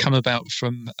come about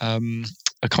from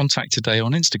a contact today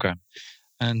on Instagram,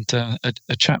 and a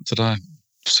chap that I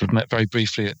sort of met very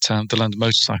briefly at the London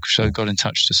Motorcycle Show got in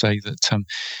touch to say that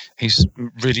he's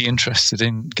really interested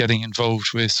in getting involved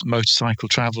with motorcycle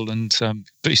travel, and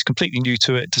but he's completely new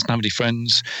to it, doesn't have any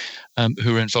friends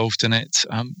who are involved in it.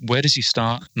 Where does he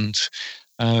start, and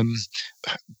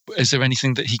is there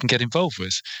anything that he can get involved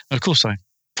with? And of course, I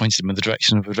pointed him in the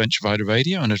direction of Adventure Rider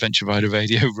Radio and Adventure Rider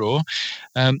Radio Raw.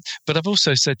 But I've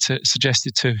also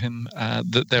suggested to him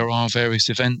that there are various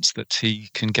events that he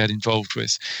can get involved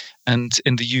with. And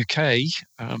in the UK,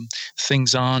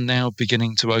 things are now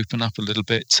beginning to open up a little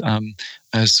bit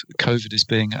as COVID is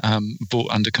being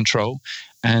brought under control.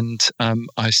 And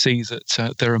I see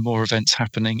that there are more events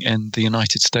happening in the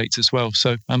United States as well.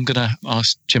 So I'm going to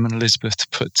ask Jim and Elizabeth to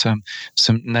put some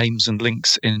names and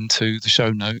links into the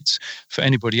show notes for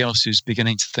anybody else who's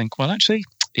beginning to think, well, actually,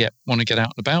 want to get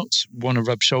out and about, want to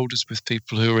rub shoulders with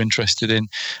people who are interested in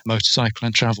motorcycle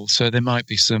and travel. So there might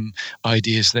be some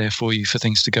ideas there for you for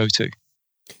things to go to.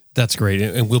 That's great.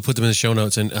 And we'll put them in the show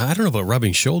notes. And I don't know about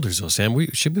rubbing shoulders, though, Sam.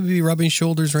 Should we be rubbing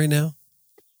shoulders right now?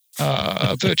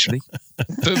 Virtually.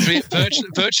 But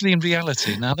virtually in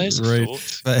reality. Now, there's a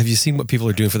thought. Have you seen what people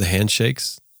are doing for the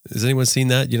handshakes? Has anyone seen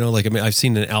that? I've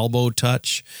seen an elbow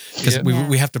touch. Because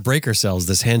we have to break ourselves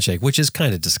this handshake, which is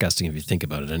kind of disgusting if you think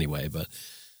about it anyway. But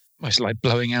it's like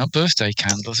blowing out birthday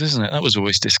candles, isn't it? That was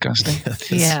always disgusting.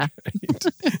 Yeah.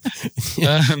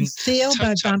 The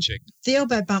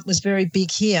elbow bump was very big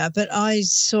here, but I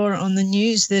saw on the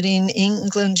news that in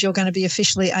England you're going to be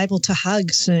officially able to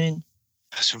hug soon.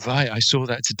 That's right. I saw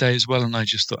that today as well, and I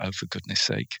just thought, oh, for goodness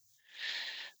sake.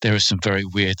 There are some very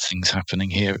weird things happening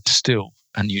here still,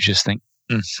 and you just think,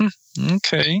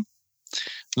 okay,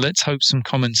 let's hope some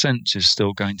common sense is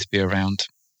still going to be around.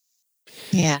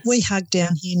 Yeah. We hug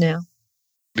down here now.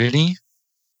 Really?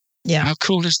 Yeah. How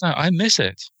cool is that? I miss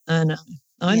it. I know.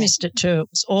 I missed it too. It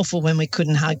was awful when we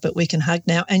couldn't hug, but we can hug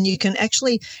now. And you can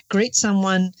actually greet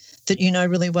someone that you know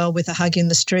really well with a hug in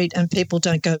the street, and people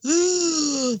don't go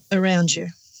around you.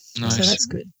 Nice. So that's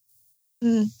good.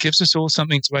 Gives us all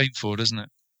something to aim for, doesn't it?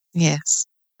 Yes.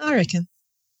 I reckon.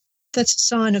 That's a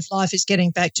sign of life is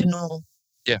getting back to normal.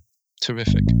 Yeah.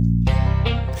 Terrific.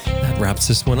 That wraps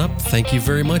this one up. Thank you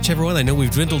very much, everyone. I know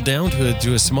we've dwindled down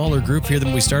to a smaller group here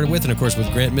than we started with. And of course,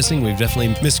 with Grant missing, we've definitely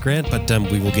missed Grant, but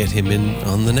we will get him in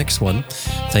on the next one.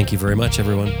 Thank you very much,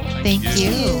 everyone. Thank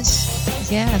you.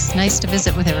 Yes. Nice to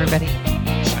visit with everybody.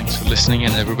 Thanks for listening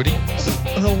in, everybody.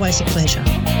 Always a pleasure.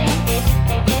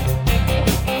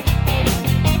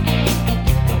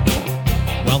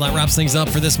 Well, that wraps things up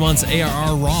for this month's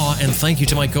ARR Raw, and thank you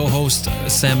to my co-host,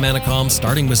 Sam Manicom,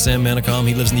 starting with Sam Manicom.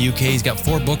 He lives in the UK. He's got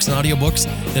 4 books and audiobooks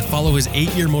that follow his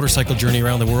 8-year motorcycle journey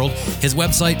around the world. His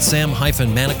website,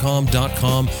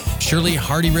 sam-manicom.com. Shirley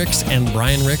Hardy Ricks and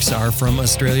Brian Ricks are from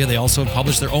Australia. They also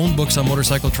publish their own books on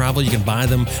motorcycle travel. You can buy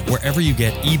them wherever you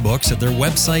get ebooks at their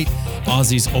website,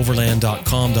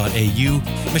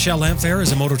 aussiesoverland.com.au. Michelle Lampfair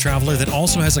is a moto traveler that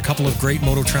also has a couple of great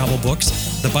moto travel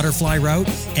books, The Butterfly Route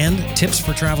and Tips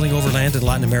for Traveling Overland in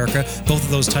Latin America. Both of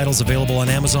those titles available on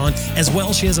Amazon. As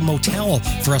well, she has a motel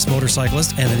for us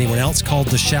motorcyclists and anyone else called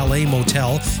the Chalet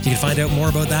Motel. You can find out more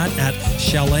about that at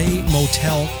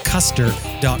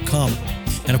chaletmotelcuster.com.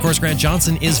 And of course, Grant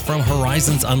Johnson is from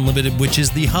Horizons Unlimited, which is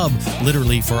the hub,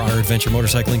 literally, for our adventure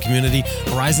motorcycling community.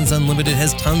 Horizons Unlimited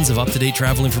has tons of up-to-date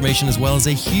travel information, as well as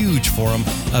a huge forum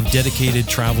of dedicated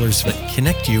travelers that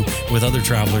connect you with other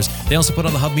travelers. They also put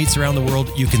on the hub meets around the world.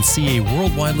 You can see a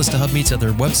worldwide list of hub meets at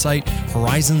their website,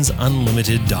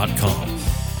 horizonsunlimited.com.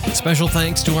 Special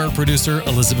thanks to our producer,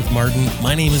 Elizabeth Martin.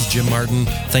 My name is Jim Martin.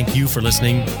 Thank you for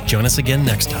listening. Join us again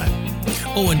next time.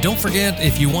 Oh, and don't forget,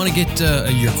 if you want to get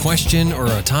your question or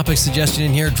a topic suggestion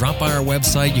in here, drop by our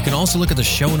website. You can also look at the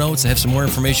show notes. I have some more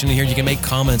information in here. You can make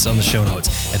comments on the show notes.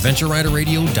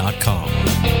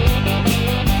 AdventureRiderRadio.com.